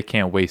performs. Like they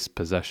can't waste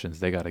possessions.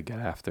 They got to get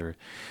after it.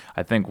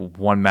 I think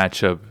one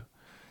matchup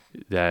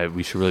that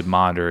we should really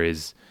monitor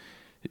is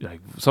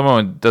like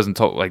someone doesn't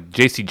talk like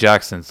J.C.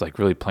 Jackson's like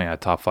really playing at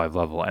top 5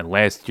 level. And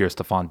last year,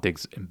 Stephon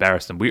Diggs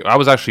embarrassed him. I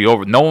was actually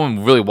over. No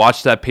one really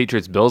watched that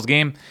Patriots Bills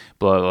game,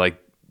 but like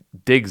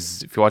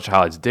Diggs, if you watch the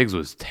highlights, Diggs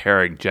was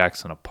tearing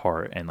Jackson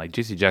apart, and like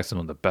J.C. Jackson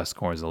was one of the best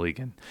corners in the league.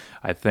 And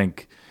I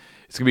think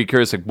it's gonna be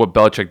curious like what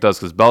Belichick does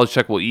because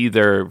Belichick will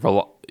either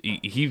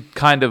he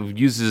kind of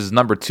uses his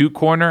number 2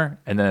 corner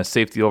and then a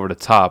safety over the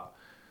top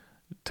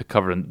to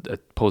cover an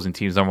opposing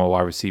team's number 1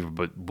 wide receiver.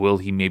 But will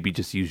he maybe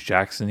just use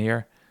Jackson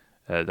here?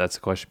 That's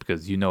the question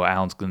because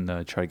Allen's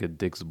gonna try to get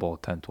Diggs the ball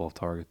 10, 12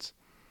 targets.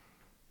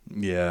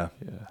 Yeah.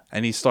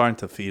 And he's starting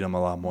to feed him a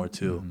lot more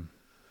too.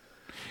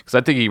 Because I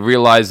think he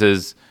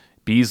realizes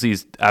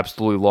Beasley's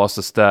absolutely lost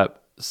a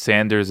step.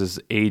 Sanders is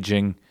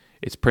aging.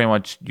 It's pretty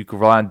much you can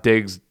rely on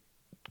Diggs,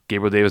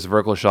 Gabriel Davis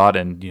vertical shot,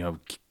 and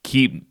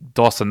keep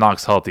Dawson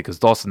Knox healthy because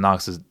Dawson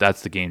Knox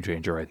that's the game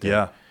changer right there.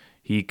 Yeah.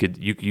 You could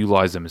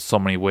utilize him in so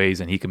many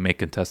ways, and he can make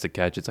contested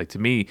catches. Like to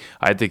me,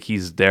 I think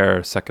he's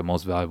their second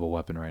most valuable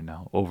weapon right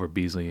now over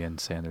Beasley and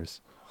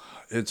Sanders.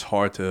 It's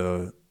hard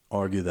to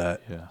argue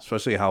that,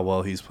 especially how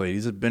well he's played.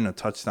 He's been a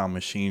touchdown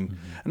machine.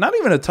 And not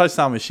even a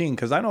touchdown machine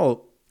because I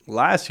know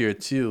last year,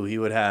 too, he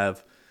would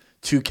have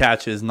 2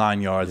 catches,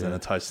 9 yards, and a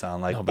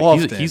touchdown. Like No, but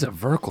often. he's a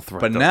vertical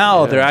threat. But though.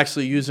 now Yeah. they're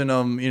actually using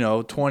him,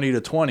 20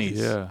 to 20s.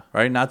 Yeah.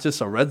 Right? Not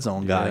just a red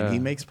zone guy. Yeah. He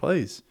makes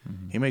plays.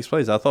 He makes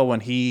plays. I thought when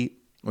he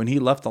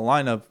left the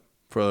lineup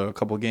for a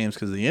couple of games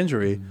because of the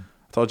injury,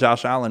 I thought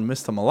Josh Allen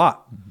missed him a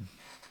lot.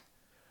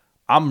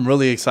 I'm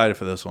really excited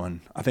for this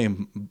one. I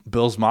think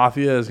Bills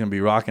Mafia is going to be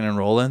rocking and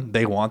rolling.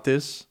 They want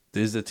this.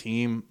 This is a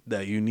team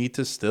that you need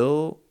to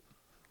still.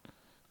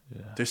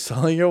 Yeah. They're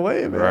selling your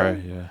way, man.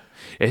 Right, yeah.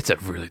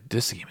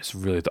 This game is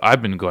really.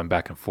 I've been going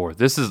back and forth.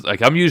 This is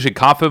like I'm usually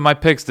confident in my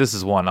picks. This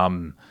is one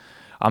I'm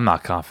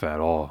not confident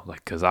at all.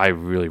 Like because I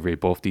really rate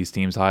both these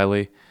teams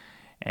highly,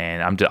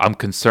 and I'm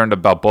concerned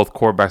about both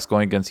quarterbacks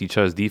going against each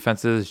other's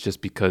defenses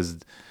just because.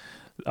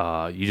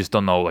 You just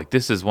don't know. Like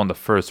this is one of the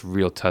first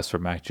real tests for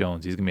Mac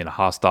Jones. He's gonna be in a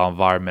hostile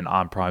environment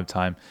on prime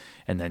time,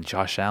 and then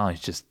Josh Allen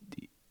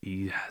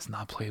he has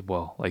not played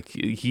well. Like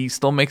he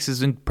still makes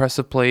his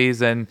impressive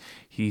plays, and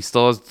he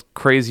still has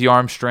crazy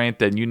arm strength,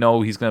 and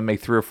he's gonna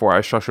make 3 or 4 eye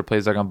structure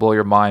plays that are gonna blow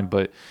your mind.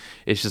 But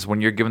it's just when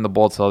you're giving the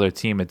ball to the other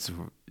team, it's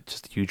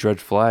just a huge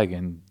red flag.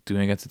 And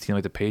doing against a team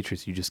like the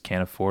Patriots, you just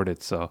can't afford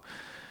it. So,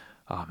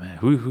 oh man,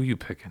 who you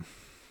picking?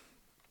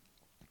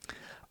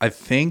 I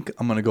think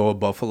I'm gonna go with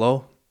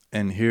Buffalo.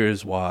 And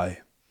here's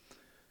why.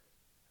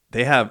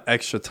 They have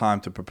extra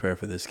time to prepare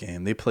for this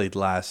game. They played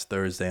last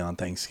Thursday on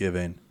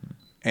Thanksgiving,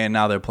 and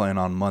now they're playing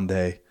on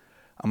Monday.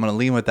 I'm going to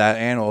lean with that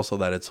and also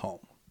that it's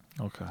home.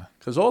 Okay.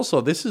 Because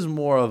also, this is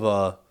more of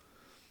a,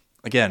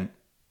 again,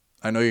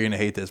 I know you're going to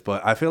hate this,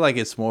 but I feel like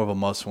it's more of a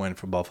must-win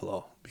for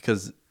Buffalo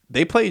because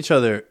they play each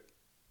other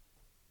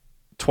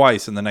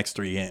twice in the next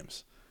 3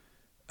 games,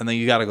 and then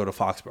you got to go to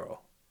Foxborough.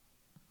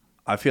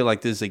 I feel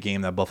like this is a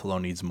game that Buffalo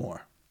needs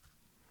more.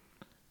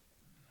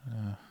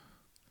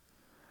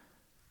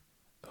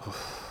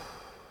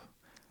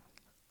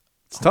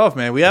 It's tough,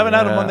 man. We haven't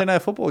had a Monday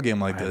Night Football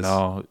game like this.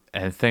 No,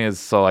 and the thing is,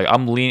 so like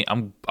I'm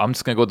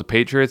just gonna go with the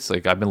Patriots.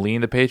 Like I've been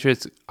leaning the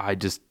Patriots. I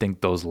just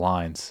think those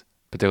lines,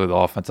 particularly the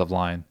offensive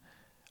line,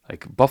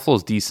 like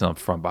Buffalo's decent up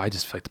front, but I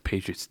just feel like the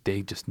Patriots,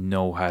 they just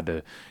know how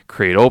to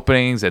create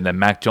openings, and then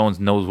Mac Jones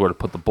knows where to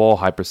put the ball.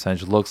 High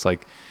percentage looks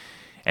like.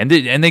 And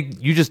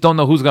you just don't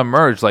know who's gonna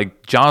merge.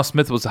 Like John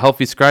Smith was a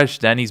healthy scratch,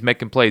 then he's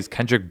making plays.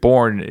 Kendrick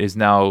Bourne is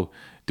now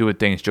doing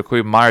things.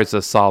 Jacoby Myers is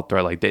a solid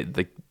threat. Like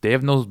they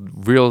have no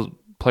real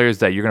players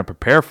that you're gonna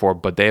prepare for,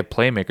 but they have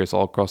playmakers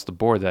all across the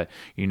board that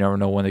you never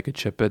know when they could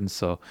chip in.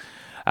 So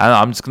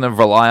I'm just gonna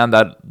rely on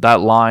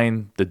that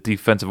line, the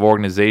defensive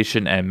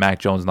organization, and Mac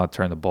Jones not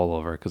turn the ball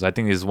over because I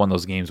think this is one of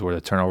those games where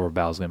the turnover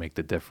battle is gonna make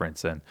the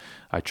difference, and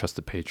I trust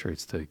the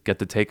Patriots to get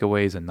the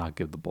takeaways and not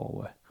give the ball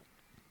away.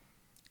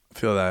 I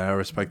feel that. I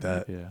respect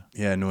that.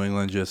 Yeah, New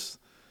England just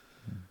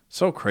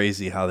so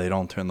crazy how they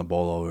don't turn the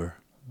ball over.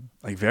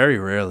 Like very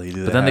rarely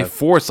do they. But then they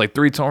force like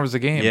 3 turnovers a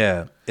game.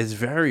 Yeah, it's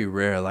very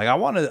rare. Like I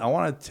want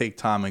to take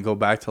time and go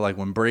back to like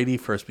when Brady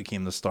first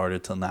became the starter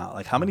till now.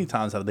 Like how many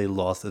times have they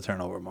lost the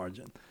turnover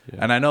margin? Yeah.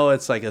 And I know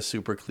it's like a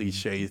super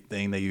cliche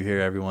thing that you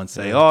hear everyone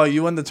say, "Oh,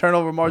 you win the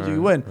turnover margin,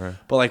 you win." Right.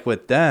 But like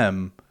with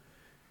them,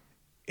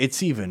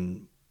 it's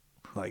even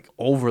like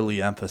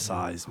overly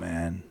emphasized,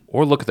 man.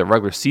 Or look at the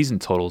regular season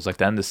totals, like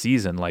the end of the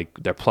season,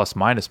 like their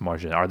plus-minus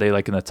margin. Are they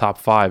like in the top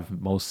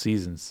 5 most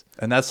seasons?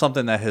 And that's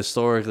something that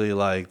historically,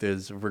 like,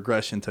 there's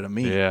regression to the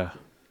mean. Yeah.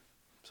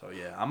 So,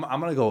 yeah, I'm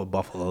going to go with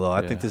Buffalo, though.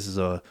 I think this is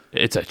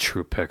It's a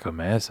true pick,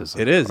 man.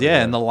 It is,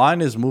 yeah. And the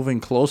line is moving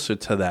closer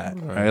to that,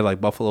 right?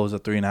 Like, Buffalo's a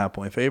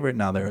 3.5-point favorite.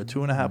 Now they're a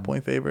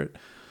 2.5-point favorite.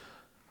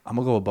 I'm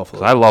going to go with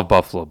Buffalo. I love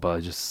Buffalo,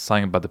 but just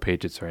something about the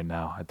Patriots right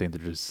now. I think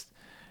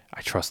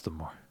I trust them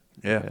more.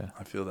 Yeah,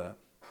 I feel that.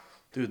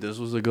 Dude, this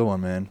was a good one,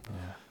 man.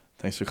 Yeah.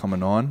 Thanks for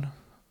coming on.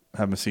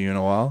 Haven't seen you in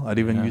a while. I'd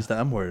even use the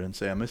M word and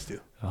say I missed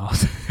you. Oh.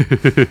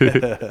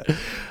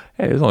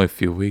 Hey, it's only a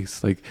few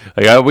weeks. When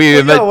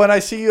I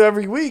see you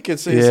every week,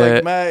 it's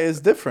like Matt is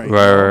different.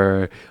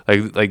 Right.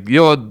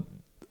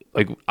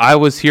 Like I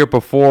was here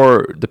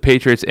before the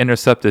Patriots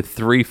intercepted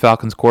 3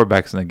 Falcons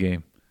quarterbacks in the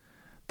game.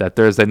 That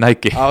Thursday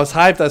night game. I was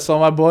hyped. I saw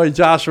my boy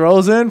Josh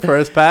Rosen,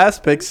 first pass,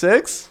 pick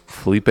 6.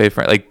 Felipe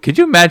Frank. Like, could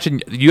you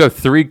imagine you have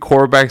 3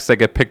 quarterbacks that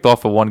get picked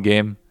off in one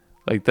game?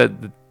 Like that.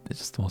 It's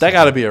just that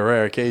got to be a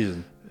rare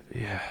occasion.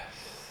 Yeah.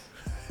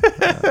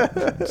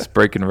 Just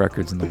breaking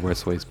records in the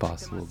worst ways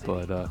possible.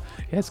 But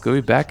it's going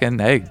to be back, and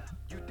hey,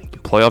 the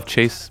playoff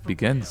chase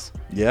begins.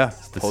 Yeah,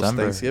 post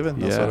Thanksgiving.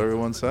 That's what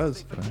everyone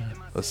says. Right.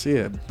 Let's see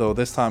it. Though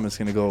this time it's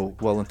going to go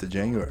well into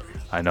January.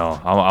 I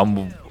know.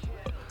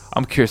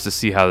 I'm curious to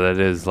see how that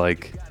is.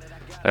 Like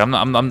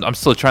I'm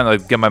still trying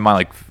to get my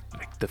mind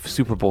like the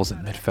Super Bowl's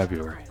in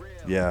mid-February.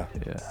 Yeah.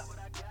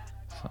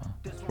 So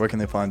where can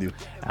they find you?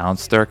 Allen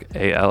Sturck,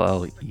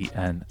 ALLENSTRK.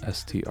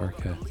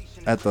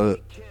 At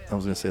the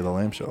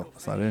Lamb Show.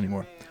 That's not it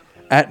anymore.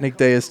 At Nick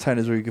Day is 10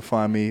 is where you can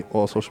find me.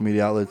 All social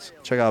media outlets.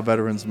 Check out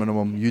Veterans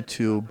Minimum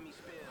YouTube,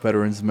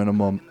 Veterans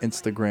Minimum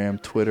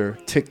Instagram, Twitter,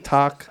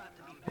 TikTok.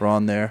 We're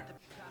on there.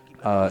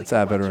 It's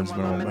at Veterans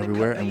Minimum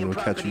everywhere, and we will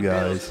catch you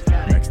guys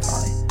next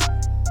time.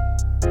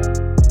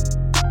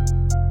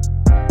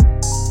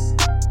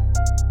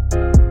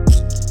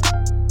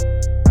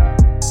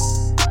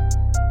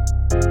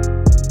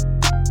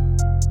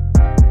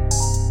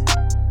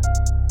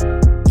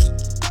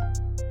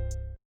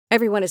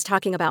 Everyone is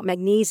talking about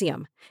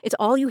magnesium. It's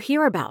all you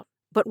hear about.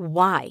 But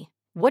why?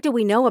 What do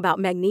we know about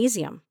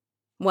magnesium?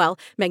 Well,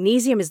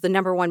 magnesium is the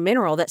number one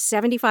mineral that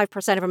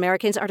 75% of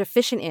Americans are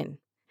deficient in.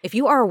 If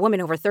you are a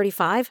woman over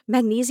 35,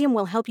 magnesium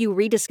will help you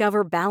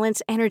rediscover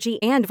balance, energy,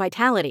 and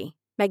vitality.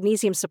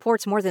 Magnesium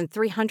supports more than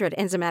 300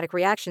 enzymatic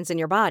reactions in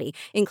your body,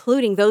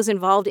 including those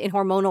involved in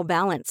hormonal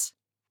balance.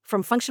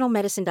 From functional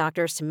medicine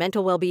doctors to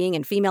mental well-being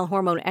and female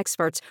hormone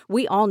experts,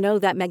 we all know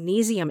that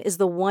magnesium is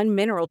the one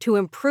mineral to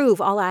improve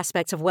all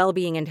aspects of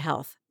well-being and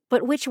health.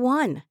 But which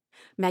one?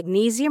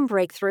 Magnesium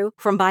Breakthrough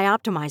from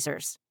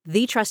Bioptimizers,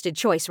 the trusted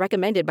choice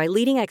recommended by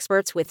leading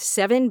experts with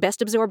 7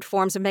 best-absorbed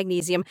forms of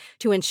magnesium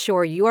to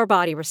ensure your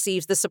body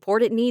receives the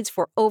support it needs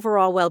for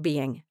overall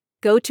well-being.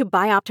 Go to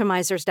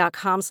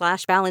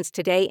bioptimizers.com/balance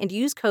today and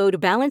use code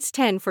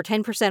BALANCE10 for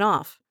 10%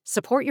 off.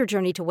 Support your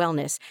journey to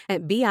wellness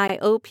at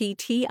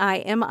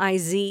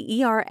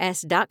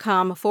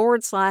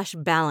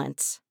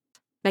bioptimizers.com/balance.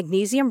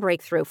 Magnesium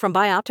Breakthrough from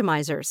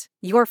Bioptimizers,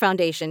 your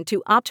foundation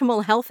to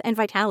optimal health and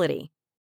vitality.